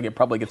sandwiches. Like, it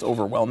probably gets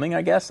overwhelming,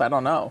 I guess. I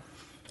don't know.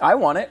 I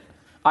want it.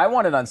 I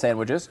want it on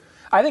sandwiches.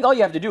 I think all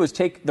you have to do is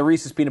take the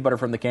Reese's peanut butter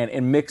from the can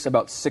and mix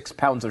about 6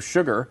 pounds of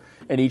sugar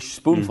in each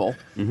spoonful.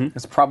 Mm-hmm.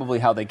 That's probably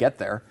how they get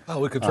there. Oh,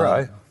 we could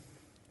try.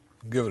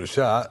 Give it a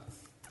shot.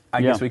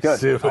 I guess we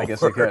could. I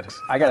guess we could.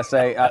 I gotta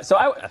say, so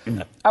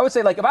I would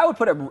say, like, if I would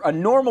put a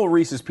normal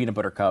Reese's peanut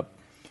butter cup,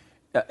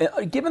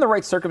 given the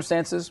right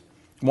circumstances,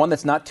 one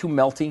that's not too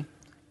melty,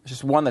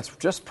 just one that's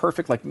just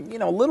perfect, like, you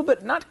know, a little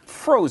bit not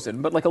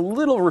frozen, but like a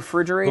little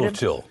refrigerated, a little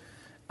chill.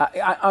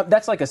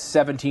 That's like a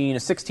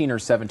 16 or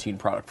 17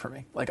 product for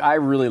me. Like, I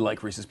really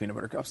like Reese's peanut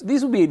butter cups.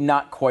 These would be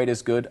not quite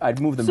as good. I'd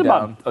move them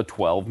down. About a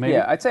 12, maybe.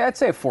 Yeah, I'd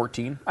say a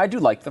 14. I do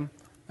like them.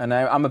 And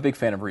I'm a big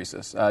fan of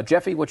Reese's.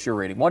 Jeffy, what's your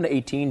rating? 1 to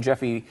 18.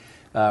 Jeffy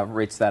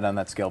rates that on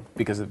that scale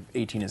because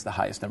 18 is the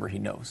highest number he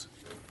knows.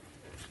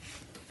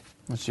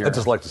 What's your? I'd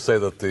just like to say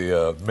that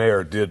the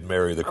mayor did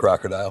marry the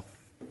crocodile.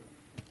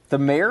 The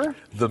mayor?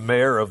 The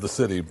mayor of the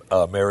city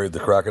married the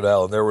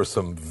crocodile, and there were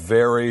some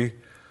very,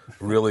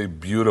 really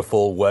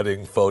beautiful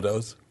wedding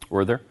photos.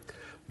 Were there?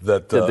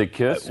 That did they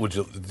kiss? Would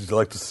you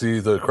like to see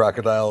the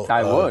crocodile?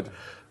 I would.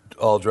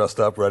 All dressed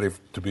up, ready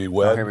to be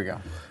wed. Oh, here we go.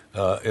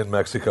 In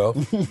Mexico.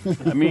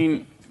 I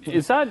mean,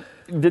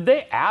 did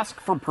they ask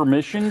for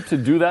permission to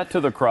do that to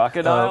the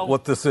crocodile?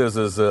 What this is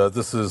a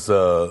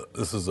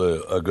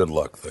good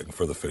luck thing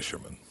for the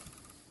fishermen.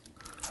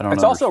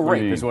 It's also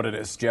rape, is what it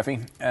is, Jeffy.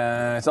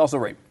 It's also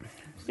rape.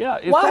 Yeah,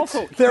 it's what?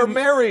 Also they're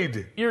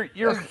married.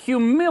 You're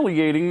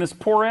humiliating this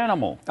poor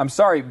animal. I'm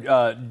sorry,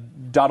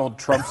 Donald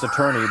Trump's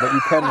attorney, but you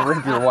can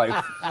rape your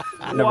wife.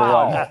 Number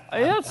one.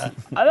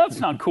 That's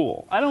not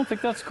cool. I don't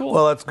think that's cool.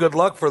 Well, that's good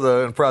luck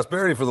and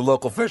prosperity for the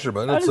local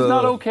fishermen. That is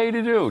not okay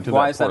to do.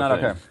 Why is that not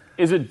okay?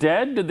 Is it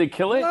dead? Did they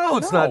kill it? No,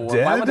 it's not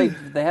dead. Why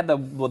would they had the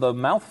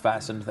mouth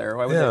fastened there?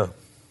 Why would they?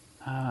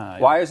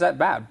 Why is that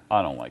bad?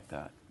 I don't like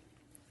that.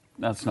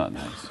 That's not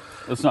nice.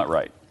 That's not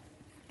right.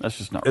 That's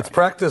just not right. It's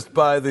practiced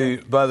by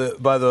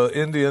the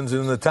Indians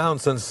in the town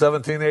since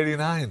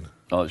 1789.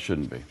 Oh, it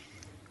shouldn't be.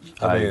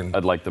 I mean,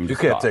 I'd like them to You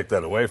can't take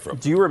that away from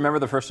them. Do you remember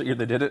the first year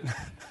they did it?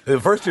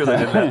 The first year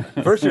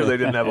they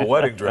didn't have a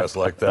wedding dress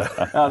like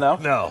that. Oh, no?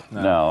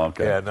 No,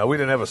 okay. Yeah, no, we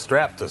didn't have a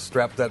strap to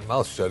strap that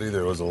mouth shut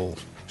either. It was a little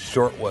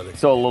short wedding.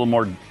 So a little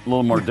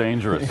more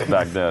dangerous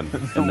back then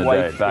in the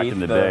day. Back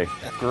in the day.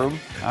 Groom?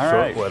 All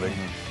right. Short wedding.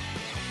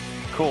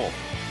 Cool.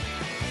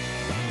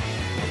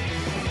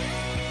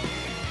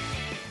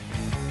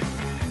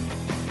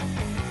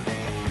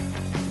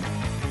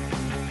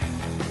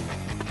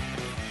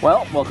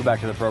 Well, welcome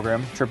back to the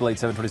program.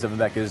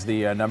 888-727-BECK is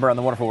the number. On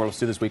the Wonderful World of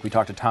Stu this week, we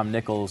talked to Tom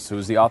Nichols, who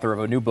is the author of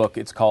a new book.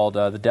 It's called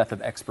The Death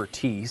of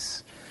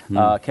Expertise,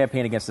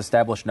 Campaign Against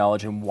Established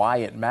Knowledge and Why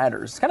It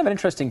Matters. It's kind of an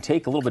interesting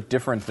take, a little bit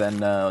different than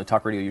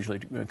talk radio usually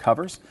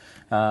covers.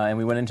 And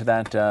we went into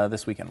that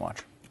this weekend watch.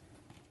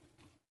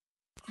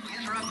 We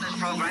interrupt this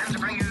program to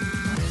bring you...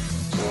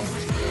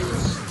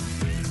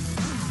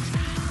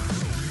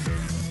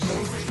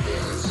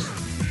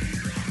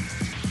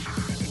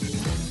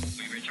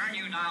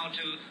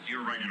 to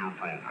your regular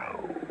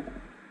program.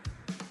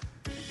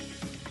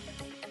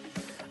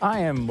 I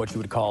am what you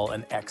would call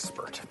an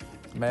expert.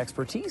 My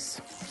expertise?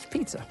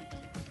 Pizza.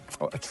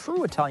 A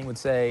true Italian would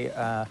say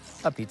a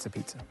pizza.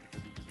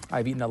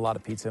 I've eaten a lot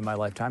of pizza in my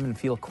lifetime and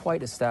feel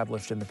quite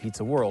established in the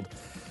pizza world.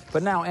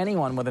 But now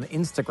anyone with an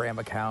Instagram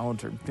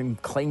account can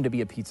claim to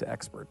be a pizza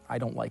expert. I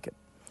don't like it.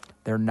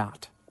 They're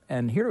not.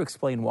 And here to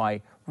explain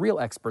why real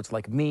experts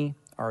like me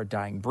are a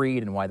dying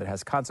breed and why that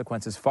has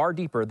consequences far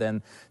deeper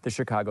than the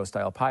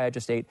Chicago-style pie I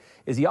just ate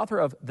is the author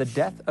of The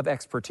Death of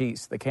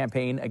Expertise, the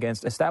campaign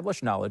against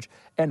established knowledge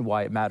and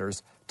why it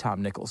matters,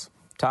 Tom Nichols.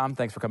 Tom,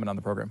 thanks for coming on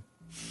the program.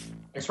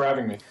 Thanks for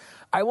having me.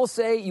 I will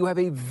say you have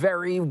a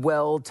very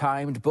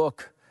well-timed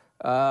book.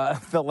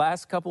 The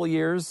last couple of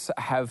years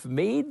have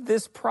made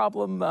this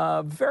problem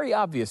very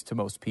obvious to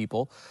most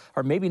people,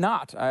 or maybe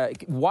not.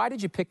 Why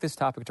did you pick this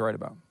topic to write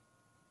about?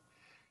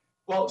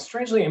 Well,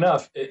 strangely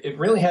enough, it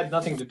really had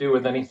nothing to do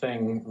with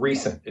anything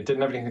recent. It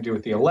didn't have anything to do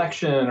with the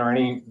election or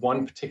any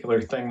one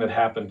particular thing that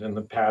happened in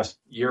the past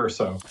year or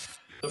so.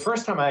 The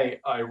first time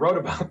I wrote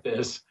about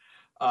this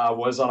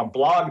was on a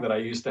blog that I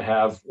used to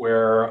have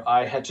where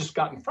I had just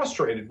gotten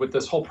frustrated with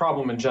this whole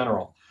problem in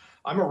general.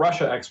 I'm a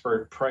Russia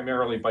expert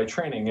primarily by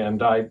training,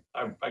 and I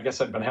guess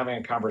I'd been having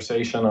a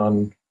conversation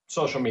on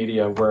social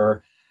media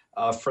where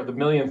for the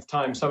millionth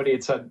time somebody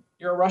had said,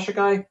 "You're a Russia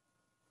guy?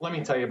 Let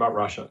me tell you about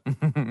Russia."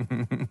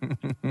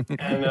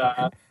 And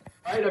right,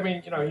 I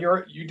mean,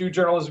 you do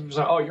journalism.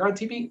 So, oh, you're on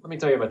TV? Let me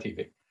tell you about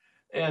TV.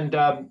 And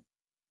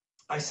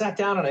I sat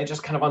down and I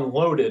just kind of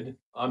unloaded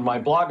on my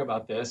blog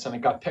about this, and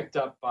it got picked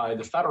up by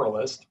The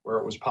Federalist, where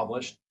it was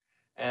published.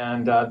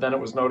 And then it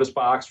was noticed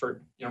by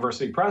Oxford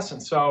University Press.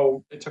 And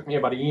so it took me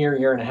about a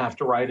year and a half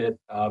to write it.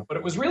 But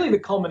it was really the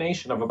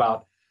culmination of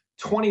about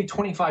 20,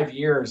 25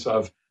 years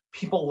of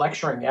people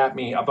lecturing at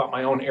me about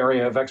my own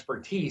area of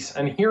expertise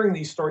and hearing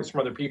these stories from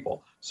other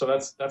people. So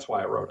that's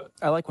why I wrote it.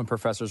 I like when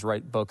professors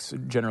write books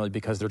generally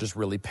because they're just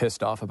really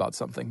pissed off about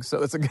something.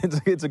 So it's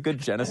a good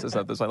genesis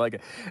of this. I like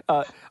it.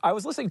 I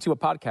was listening to a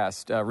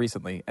podcast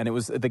recently, and it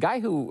was the guy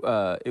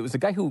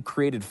who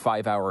created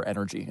 5 Hour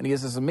Energy, and he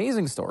has this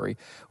amazing story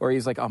where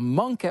he's like a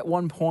monk at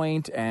one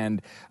point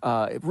and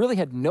really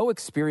had no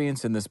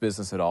experience in this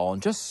business at all,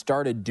 and just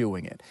started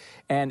doing it.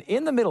 And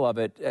in the middle of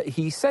it,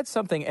 he said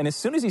something, and as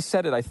soon as he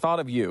said it, I thought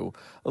of you.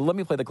 Let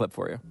me play the clip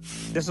for you.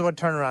 This is what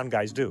turnaround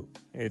guys do.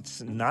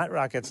 It's not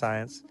rocket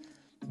science,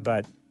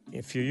 but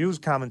if you use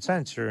common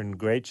sense, you're in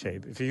great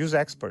shape. If you use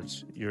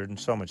experts, you're in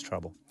so much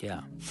trouble.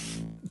 Yeah.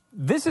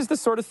 This is the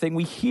sort of thing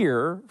we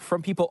hear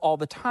from people all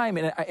the time,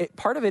 and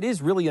part of it is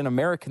really an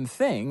American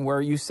thing where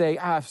you say,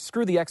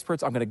 screw the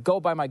experts, I'm going to go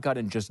by my gut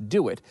and just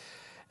do it.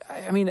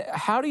 I mean,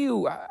 how do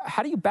you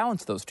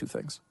balance those two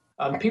things?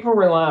 People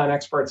rely on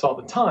experts all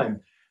the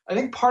time. I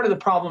think part of the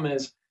problem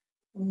is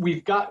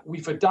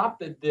we've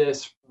adopted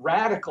this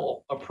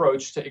radical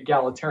approach to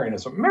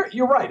egalitarianism.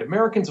 You're right.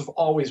 Americans have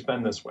always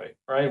been this way,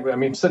 right? I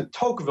mean,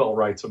 Tocqueville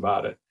writes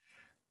about it,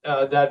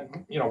 that,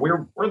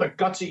 we're the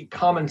gutsy,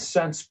 common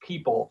sense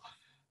people.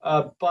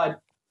 But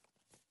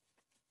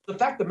the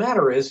fact of the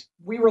matter is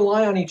we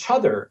rely on each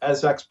other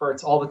as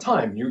experts all the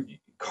time.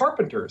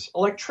 Carpenters,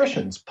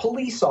 electricians,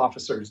 police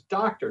officers,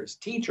 doctors,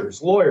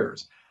 teachers,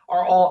 lawyers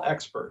are all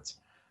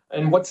experts.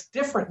 And what's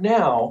different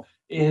now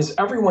is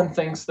everyone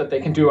thinks that they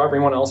can do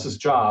everyone else's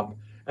job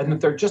and that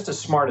they're just as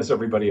smart as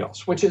everybody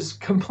else, which is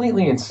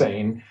completely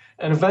insane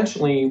and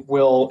eventually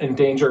will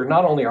endanger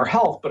not only our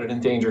health, but it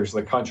endangers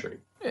the country.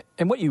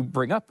 And what you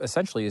bring up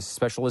essentially is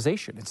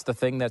specialization. It's the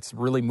thing that's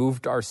really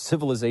moved our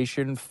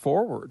civilization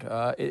forward.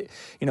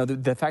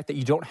 The fact that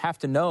you don't have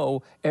to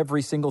know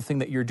every single thing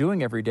that you're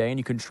doing every day and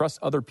you can trust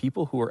other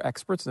people who are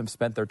experts and have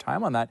spent their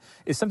time on that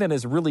is something that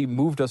has really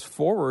moved us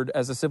forward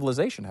as a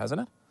civilization,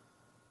 hasn't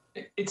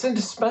it? It's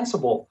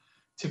indispensable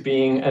to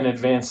being an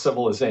advanced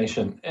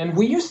civilization. And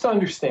we used to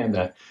understand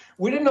that.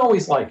 We didn't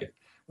always like it.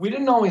 We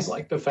didn't always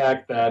like the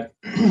fact that,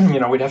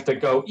 we'd have to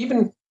go,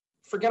 even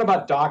forget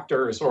about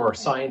doctors or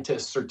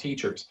scientists or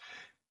teachers.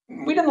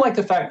 We didn't like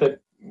the fact that,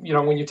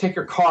 when you take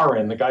your car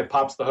in, the guy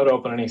pops the hood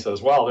open and he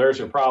says, well, there's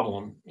your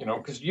problem,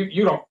 because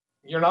you're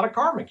not a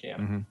car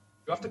mechanic. Mm-hmm.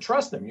 You have to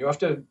trust him. You have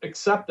to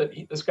accept that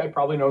this guy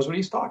probably knows what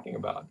he's talking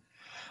about.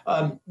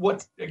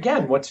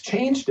 What's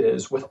changed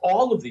is with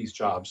all of these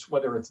jobs,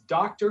 whether it's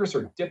doctors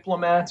or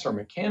diplomats or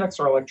mechanics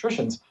or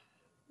electricians,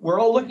 we're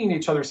all looking at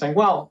each other saying,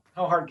 well,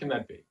 how hard can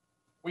that be?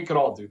 We could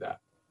all do that.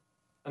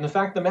 And the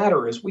fact of the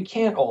matter is we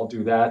can't all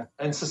do that,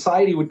 and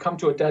society would come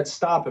to a dead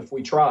stop if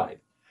we tried.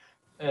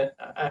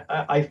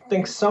 I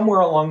think somewhere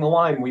along the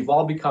line, we've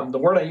all become, the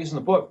word I use in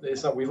the book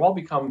is that we've all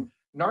become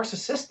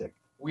narcissistic.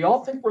 We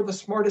all think we're the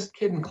smartest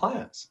kid in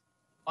class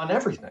on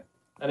everything.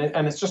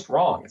 And it's just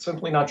wrong. It's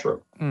simply not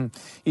true.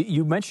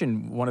 You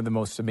mentioned one of the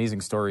most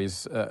amazing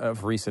stories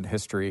of recent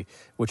history,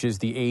 which is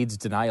the AIDS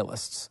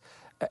denialists.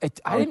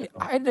 I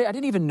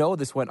didn't even know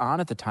this went on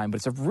at the time, but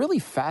it's a really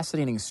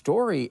fascinating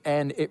story,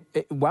 and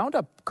it wound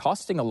up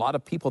costing a lot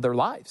of people their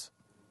lives.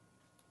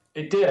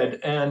 It did,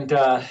 and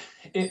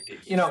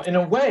in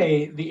a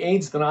way, the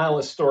AIDS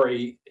denialist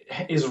story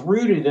is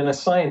rooted in a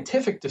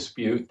scientific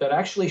dispute that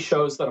actually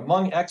shows that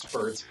among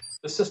experts,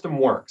 the system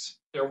works.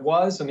 There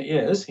was and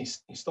is,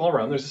 he's still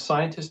around, there's a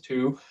scientist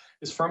who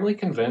is firmly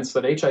convinced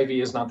that HIV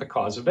is not the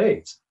cause of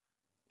AIDS.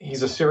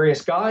 He's a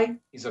serious guy.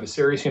 He's at a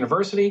serious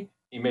university.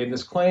 He made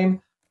this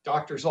claim.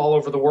 Doctors all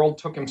over the world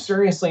took him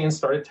seriously and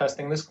started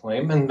testing this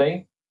claim, and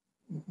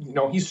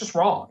he's just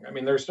wrong. I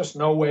mean, there's just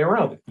no way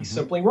around it. He's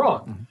simply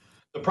wrong. Mm-hmm.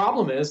 The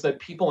problem is that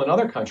people in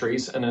other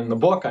countries, and in the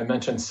book I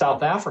mentioned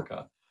South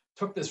Africa,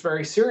 took this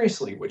very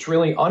seriously, which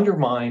really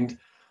undermined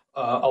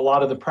a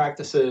lot of the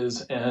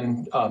practices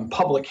and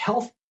public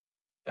health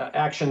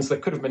actions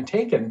that could have been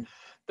taken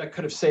that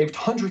could have saved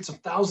hundreds of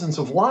thousands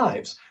of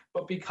lives.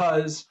 But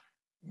because,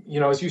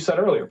 as you said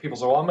earlier, people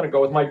say, well, I'm going to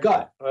go with my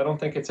gut. I don't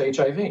think it's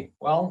HIV.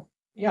 Well,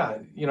 yeah,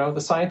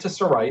 the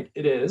scientists are right.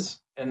 It is.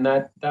 And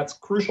that's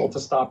crucial to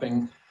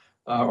stopping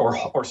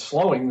or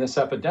slowing this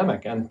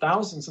epidemic. And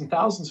thousands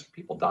of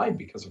people died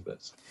because of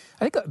this.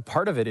 I think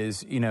part of it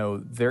is,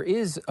 there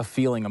is a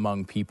feeling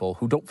among people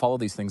who don't follow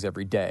these things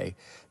every day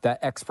that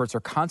experts are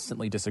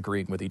constantly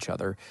disagreeing with each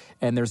other.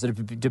 And there's a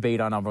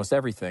debate on almost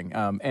everything.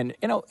 And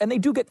they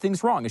do get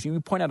things wrong. As you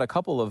point out a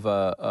couple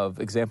of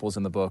examples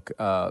in the book,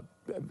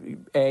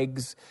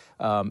 eggs,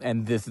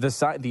 and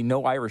the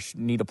no Irish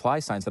need apply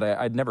signs that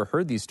I'd never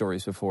heard these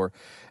stories before.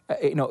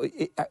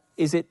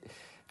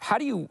 How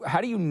do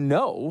you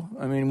know?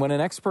 I mean, when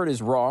an expert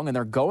is wrong and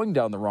they're going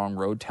down the wrong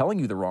road, telling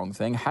you the wrong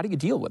thing, how do you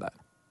deal with that?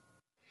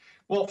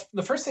 Well,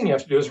 the first thing you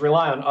have to do is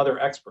rely on other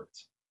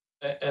experts.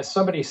 as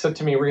somebody said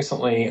to me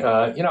recently,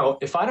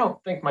 if I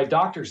don't think my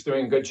doctor's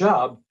doing a good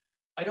job,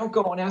 I don't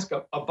go and ask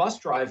a bus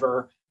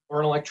driver or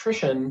an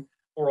electrician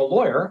or a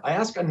lawyer. I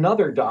ask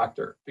another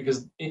doctor,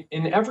 because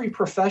in every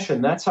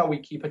profession, that's how we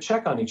keep a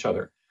check on each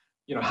other.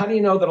 How do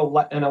you know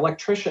that an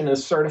electrician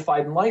is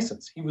certified and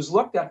licensed? He was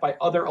looked at by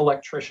other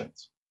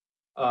electricians.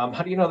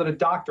 How do you know that a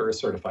doctor is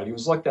certified? He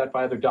was looked at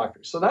by other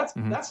doctors. So that's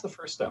the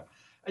first step.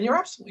 And you're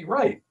absolutely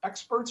right.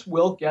 Experts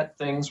will get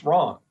things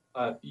wrong.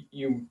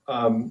 You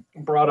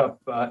brought up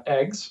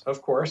eggs,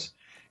 of course,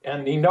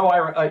 and the no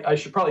Irish. I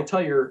should probably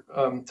tell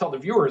the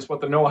viewers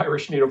what the no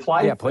Irish need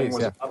apply thing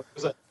was about.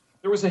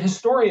 There was a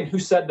historian who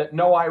said that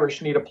no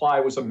Irish need apply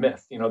was a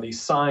myth.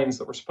 These signs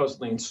that were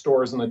supposedly in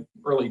stores in the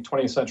early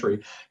 20th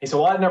century. He said,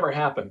 well, that never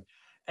happened.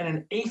 And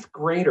an 8th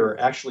grader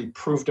actually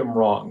proved him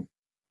wrong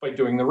by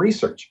doing the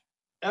research.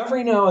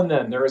 Every now and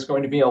then there is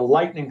going to be a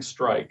lightning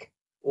strike,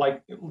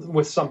 like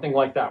with something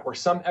like that, where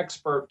some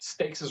expert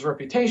stakes his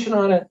reputation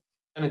on it,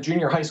 and a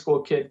junior high school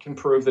kid can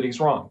prove that he's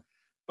wrong.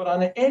 But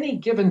on any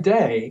given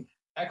day,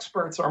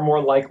 experts are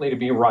more likely to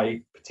be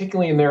right,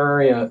 particularly in their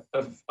area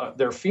of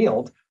their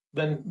field,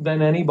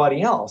 than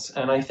anybody else.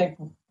 And I think,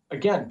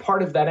 again,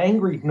 part of that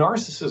angry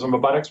narcissism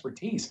about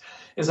expertise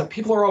is that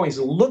people are always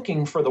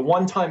looking for the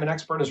one time an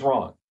expert is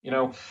wrong.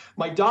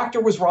 My doctor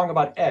was wrong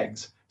about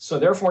eggs, so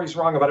therefore he's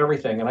wrong about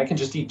everything, and I can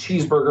just eat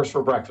cheeseburgers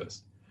for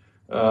breakfast.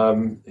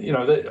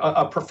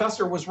 A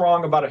professor was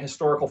wrong about a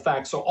historical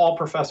fact, so all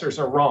professors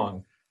are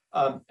wrong.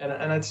 And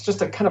it's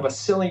just a kind of a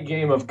silly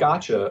game of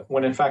gotcha,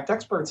 when in fact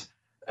experts,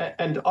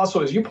 and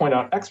also as you point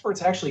out,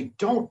 experts actually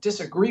don't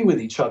disagree with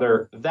each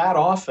other that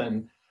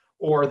often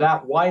or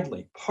that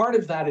widely. Part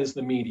of that is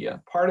the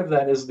media. Part of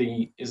that is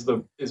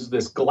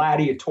this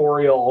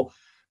gladiatorial,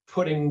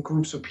 putting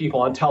groups of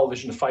people on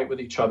television to fight with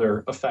each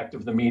other effect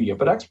of the media.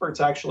 But experts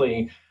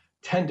actually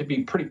tend to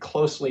be pretty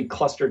closely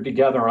clustered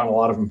together on a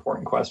lot of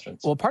important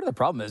questions. Well, part of the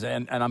problem is,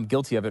 and I'm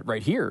guilty of it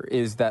right here,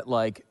 is that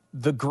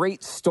the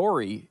great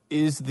story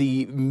is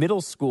the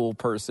middle school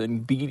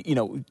person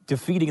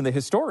defeating the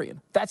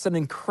historian. That's an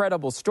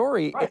incredible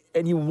story, right.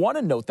 And you want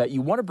to note that,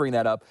 you want to bring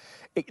that up.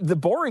 The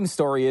boring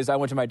story is, I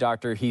went to my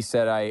doctor, he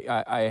said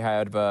I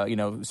had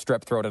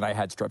strep throat, and I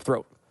had strep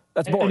throat.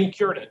 That's boring. And he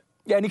cured it.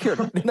 Yeah, and he cured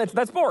it.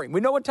 That's boring.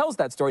 We know what tells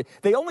that story.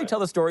 They only tell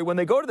the story when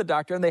they go to the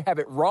doctor and they have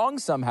it wrong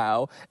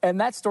somehow,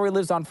 and that story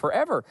lives on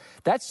forever.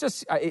 That's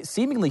just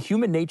seemingly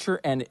human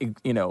nature, and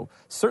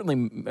certainly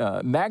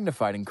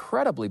magnified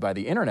incredibly by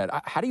the internet.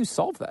 How do you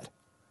solve that?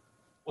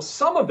 Well,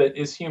 some of it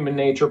is human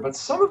nature, but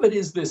some of it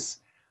is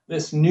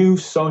this new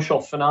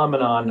social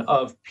phenomenon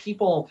of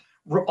people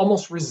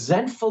almost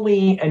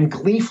resentfully and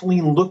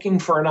gleefully looking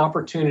for an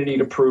opportunity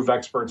to prove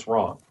experts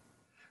wrong,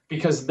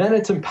 because then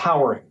it's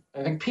empowering.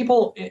 I think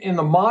people in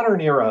the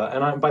modern era,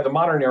 and by the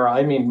modern era,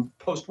 I mean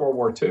post-World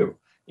War II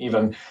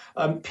even,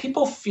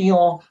 people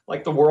feel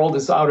like the world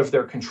is out of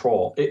their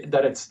control,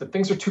 that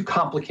things are too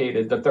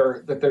complicated,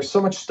 that there's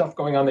so much stuff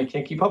going on they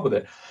can't keep up with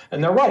it.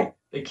 And they're right,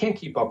 they can't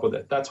keep up with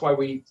it. That's why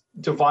we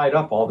divide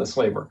up all this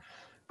labor.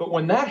 But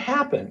when that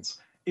happens,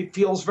 it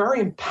feels very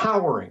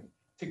empowering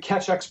to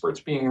catch experts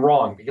being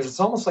wrong, because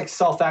it's almost like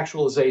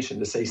self-actualization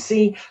to say,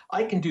 see,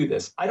 I can do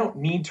this. I don't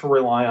need to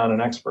rely on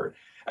an expert.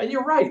 And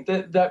you're right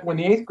that when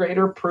the 8th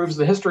grader proves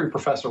the history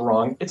professor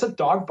wrong, it's a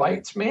dog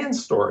bites man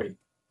story.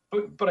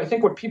 But I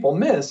think what people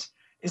miss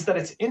is that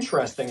it's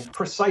interesting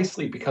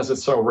precisely because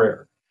it's so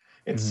rare.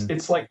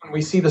 It's like when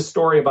we see the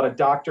story about a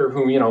doctor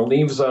who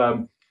leaves his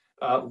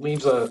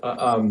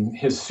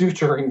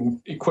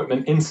suturing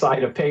equipment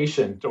inside a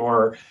patient,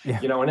 or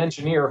an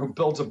engineer who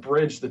builds a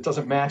bridge that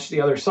doesn't match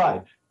the other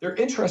side. They're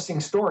interesting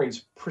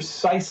stories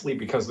precisely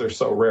because they're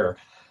so rare.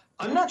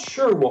 I'm not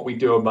sure what we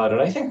do about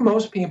it. I think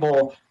most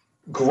people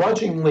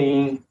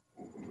grudgingly,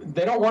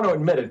 they don't want to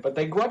admit it, but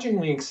they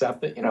grudgingly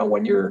accept that,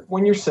 when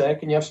you're sick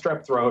and you have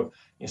strep throat,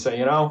 you say,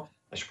 I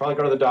should probably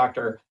go to the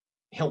doctor.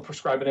 He'll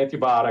prescribe an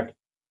antibiotic.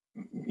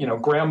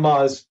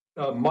 Grandma's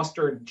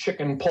mustard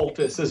chicken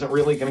poultice isn't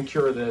really going to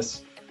cure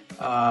this.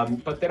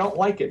 But they don't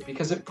like it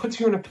because it puts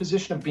you in a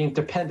position of being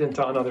dependent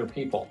on other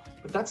people.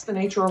 But that's the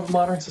nature of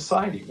modern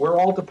society. We're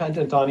all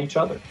dependent on each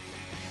other.